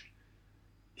percentage,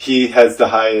 he has the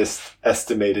highest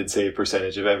estimated save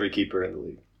percentage of every keeper in the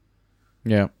league.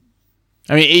 Yeah.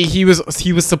 I mean, he was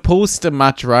supposed to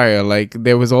match Raya. Like,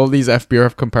 there was all these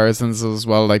FBref comparisons as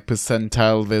well, like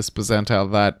percentile this, percentile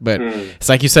that. But it's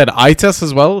like you said, eye test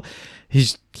as well.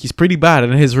 He's pretty bad,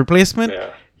 and his replacement,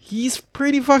 he's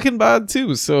pretty fucking bad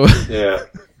too. So yeah.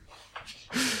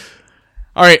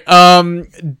 All right.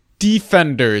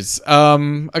 Defenders.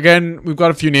 Again, we've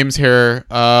got a few names here.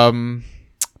 I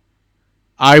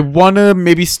want to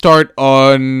maybe start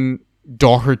on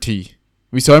Doherty.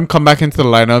 We saw him come back into the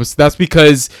lineups. That's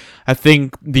because I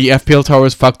think the FPL tower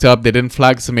was fucked up. They didn't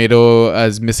flag Semedo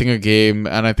as missing a game.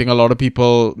 And I think a lot of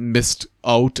people missed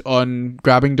out on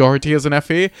grabbing Doherty as an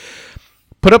FA.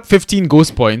 Put up 15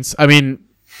 ghost points. I mean,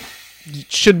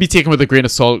 should be taken with a grain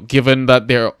of salt given that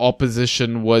their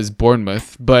opposition was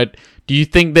Bournemouth. But do you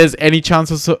think there's any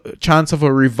chance of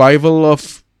a revival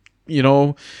of,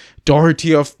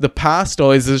 Doherty of the past?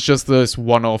 Or is this just this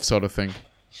one-off sort of thing?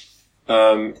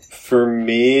 For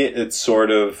me, it's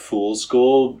sort of fool's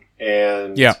gold,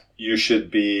 and you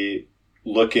should be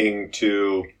looking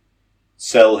to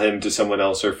sell him to someone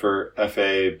else or for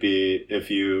FAB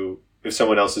if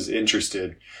someone else is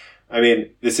interested. I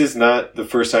mean, this is not the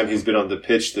first time he's been on the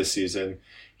pitch this season.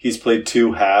 He's played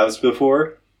 2 halves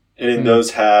before, and in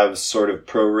those halves, sort of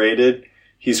prorated,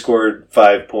 he scored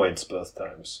 5 points both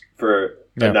times for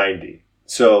a 90.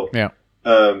 So,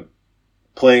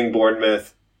 playing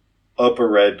Bournemouth, up a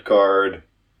red card,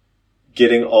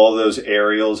 getting all those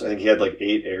aerials. I think he had like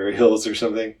 8 aerials or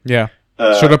something. Yeah.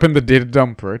 Showed up in the data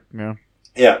dump, right? Yeah.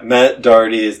 Yeah. Matt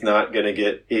Doherty is not going to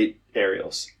get 8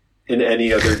 aerials in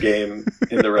any other game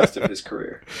in the rest of his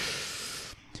career.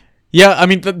 Yeah, I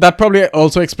mean, that probably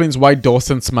also explains why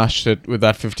Dawson smashed it with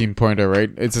that 15-pointer,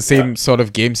 right? It's the same sort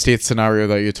of game state scenario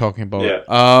that you're talking about.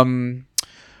 Yeah.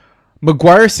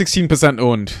 Maguire, 16%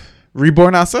 owned.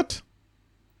 Reborn asset?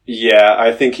 Yeah,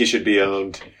 I think he should be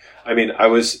owned. I mean, I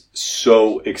was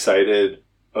so excited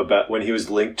about when he was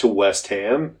linked to West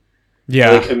Ham. Yeah.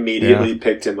 I immediately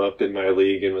picked him up in my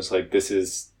league and was like, this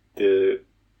is the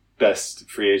best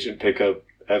free agent pickup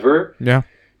ever. Yeah.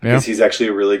 Because he's actually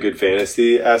a really good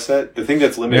fantasy asset. The thing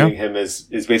that's limiting him is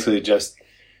basically just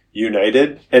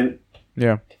United. And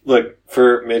look,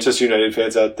 for Manchester United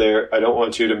fans out there, I don't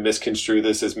want you to misconstrue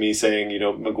this as me saying,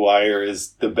 Maguire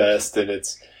is the best and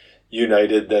it's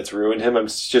United that's ruined him. I'm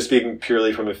just speaking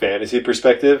purely from a fantasy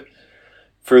perspective.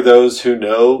 For those who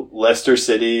know, Leicester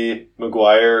City,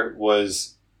 Maguire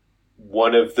was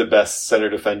one of the best center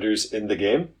defenders in the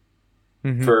game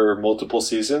for multiple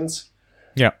seasons.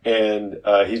 Yeah. And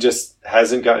he just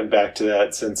hasn't gotten back to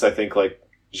that since, I think, like,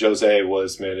 Jose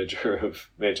was manager of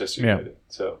Manchester United.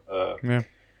 So, yeah.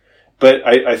 But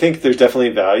I think there's definitely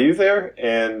value there,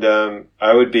 and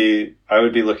I would be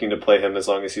looking to play him as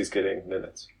long as he's getting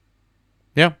minutes.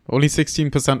 Yeah, only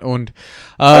 16% owned.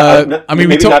 I mean,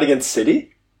 we not against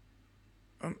City?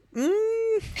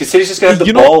 Because City's just going to have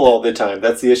the ball all the time.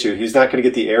 That's the issue. He's not going to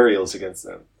get the aerials against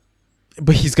them.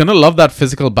 But he's going to love that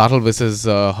physical battle versus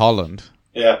Holland.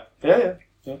 Yeah.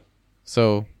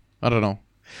 So, I don't know.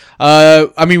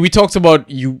 I mean, we talked about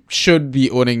you should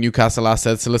be owning Newcastle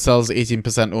assets. Lascelles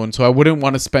 18% owned, so I wouldn't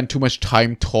want to spend too much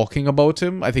time talking about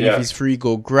him. I think if he's free,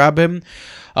 go grab him.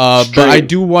 But I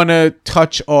do want to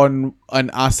touch on an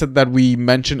asset that we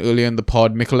mentioned earlier in the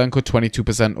pod. Mikolenko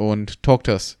 22% owned. Talk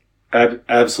to us.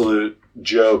 Absolute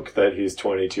joke that he's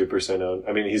 22% owned.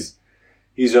 I mean,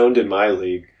 he's owned in my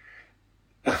league.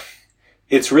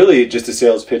 It's really just a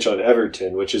sales pitch on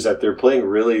Everton, which is that they're playing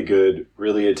really good,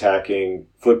 really attacking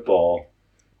football.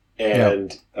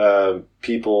 And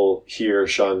people hear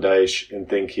Sean Dyche and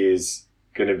think he's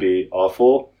going to be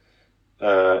awful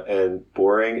and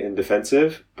boring and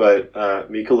defensive. But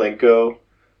Mikolenko,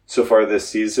 so far this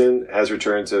season, has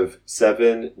returns of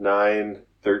 7, 9,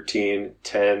 13,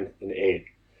 10, and 8.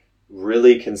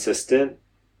 Really consistent,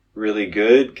 really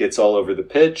good, gets all over the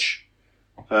pitch.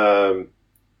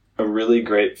 A really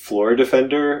great floor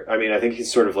defender. I mean, I think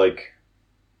he's sort of like,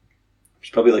 he's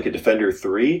probably like a defender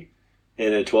 3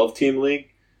 in a 12-team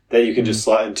league that you can just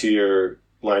slot into your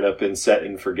lineup and set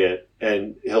and forget,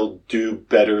 and he'll do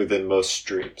better than most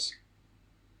streams.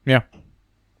 Yeah,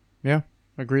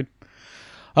 agreed.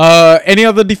 Any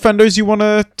other defenders you want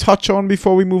to touch on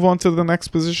before we move on to the next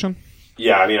position?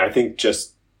 Yeah, I mean, I think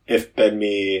just if Ben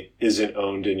Mee isn't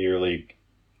owned in your league,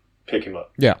 pick him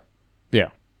up. Yeah,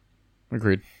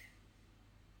 agreed.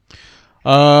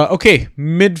 Okay,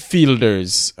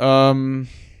 midfielders. I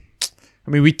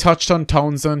mean, we touched on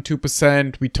Townsend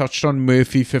 2%. We touched on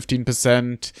Murphy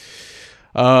 15%.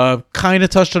 Kind of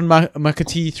touched on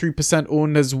McAtee 3%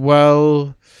 owned as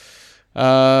well.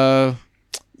 Yeah,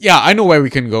 I know where we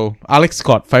can go. Alex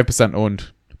Scott 5%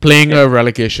 owned, playing a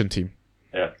relegation team.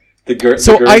 Yeah,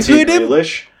 so I heard him.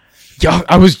 Grealish. Yeah,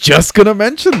 I was just gonna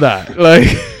mention that. Like.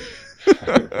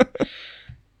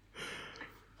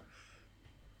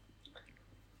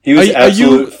 He was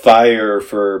absolute fire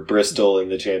for Bristol in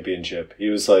the championship. He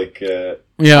was like,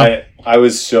 I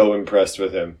was so impressed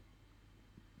with him.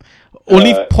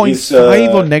 Only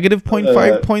 0.5 or negative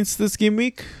 0.5 points this game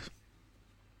week?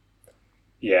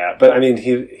 Yeah, but I mean,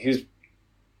 he's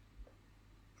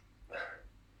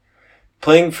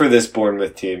playing for this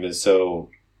Bournemouth team is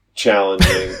so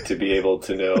challenging to be able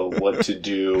to know what to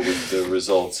do with the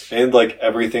results. And like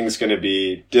everything's going to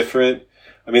be different.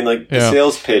 I mean, like, the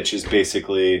sales pitch is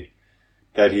basically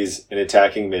that he's an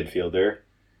attacking midfielder.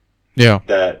 Yeah.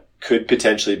 That could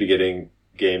potentially be getting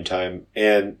game time.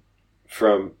 And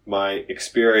from my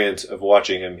experience of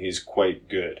watching him, he's quite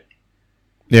good.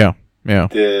 Yeah.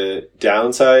 The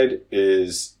downside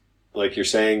is, like you're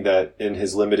saying, that in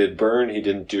his limited burn, he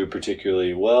didn't do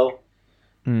particularly well.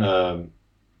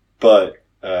 But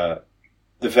the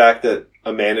fact that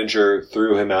a manager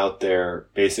threw him out there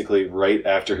basically right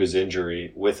after his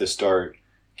injury with a start,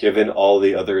 given all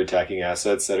the other attacking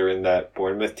assets that are in that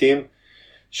Bournemouth team,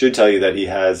 should tell you that he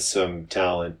has some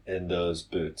talent in those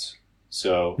boots.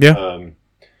 So,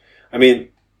 I mean,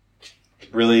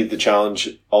 really the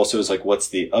challenge also is like, what's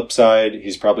the upside?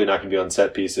 He's probably not going to be on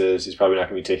set pieces. He's probably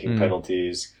not going to be taking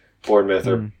penalties. Bournemouth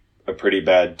are a pretty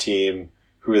bad team.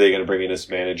 Who are they going to bring in as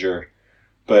manager?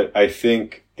 But I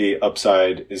think the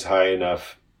upside is high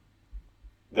enough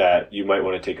that you might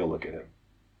want to take a look at him.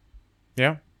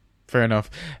 Yeah, fair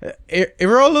enough.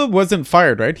 Irola wasn't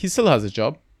fired, right? He still has a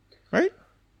job, right?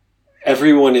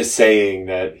 Everyone is saying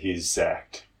that he's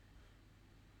sacked.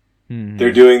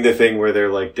 They're doing the thing where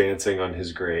they're like dancing on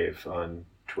his grave on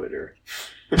Twitter.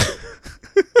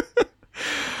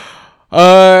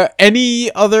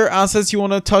 Any other assets you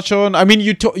want to touch on? I mean,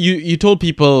 you told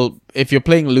people if you're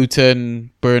playing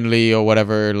Luton, Burnley, or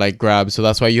whatever, like grab. So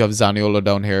that's why you have Zaniolo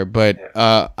down here. But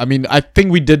I mean, I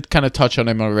think we did kind of touch on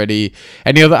him already.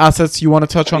 Any other assets you want to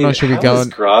touch on, or should we go? Is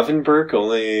Gravenberch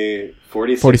only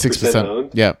 46%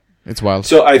 owned? Yeah, it's wild.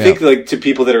 So I think like to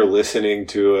people that are listening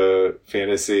to a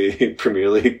fantasy Premier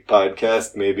League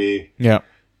podcast, maybe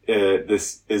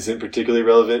this isn't particularly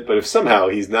relevant, but if somehow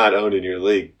he's not owned in your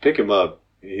league, pick him up.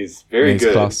 He's very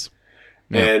good. Class.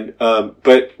 Yeah. And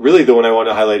but really the one I want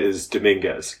to highlight is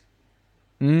Dominguez.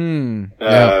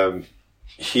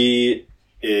 He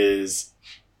is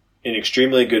an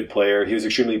extremely good player. He was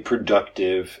extremely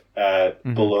productive at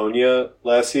Bologna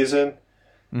last season.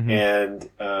 and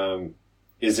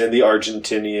is in the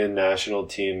Argentinian national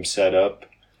team setup.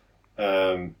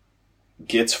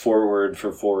 Gets forward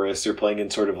for Forest. They're playing in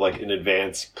sort of like an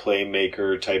advanced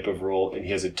playmaker type of role, and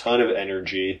he has a ton of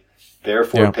energy.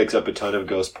 Therefore, picks up a ton of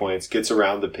ghost points, gets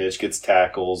around the pitch, gets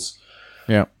tackles.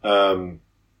 Yeah.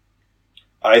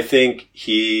 I think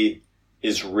he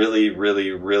is really, really,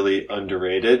 really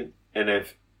underrated. And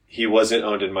if he wasn't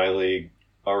owned in my league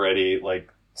already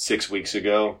like 6 weeks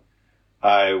ago,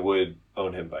 I would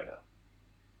own him by now.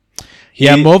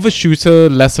 More of a shooter,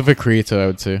 less of a creator, I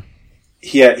would say.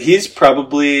 Yeah, he's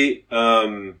probably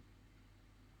the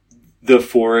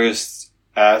Forest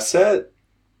asset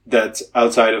that's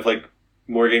outside of like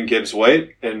Morgan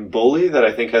Gibbs-White and Bully that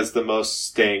I think has the most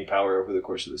staying power over the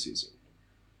course of the season.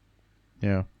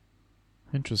 Yeah.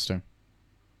 Interesting.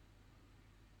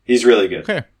 He's really good.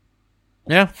 Okay.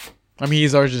 Yeah. I mean,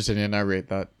 he's Argentinian. I rate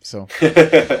that. So.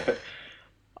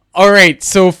 All right.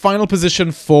 So, final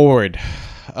position forward.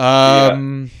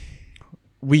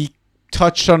 We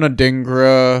touched on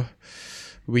Adingra.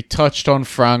 We touched on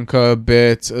Franca a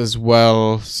bit as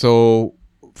well. So,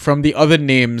 from the other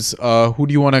names, who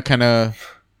do you want to kind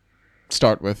of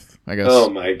start with, I guess? Oh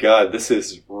my god, this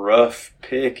is rough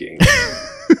picking.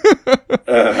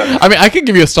 I mean, I can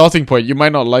give you a starting point. You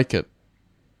might not like it.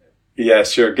 Yeah,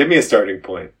 sure. Give me a starting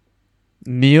point.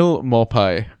 Neil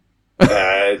Maupay.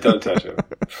 Don't touch him.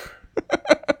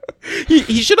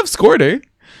 He should have scored, eh?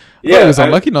 Yeah, he was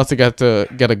unlucky not to get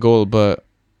a goal, but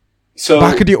so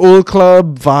back at the old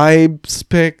club vibes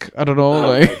pick. I don't know. Oh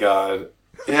my god.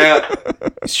 Yeah,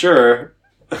 sure.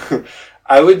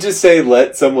 I would just say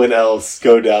let someone else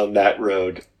go down that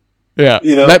road. Yeah,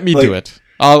 let me do it.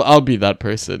 I'll be that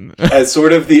person. As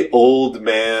sort of the old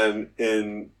man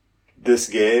in this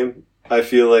game, I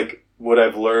feel like what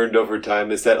I've learned over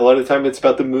time is that a lot of the time it's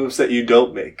about the moves that you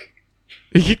don't make.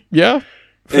 Yeah.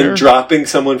 Fair. And dropping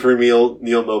someone for Neil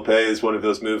Maupay is one of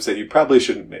those moves that you probably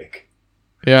shouldn't make.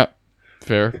 Yeah.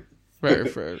 Fair. Very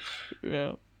fair.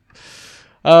 Yeah.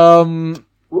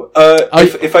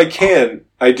 If I can,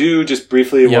 I do just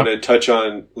briefly want to touch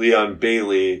on Leon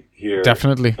Bailey here.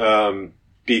 Definitely.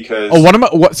 Because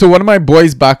one of my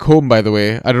boys back home, by the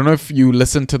way, I don't know if you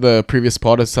listened to the previous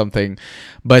pod or something,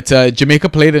 but Jamaica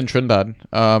played in Trinidad.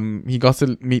 He got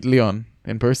to meet Leon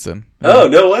in person. Oh,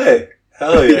 no way.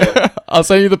 Hell yeah. I'll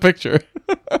send you the picture.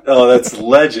 Oh, that's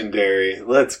legendary.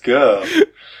 Let's go.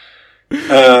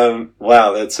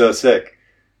 Wow, that's so sick.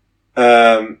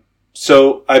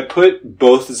 So I put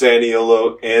both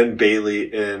Zaniolo and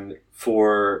Bailey in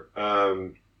for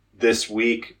this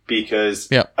week because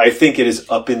I think it is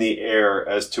up in the air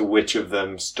as to which of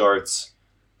them starts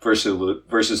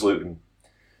versus Luton.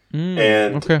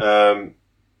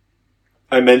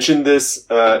 I mentioned this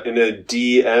in a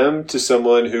DM to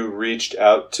someone who reached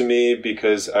out to me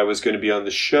because I was going to be on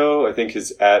the show. I think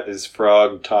his @ is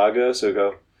Frog Taga, so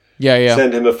go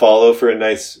send him a follow for a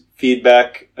nice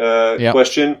feedback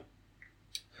question.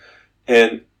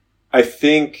 And I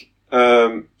think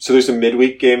so there's a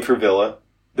midweek game for Villa.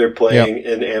 They're playing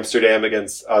in Amsterdam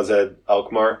against AZ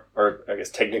Alkmaar, or I guess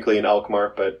technically in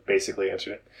Alkmaar, but basically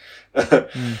Amsterdam.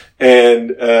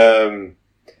 And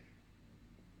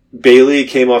Bailey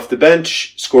came off the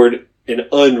bench, scored an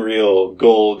unreal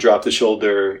goal, dropped the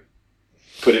shoulder,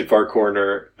 put it far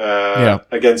corner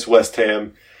against West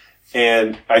Ham.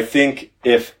 And I think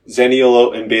if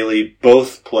Zaniolo and Bailey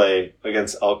both play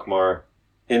against Alkmaar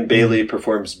and Bailey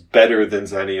performs better than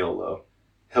Zaniolo,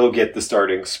 he'll get the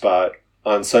starting spot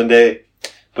on Sunday.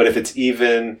 But if it's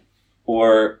even,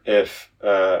 or if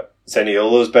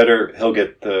Zaniolo's better, he'll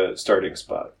get the starting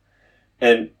spot.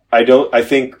 And I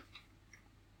think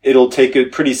it'll take a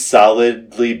pretty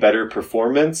solidly better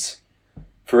performance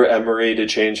for Emery to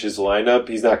change his lineup.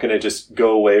 He's not going to just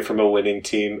go away from a winning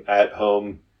team at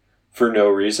home for no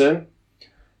reason.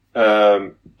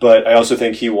 But I also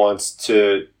think he wants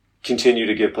to continue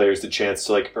to give players the chance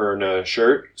to earn a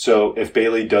shirt. So if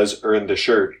Bailey does earn the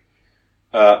shirt,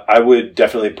 I would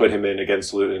definitely put him in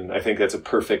against Luton. I think that's a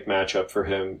perfect matchup for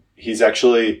him. He's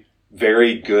actually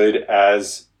very good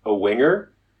as a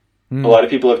winger. A lot of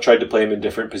people have tried to play him in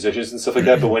different positions and stuff like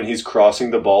that, but when he's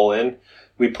crossing the ball in,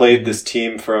 we played this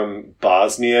team from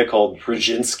Bosnia called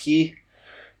Brzezinski,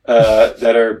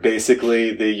 that are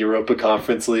basically the Europa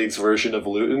Conference League's version of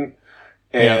Luton.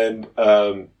 And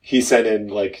he sent in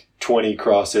 20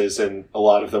 crosses, and a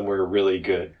lot of them were really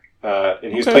good.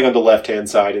 And he was playing on the left-hand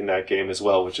side in that game as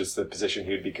well, which is the position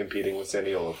he would be competing with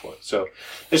Zaniolo for. So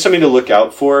there's something to look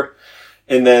out for.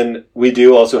 And then we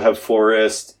do also have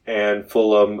Forest and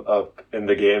Fulham up in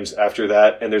the games after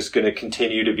that, and there's going to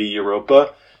continue to be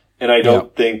Europa. And I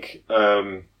don't think,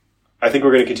 I think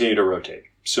we're going to continue to rotate.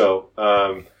 So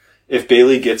if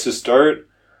Bailey gets a start,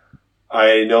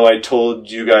 I know I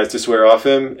told you guys to swear off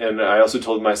him, and I also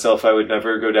told myself I would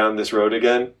never go down this road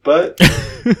again. But,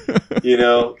 you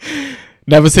know...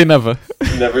 Never say never.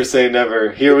 Never say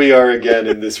never. Here we are again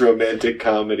in this romantic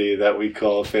comedy that we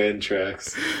call Fan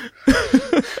Tracks.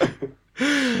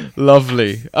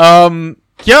 Lovely.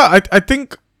 Yeah, I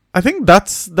think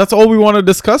that's all we want to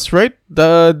discuss, right?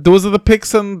 Those are the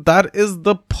picks, and that is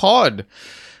the pod.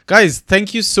 Guys,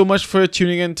 thank you so much for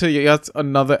tuning in to yet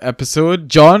another episode.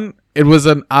 John, it was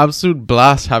an absolute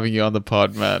blast having you on the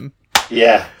pod, man.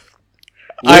 Yeah.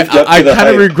 I kind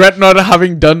of regret not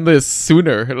having done this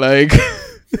sooner. Like,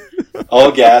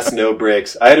 all gas, no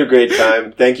brakes. I had a great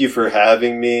time. Thank you for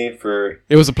having me.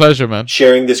 It was a pleasure, man.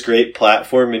 Sharing this great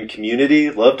platform and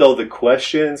community. Loved all the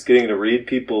questions, getting to read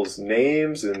people's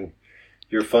names and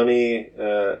your funny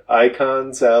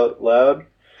icons out loud.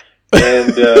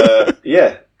 And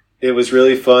yeah, it was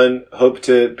really fun. Hope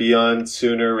to be on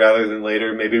sooner rather than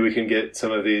later. Maybe we can get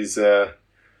some of these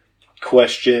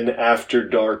question after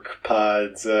dark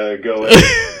pods going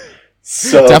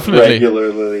so Definitely.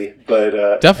 regularly,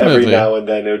 but Definitely. every now and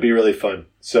then it would be really fun.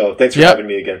 So thanks for having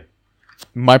me again.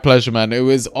 My pleasure, man. It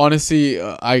was honestly,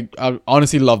 I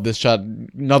honestly love this chat.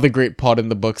 Another great pod in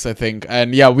the books, I think.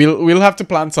 And yeah, we'll have to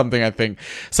plan something. I think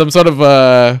some sort of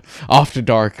after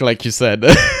dark, like you said,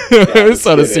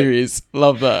 sort of series.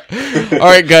 Love that. All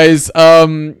right, guys.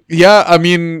 Yeah, I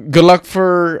mean, good luck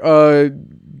for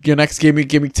your next game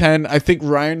week 10. I think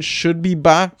Ryan should be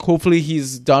back. Hopefully,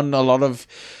 he's done a lot of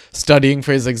studying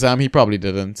for his exam. He probably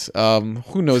didn't.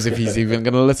 Who knows if he's even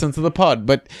gonna listen to the pod.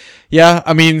 But yeah,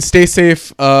 I mean, stay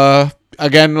safe.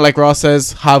 Again, like Ross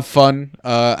says, have fun.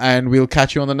 And we'll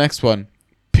catch you on the next one.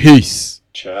 Peace.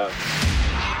 Ciao.